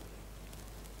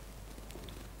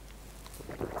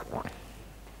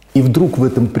 И вдруг в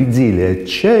этом пределе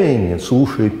отчаяния,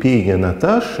 слушая пение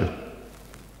Наташи,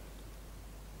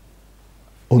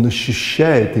 он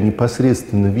ощущает и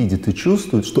непосредственно видит и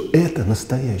чувствует, что это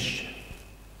настоящее.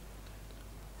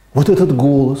 Вот этот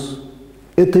голос,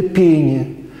 это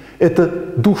пение, это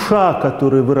душа,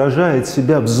 которая выражает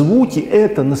себя в звуке,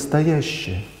 это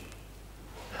настоящее.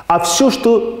 А все,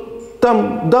 что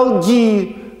там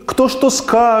долги, кто что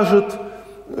скажет,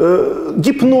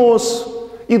 гипноз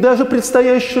и даже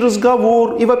предстоящий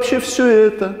разговор, и вообще все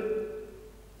это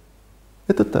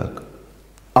так.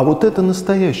 А вот это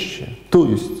настоящее. То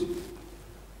есть,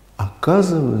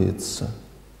 оказывается,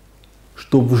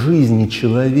 что в жизни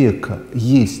человека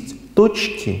есть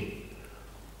точки,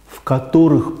 в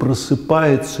которых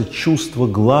просыпается чувство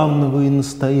главного и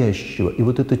настоящего. И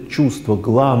вот это чувство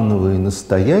главного и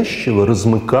настоящего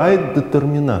размыкает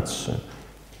детерминацию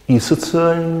и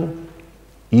социальную,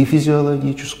 и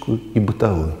физиологическую, и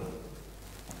бытовую.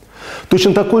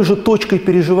 Точно такой же точкой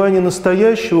переживания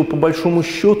настоящего, по большому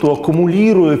счету,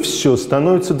 аккумулируя все,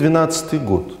 становится 12-й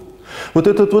год. Вот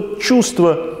это вот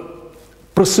чувство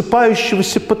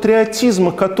просыпающегося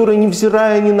патриотизма, который,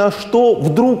 невзирая ни на что,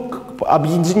 вдруг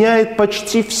объединяет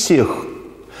почти всех.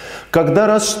 Когда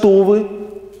Ростовы,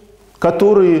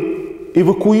 которые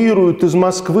эвакуируют из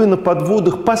Москвы на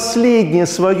подводах последнее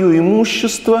свое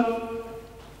имущество,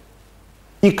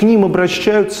 и к ним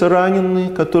обращаются раненые,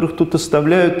 которых тут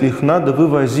оставляют, и их надо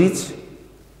вывозить.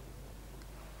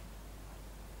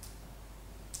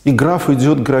 И граф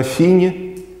идет к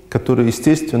графине, которая,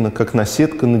 естественно, как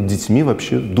наседка над детьми,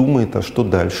 вообще думает, а что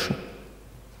дальше.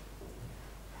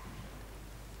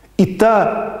 И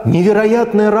та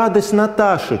невероятная радость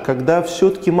Наташи, когда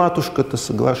все-таки матушка-то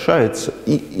соглашается,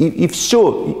 и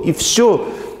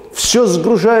все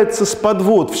сгружается с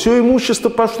подвод, все имущество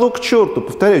пошло к черту.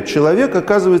 Повторяю, человек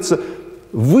оказывается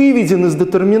выведен из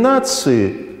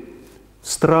детерминации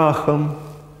страхом,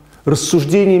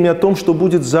 рассуждениями о том, что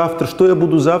будет завтра, что я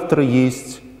буду завтра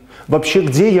есть, вообще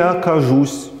где я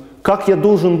окажусь, как я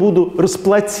должен буду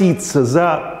расплатиться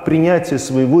за принятие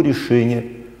своего решения.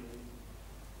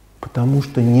 Потому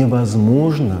что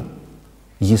невозможно,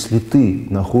 если ты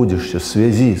находишься в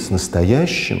связи с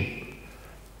настоящим,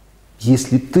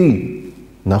 если ты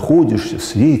находишься в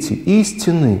свете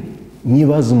истины,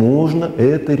 невозможно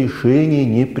это решение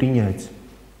не принять.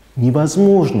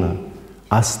 Невозможно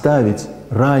оставить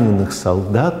раненых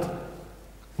солдат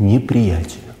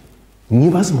неприятелю.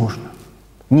 Невозможно.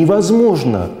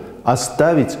 Невозможно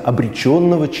оставить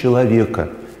обреченного человека,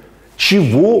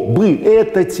 чего бы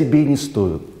это тебе не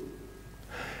стоило.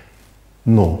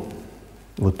 Но,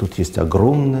 вот тут есть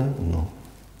огромное но.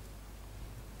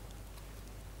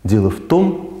 Дело в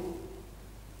том,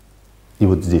 и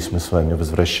вот здесь мы с вами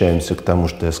возвращаемся к тому,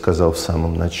 что я сказал в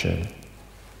самом начале.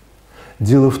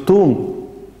 Дело в том,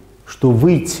 что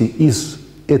выйти из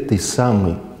этой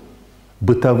самой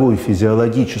бытовой,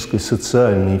 физиологической,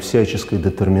 социальной и всяческой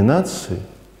детерминации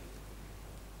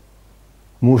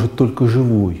может только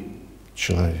живой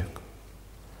человек.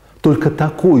 Только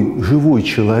такой живой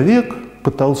человек по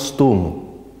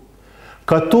Толстому,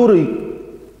 который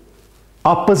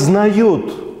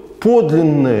опознает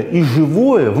подлинное и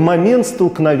живое в момент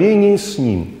столкновения с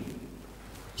ним.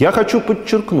 Я хочу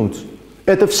подчеркнуть,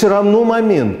 это все равно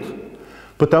момент,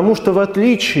 потому что в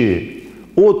отличие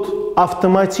от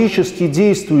автоматически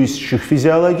действующих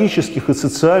физиологических и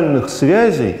социальных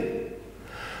связей,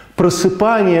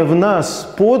 просыпание в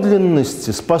нас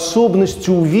подлинности, способности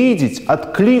увидеть,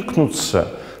 откликнуться,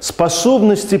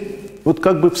 способности вот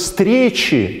как бы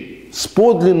встречи с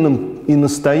подлинным и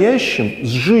настоящим, с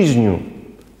жизнью,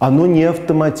 оно не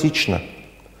автоматично.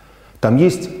 Там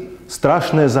есть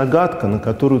страшная загадка, на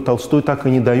которую Толстой так и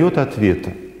не дает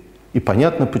ответа. И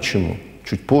понятно почему.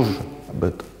 Чуть позже об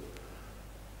этом.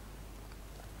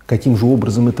 Каким же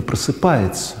образом это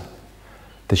просыпается?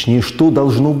 Точнее, что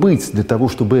должно быть для того,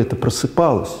 чтобы это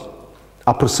просыпалось?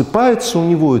 А просыпается у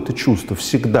него это чувство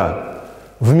всегда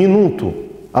в минуту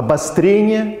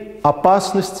обострения,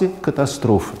 опасности,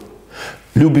 катастрофы,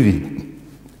 любви.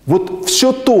 Вот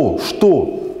все то,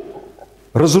 что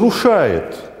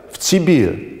разрушает в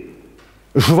тебе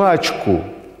жвачку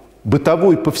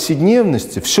бытовой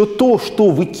повседневности, все то,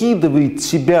 что выкидывает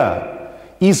тебя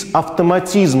из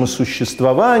автоматизма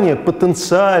существования,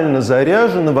 потенциально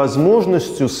заряжено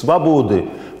возможностью свободы,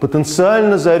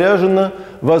 потенциально заряжено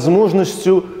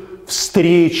возможностью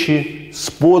встречи с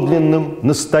подлинным,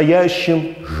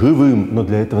 настоящим, живым. Но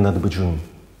для этого надо быть живым.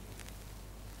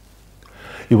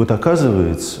 И вот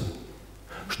оказывается,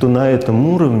 что на этом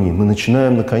уровне мы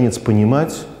начинаем наконец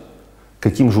понимать,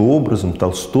 каким же образом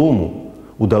Толстому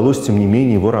удалось, тем не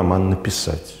менее, его роман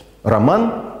написать.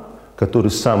 Роман, который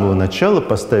с самого начала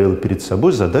поставил перед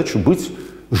собой задачу быть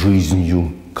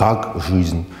жизнью, как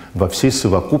жизнь, во всей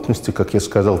совокупности, как я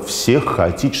сказал, всех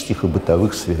хаотических и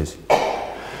бытовых связей.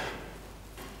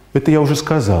 Это я уже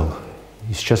сказал.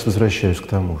 И сейчас возвращаюсь к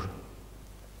тому же.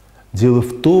 Дело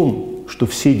в том, что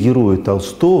все герои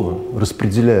Толстого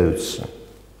распределяются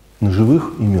на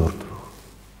живых и мертвых.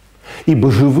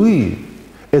 Ибо живые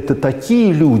 – это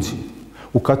такие люди,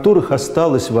 у которых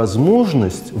осталась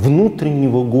возможность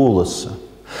внутреннего голоса.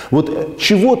 Вот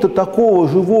чего-то такого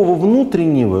живого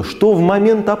внутреннего, что в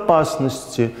момент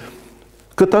опасности,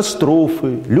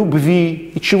 катастрофы,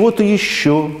 любви и чего-то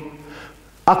еще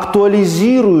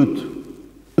актуализирует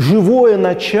живое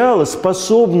начало,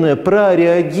 способное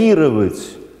прореагировать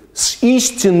с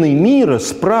истиной мира,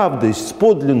 с правдой, с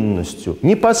подлинностью,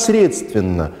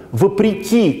 непосредственно,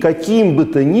 вопреки каким бы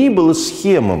то ни было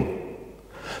схемам.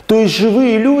 То есть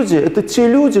живые люди – это те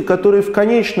люди, которые в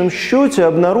конечном счете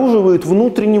обнаруживают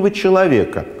внутреннего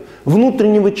человека,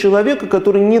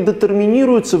 который не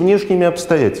детерминируется внешними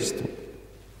обстоятельствами.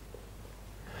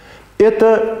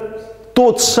 Это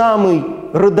тот самый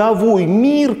родовой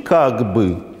мир, как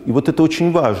бы, и вот это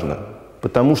очень важно,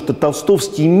 потому что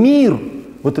толстовский мир,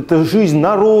 вот эта жизнь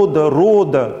народа,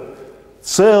 рода,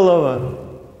 целого,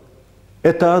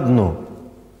 это одно.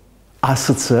 А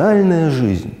социальная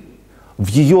жизнь в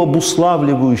ее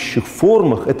обуславливающих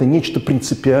формах – это нечто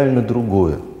принципиально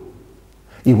другое.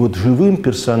 И вот живым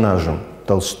персонажем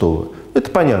Толстого – это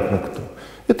понятно кто.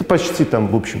 Это почти там,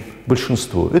 в общем,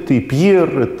 большинство. Это и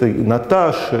Пьер, это и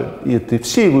Наташа, и это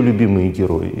все его любимые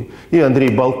герои. И Андрей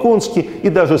Болконский, и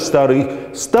даже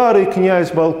старый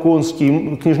князь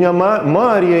Болконский, княжна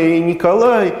Мария, и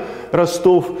Николай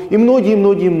Ростов, и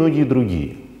многие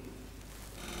другие.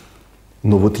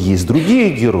 Но вот есть другие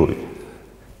герои.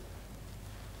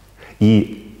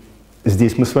 И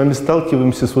здесь мы с вами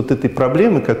сталкиваемся с вот этой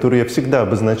проблемой, которую я всегда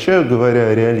обозначаю, говоря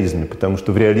о реализме, потому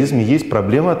что в реализме есть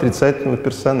проблема отрицательного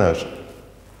персонажа.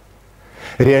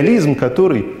 Реализм,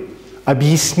 который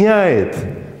объясняет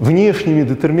внешними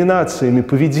детерминациями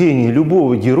поведения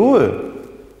любого героя,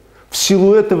 в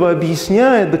силу этого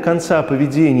объясняет до конца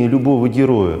поведение любого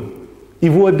героя,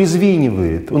 его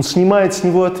обезвенивает, он снимает с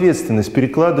него ответственность,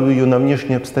 перекладывая ее на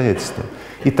внешние обстоятельства.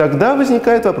 И тогда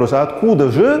возникает вопрос, а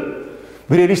откуда же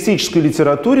в реалистической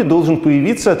литературе должен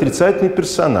появиться отрицательный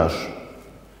персонаж?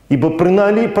 Ибо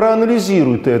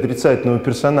проанализируй ты отрицательного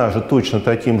персонажа точно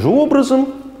таким же образом,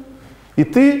 и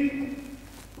ты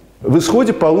в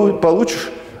исходе получишь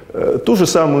ту же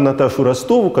самую Наташу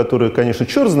Ростову, которая, конечно,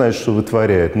 черт знает, что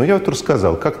вытворяет, но я вот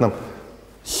рассказал, как нам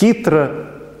хитро,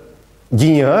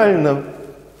 гениально,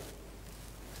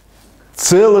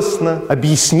 целостно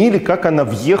объяснили, как она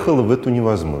въехала в эту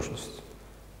невозможность.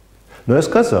 Но я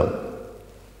сказал,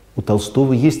 у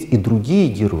Толстого есть и другие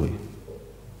герои.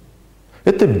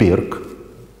 Это Берг,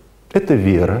 это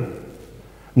Вера,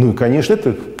 ну и, конечно,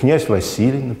 это князь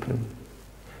Василий, например.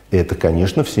 И это,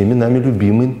 конечно, всеми нами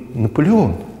любимый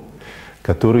Наполеон,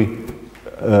 который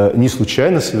не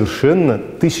случайно совершенно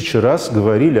 1000 раз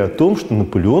говорили о том, что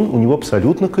Наполеон у него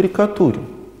абсолютно карикатурен.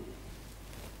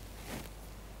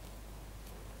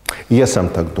 И я сам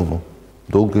так думал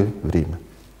долгое время,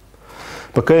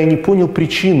 пока я не понял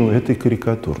причину этой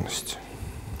карикатурности.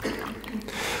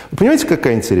 Вы понимаете,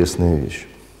 какая интересная вещь?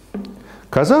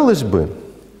 Казалось бы,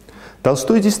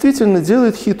 Толстой действительно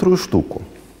делает хитрую штуку.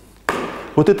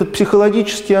 Вот этот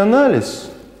психологический анализ,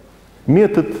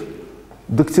 метод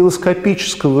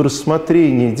дактилоскопического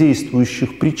рассмотрения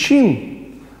действующих причин,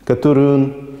 которые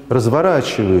он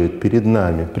разворачивает перед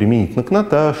нами, применительно к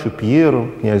Наташе,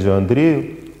 Пьеру, князю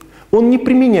Андрею, он не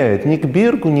применяет ни к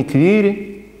Бергу, ни к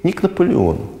Вере, ни к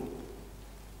Наполеону.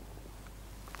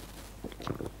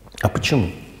 А почему?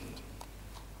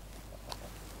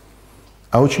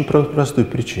 А очень простой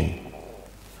причине.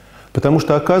 Потому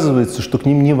что оказывается, что к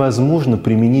ним невозможно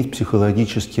применить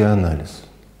психологический анализ.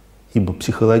 Ибо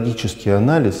психологический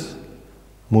анализ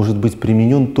может быть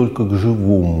применен только к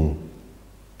живому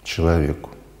человеку,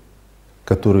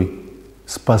 который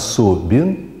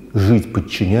способен жить,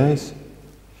 подчиняясь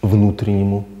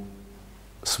внутреннему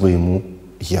своему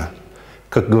 «я».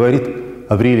 Как говорит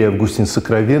Аврелий Августин,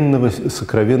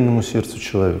 сокровенному сердцу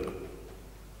человека.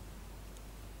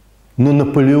 Но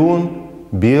Наполеон,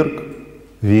 Берг,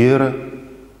 Вера,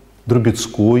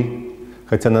 Друбецкой,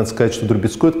 хотя надо сказать, что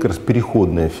Друбецкой – это как раз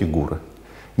переходная фигура.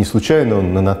 Не случайно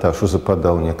он на Наташу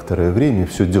западал некоторое время,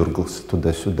 все дергался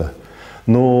туда-сюда.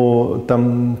 Но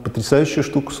там потрясающая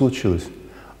штука случилась.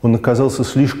 Он оказался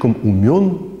слишком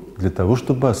умен для того,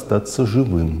 чтобы остаться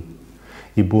живым.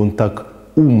 Ибо он так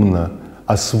умно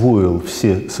освоил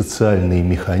все социальные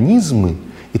механизмы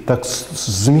и так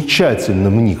замечательно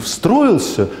в них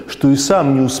встроился, что и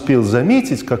сам не успел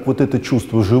заметить, как вот это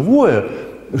чувство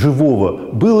живого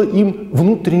было им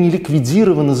внутренне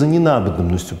ликвидировано за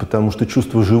ненадобностью, потому что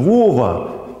чувство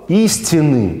живого,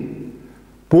 истины,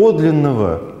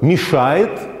 подлинного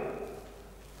мешает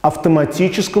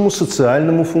автоматическому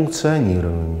социальному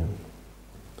функционированию.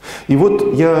 И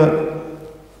вот я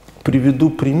приведу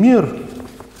пример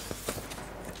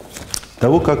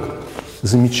того, как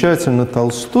замечательно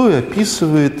Толстой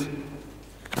описывает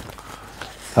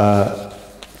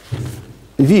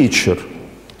вечер,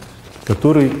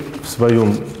 который в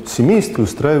своем семействе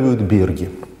устраивают Берги.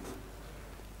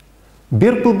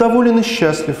 Берг был доволен и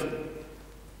счастлив.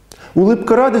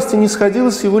 Улыбка радости не сходила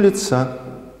с его лица.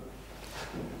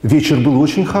 Вечер был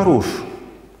очень хорош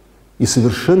и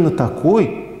совершенно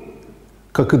такой,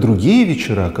 как и другие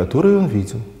вечера, которые он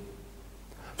видел.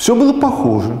 Все было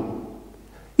похоже.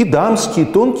 И дамские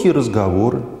тонкие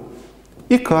разговоры,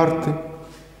 и карты,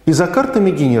 и за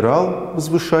картами генерал,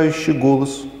 возвышающий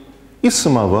голос, и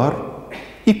самовар,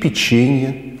 и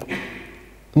печенье.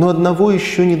 Но одного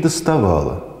еще не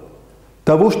доставало.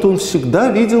 Того, что он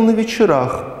всегда видел на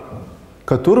вечерах,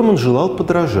 которым он желал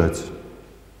подражать.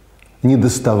 Не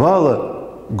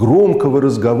доставало громкого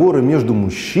разговора между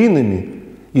мужчинами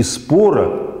и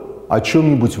спора о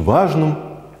чем-нибудь важном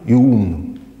и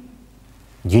умном.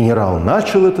 Генерал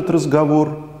начал этот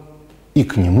разговор, и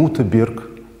к нему-то Берг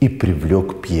и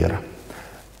привлек Пьера.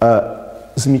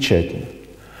 Замечательно.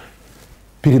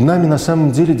 Перед нами на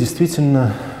самом деле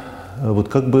действительно вот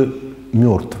как бы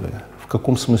мертвое. В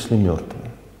каком смысле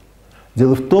мертвое?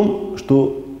 Дело в том,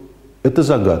 что это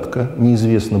загадка.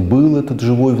 Неизвестно, был этот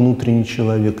живой внутренний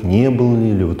человек, не был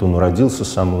ли, или вот он родился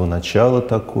с самого начала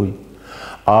такой.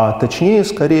 А точнее,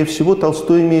 скорее всего,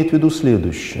 Толстой имеет в виду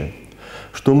следующее,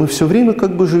 что мы все время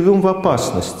как бы живем в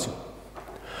опасности.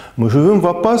 Мы живем в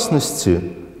опасности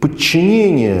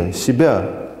подчинения себя,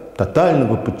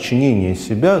 тотального подчинения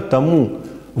себя тому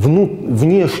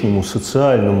внешнему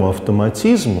социальному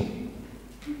автоматизму,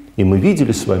 и мы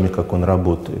видели с вами, как он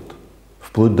работает,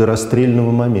 вплоть до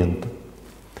расстрельного момента,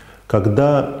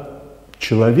 когда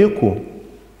человеку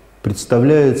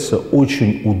представляется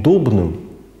очень удобным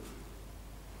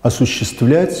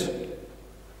осуществлять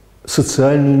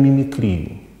социальную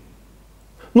мимикрию.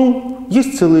 Ну,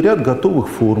 есть целый ряд готовых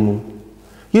формул,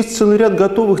 есть целый ряд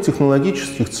готовых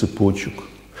технологических цепочек,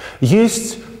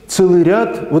 есть целый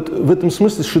ряд, вот в этом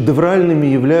смысле шедевральными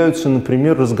являются,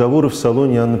 например, разговоры в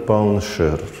салоне Анны Павловны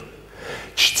Шерер,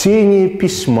 чтение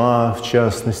письма, в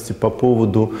частности, по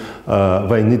поводу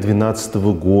войны 12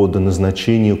 года,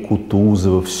 назначение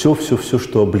Кутузова, все,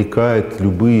 что облекает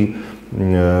любые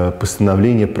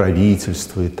постановления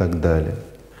правительства и так далее.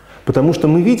 Потому что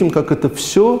мы видим, как это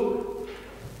все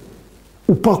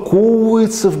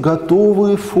упаковывается в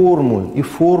готовые формы и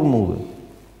формулы.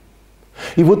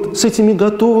 И вот с этими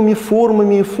готовыми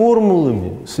формами и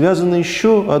формулами связано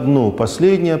еще одно,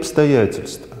 последнее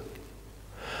обстоятельство.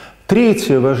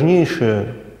 Третья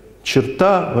важнейшая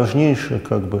черта, важнейшая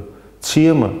как бы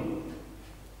тема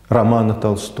романа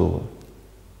Толстого.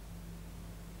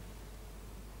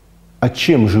 А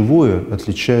чем живое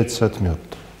отличается от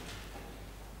мертвого?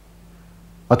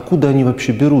 Откуда они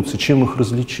вообще берутся? Чем их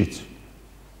различить?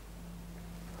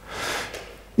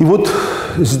 И вот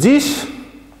здесь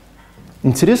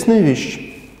интересная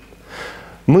вещь.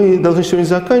 Мы должны сегодня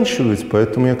заканчивать,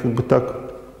 поэтому я как бы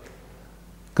так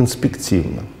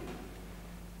конспективно.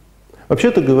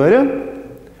 Вообще-то говоря,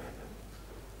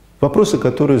 вопросы,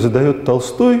 которые задает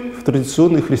Толстой в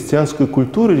традиционной христианской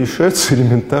культуре, решаются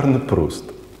элементарно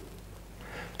просто.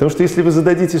 Потому что если вы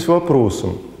зададитесь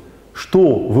вопросом,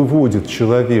 что выводит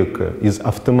человека из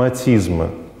автоматизма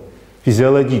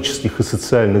физиологических и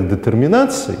социальных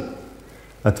детерминаций,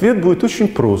 ответ будет очень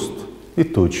прост и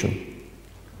точен.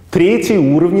 Третий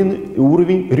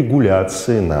уровень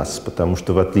регуляции нас, потому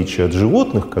что в отличие от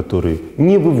животных, которые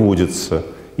не выводятся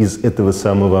из этого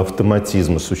самого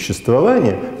автоматизма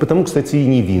существования, потому, кстати, и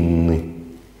невинны,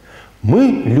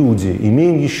 мы, люди,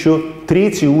 имеем еще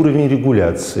третий уровень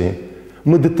регуляции.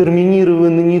 Мы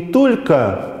детерминированы не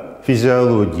только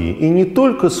физиологией и не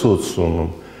только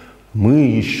социумом, мы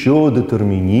еще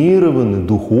детерминированы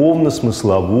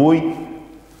духовно-смысловой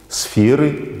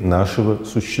сферой нашего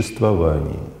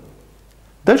существования.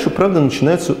 Дальше, правда,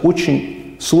 начинается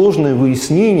очень сложное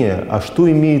выяснение, а что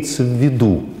имеется в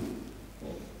виду.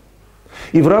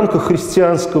 И в рамках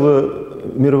христианского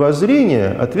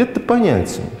мировоззрения ответ-то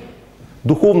понятен.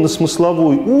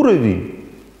 Духовно-смысловой уровень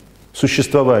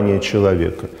существования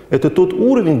человека – это тот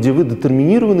уровень, где вы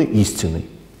детерминированы истиной.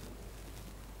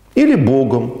 Или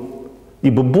Богом,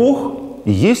 ибо Бог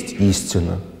и есть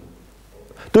истина.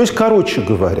 То есть, короче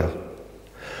говоря,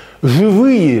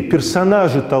 живые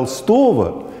персонажи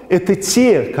Толстого – это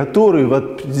те, которые в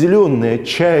определенные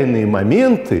отчаянные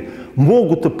моменты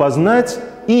могут опознать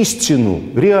истину,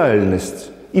 реальность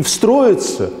и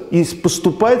встроиться, и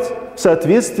поступать в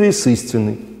соответствии с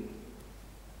истиной.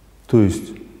 То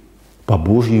есть по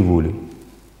Божьей воле.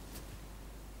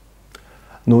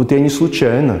 Но вот я не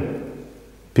случайно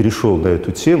перешел на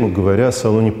эту тему, говоря о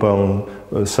салоне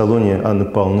Анны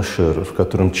Павловны Шерер, в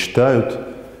котором читают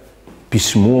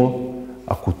письмо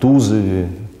о Кутузове,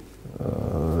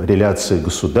 реляции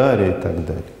государя и так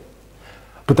далее.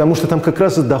 Потому что там как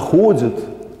раз и доходит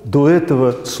до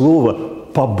этого слова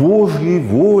 «по Божьей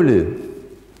воле».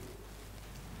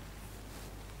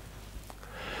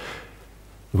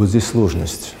 Вот здесь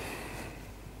сложность.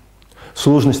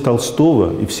 Сложность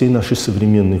Толстого и всей нашей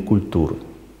современной культуры.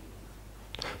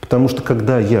 Потому что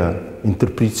когда я,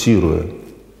 интерпретируя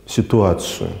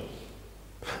ситуацию,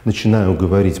 начинаю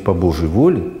говорить по Божьей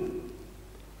воле,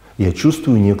 я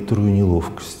чувствую некоторую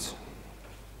неловкость.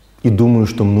 И думаю,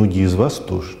 что многие из вас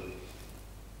тоже.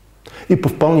 И по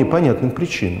вполне понятным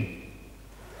причинам.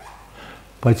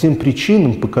 По тем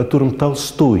причинам, по которым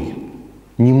Толстой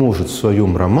не может в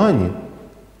своем романе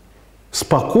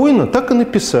спокойно так и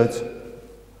написать,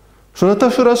 что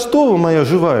Наташа Ростова, моя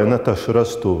живая Наташа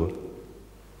Ростова,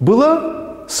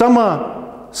 была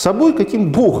сама собой,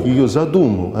 каким Бог ее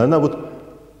задумал. Она вот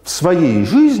в своей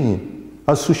жизни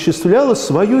осуществляла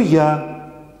свое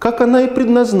 «я», как она и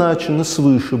предназначена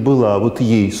свыше была, вот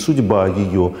ей, судьба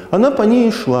ее. Она по ней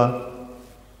и шла.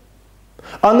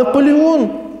 А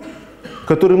Наполеон,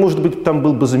 который, может быть, там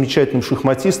был бы замечательным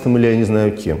шахматистом или я не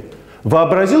знаю кем,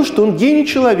 вообразил, что он гений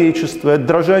человечества, и от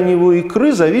дрожания его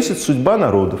икры зависит судьба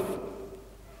народов.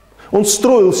 Он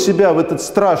встроил себя в этот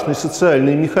страшный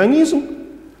социальный механизм,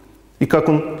 и, как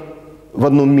он в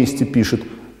одном месте пишет,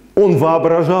 он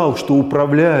воображал, что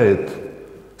управляет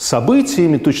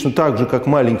событиями точно так же, как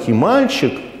маленький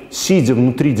мальчик, сидя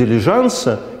внутри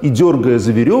дилижанса и дергая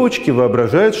за веревочки,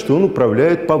 воображает, что он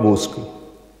управляет повозкой.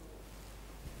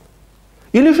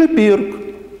 Или же Берг,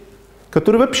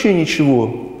 который вообще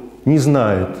ничего не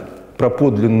знает про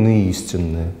подлинное и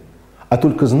истинное, а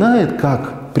только знает,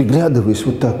 как, приглядываясь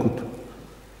вот так вот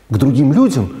к другим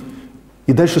людям,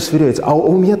 и дальше сверяется. А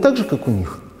у меня так же, как у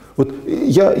них? Вот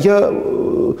я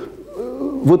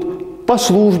вот по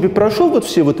службе прошел вот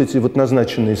все вот эти вот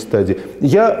назначенные стадии.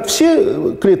 Я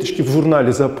все клеточки в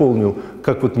журнале заполнил,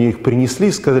 как вот мне их принесли,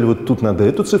 и сказали, вот тут надо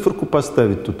эту циферку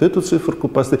поставить, тут эту циферку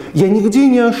поставить. Я нигде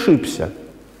не ошибся.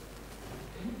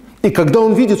 И когда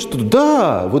он видит, что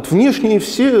да, вот внешние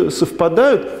все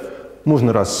совпадают,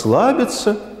 можно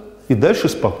расслабиться и дальше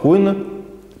спокойно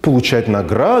получать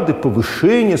награды,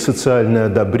 повышение, социальное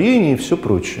одобрение и все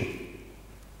прочее.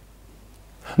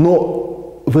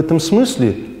 Но в этом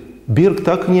смысле Берг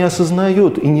так не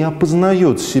осознает и не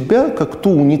опознает себя как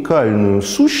ту уникальную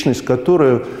сущность,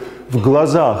 которая в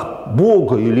глазах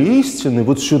Бога или истины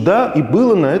вот сюда и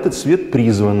была на этот свет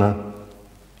призвана.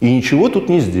 И ничего тут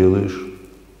не сделаешь.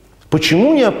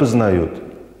 Почему не опознает?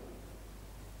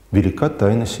 Велика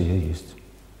тайна сия есть.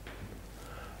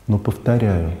 Но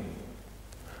повторяю,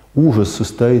 ужас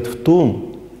состоит в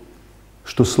том,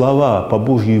 что слова по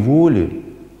Божьей воле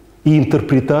и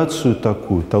интерпретацию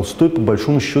такую Толстой по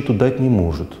большому счету дать не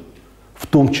может. В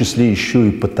том числе еще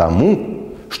и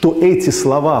потому, что эти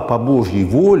слова по Божьей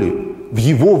воле в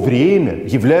его время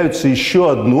являются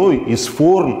еще одной из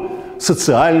форм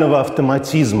социального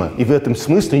автоматизма и в этом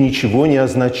смысле ничего не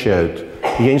означают.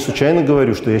 И я не случайно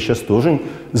говорю, что я сейчас тоже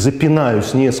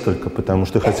запинаюсь несколько, потому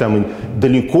что, хотя мы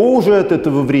далеко уже от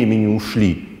этого времени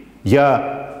ушли,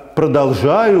 я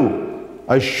продолжаю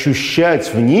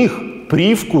ощущать в них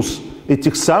привкус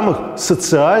этих самых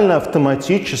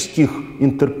социально-автоматических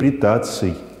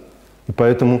интерпретаций. И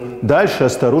поэтому дальше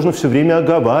осторожно все время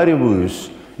оговариваюсь.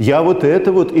 Я вот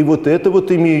это вот и вот это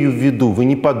вот имею в виду. Вы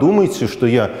не подумайте, что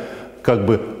я как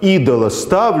бы идола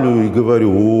ставлю и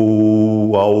говорю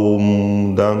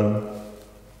 «аум», да.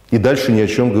 И дальше ни о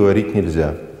чем говорить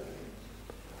нельзя.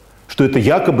 Что это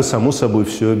якобы само собой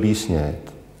все объясняет.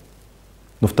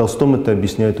 Но в Толстом это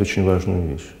объясняет очень важную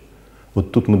вещь.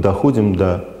 Вот тут мы доходим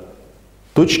до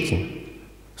точки,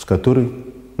 с которой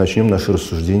начнем наше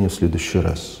рассуждение в следующий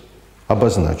раз.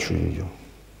 Обозначу ее.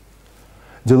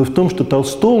 Дело в том, что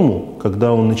Толстому,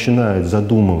 когда он начинает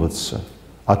задумываться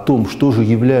о том, что же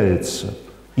является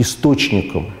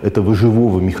источником этого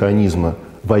живого механизма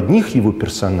в одних его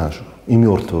персонажах и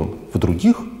мертвым в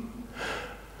других,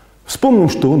 вспомним,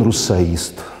 что он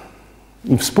руссоист,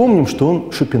 и вспомним, что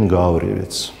он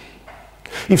шопенгауэровец.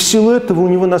 И в силу этого у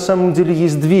него на самом деле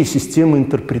есть две системы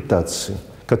интерпретации,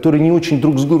 которые не очень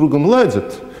друг с другом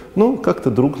ладят, но как-то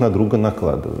друг на друга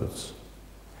накладываются.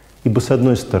 Ибо, с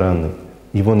одной стороны,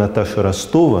 его Наташа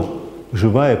Ростова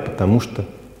живая, потому что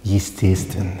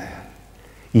естественная.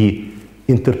 И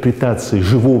интерпретацией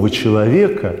живого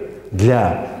человека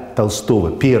для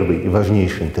Толстого первой и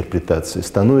важнейшей интерпретацией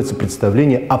становится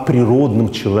представление о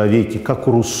природном человеке, как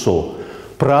у Руссо.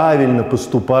 Правильно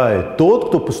поступает тот,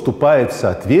 кто поступает в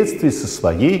соответствии со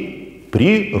своей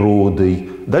природой.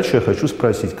 Дальше я хочу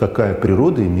спросить, какая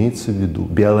природа имеется в виду?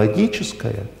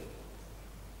 Биологическая?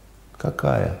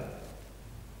 Какая?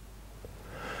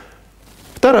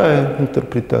 Вторая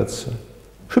интерпретация.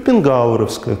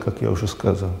 Шопенгауэровская, как я уже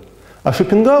сказал. А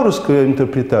шопенгауэровская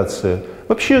интерпретация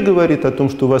вообще говорит о том,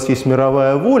 что у вас есть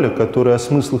мировая воля, которая о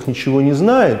смыслах ничего не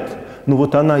знает, но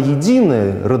вот она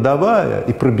единая, родовая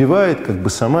и пробивает как бы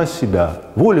сама себя.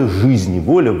 Воля жизни,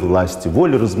 воля власти,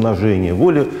 воля размножения,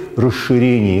 воля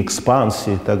расширения,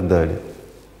 экспансии и так далее.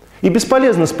 И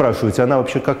бесполезно спрашивать, она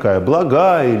вообще какая,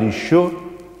 благая или еще.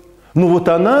 Ну вот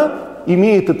она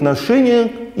имеет отношение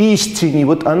к истине.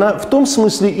 Вот она в том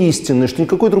смысле истинная, что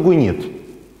никакой другой нет.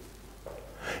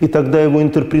 И тогда его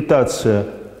интерпретация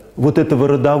вот этого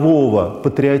родового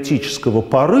патриотического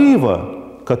порыва,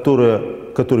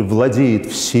 который владеет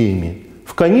всеми,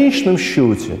 в конечном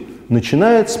счете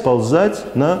начинает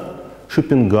сползать на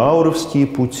шопенгауэровские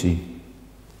пути.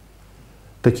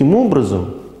 Таким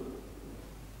образом,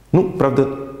 правда,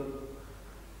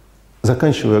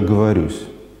 заканчивая, оговорюсь,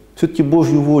 все-таки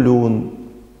Божью волю он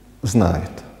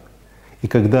знает. И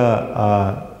когда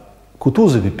о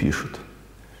Кутузове пишет,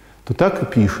 то так и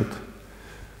пишет,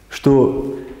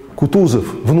 что Кутузов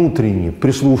внутренне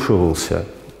прислушивался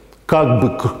как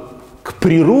бы к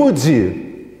природе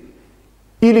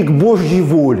или к Божьей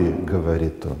воле,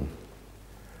 говорит он.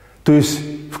 То есть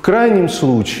в крайнем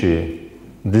случае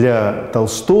для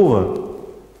Толстого,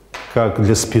 как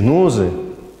для Спинозы,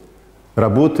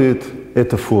 работает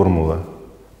эта формула.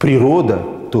 Природа,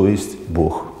 то есть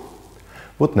Бог.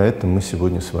 Вот на этом мы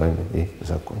сегодня с вами и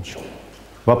закончим.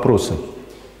 Вопросы?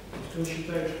 Он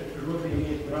считает, что природа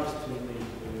имеет нравственный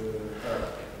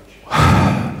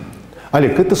характер.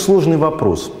 Олег, это сложный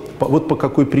вопрос. Вот по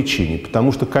какой причине?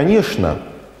 Потому что, конечно,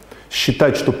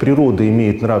 считать, что природа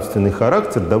имеет нравственный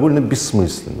характер, довольно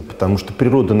бессмысленно. Потому что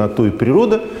природа на то и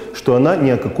природа, что она ни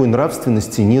о какой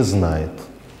нравственности не знает.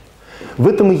 В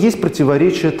этом и есть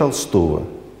противоречие Толстого.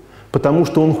 Потому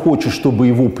что он хочет, чтобы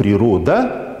его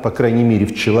природа, по крайней мере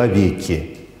в человеке,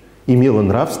 имела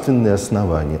нравственные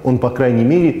основания. Он, по крайней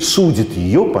мере, судит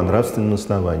ее по нравственным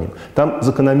основаниям. Там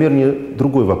закономернее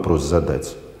другой вопрос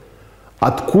задать.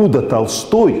 Откуда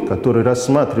Толстой, который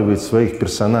рассматривает своих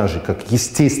персонажей как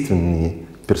естественные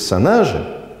персонажи,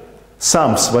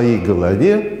 сам в своей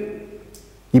голове,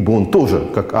 ибо он тоже,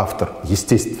 как автор,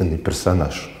 естественный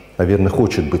персонаж, наверное,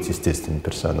 хочет быть естественным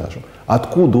персонажем,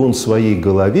 откуда он в своей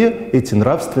голове эти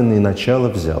нравственные начала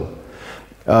взял?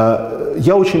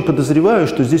 Я очень подозреваю,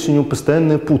 что здесь у него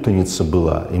постоянная путаница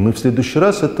была. И мы в следующий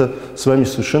раз это с вами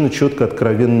совершенно четко,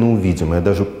 откровенно увидим. Я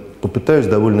даже попытаюсь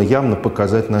довольно явно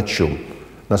показать, на чем.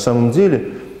 На самом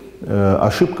деле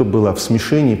ошибка была в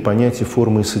смешении понятий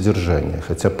формы и содержания.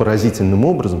 Хотя поразительным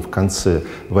образом в конце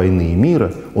 «Войны и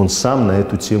мира» он сам на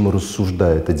эту тему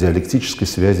рассуждает, о диалектической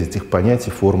связи этих понятий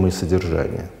формы и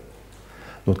содержания.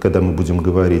 Вот когда мы будем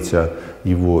говорить о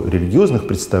его религиозных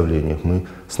представлениях, мы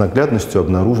с наглядностью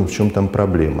обнаружим, в чем там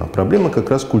проблема. А проблема как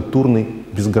раз культурной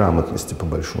безграмотности, по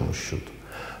большому счету.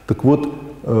 Так вот,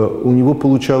 у него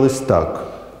получалось так,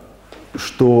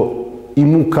 что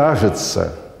ему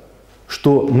кажется,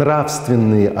 что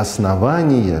нравственные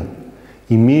основания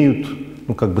имеют,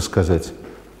 как бы сказать,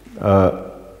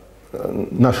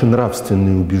 наши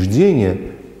нравственные убеждения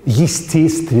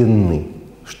естественны.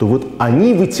 Что вот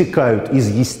они вытекают из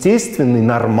естественной,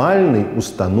 нормальной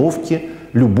установки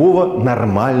любого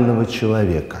нормального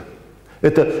человека.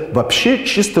 Это вообще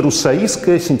чисто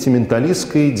руссоистская,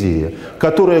 сентименталистская идея,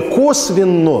 которая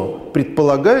косвенно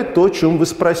предполагает то, о чем вы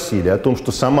спросили, о том,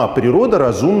 что сама природа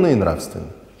разумна и нравственна.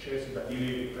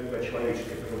 Или когда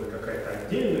человеческая природа какая-то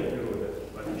отдельная природа,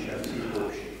 в отличие от всей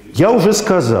общей? Я уже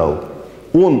сказал.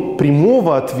 Он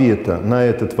прямого ответа на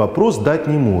этот вопрос дать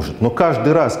не может. Но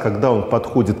каждый раз, когда он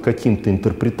подходит к каким-то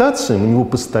интерпретациям, у него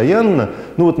постоянно,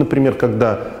 например,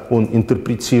 когда он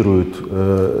интерпретирует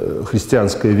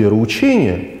христианское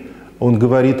вероучение, он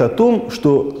говорит о том,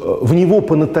 что в него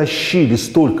понатащили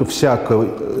столько всякого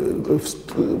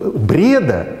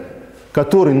бреда,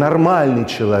 который нормальный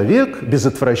человек без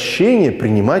отвращения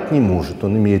принимать не может.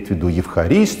 Он имеет в виду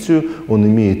Евхаристию, он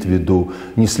имеет в виду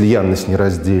неслиянность,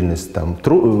 нераздельность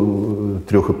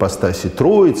трех ипостасей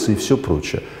Троицы и все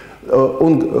прочее.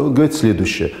 Он говорит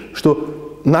следующее,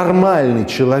 что нормальный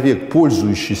человек,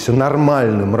 пользующийся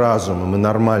нормальным разумом и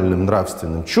нормальным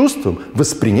нравственным чувством,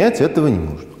 воспринять этого не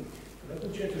может.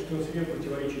 Получается, что он себе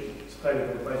противоречит ставит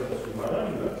на позицию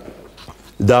морали,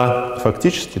 да? Да,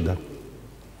 фактически да.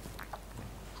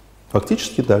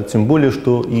 Фактически да. Тем более,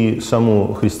 что и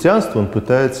само христианство он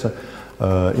пытается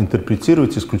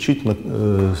интерпретировать исключительно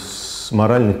с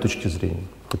моральной точки зрения.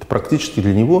 Это практически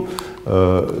для него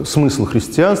смысл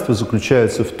христианства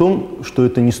заключается в том, что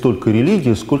это не столько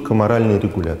религия, сколько моральный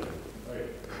регулятор.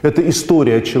 Это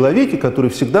история о человеке,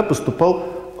 который всегда поступал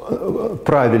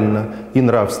правильно и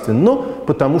нравственно,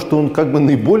 потому что он как бы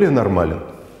наиболее нормален.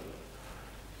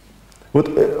 Вот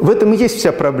в этом и есть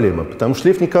вся проблема, потому что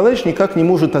Лев Николаевич никак не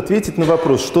может ответить на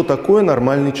вопрос, что такое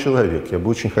нормальный человек. Я бы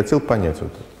очень хотел понять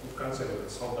вот это. В конце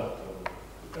солдат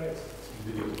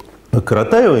пытается.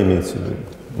 Каратаева имеется в виду?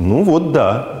 Ну вот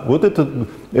да. Вот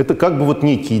это как бы вот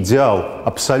некий идеал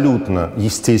абсолютно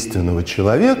естественного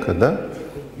человека, да?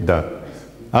 Да.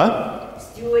 А?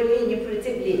 С теорией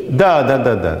непротивления.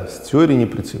 Да. С теорией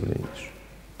непротивления.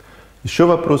 Еще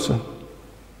вопросы?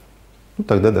 Ну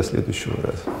тогда до следующего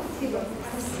раза.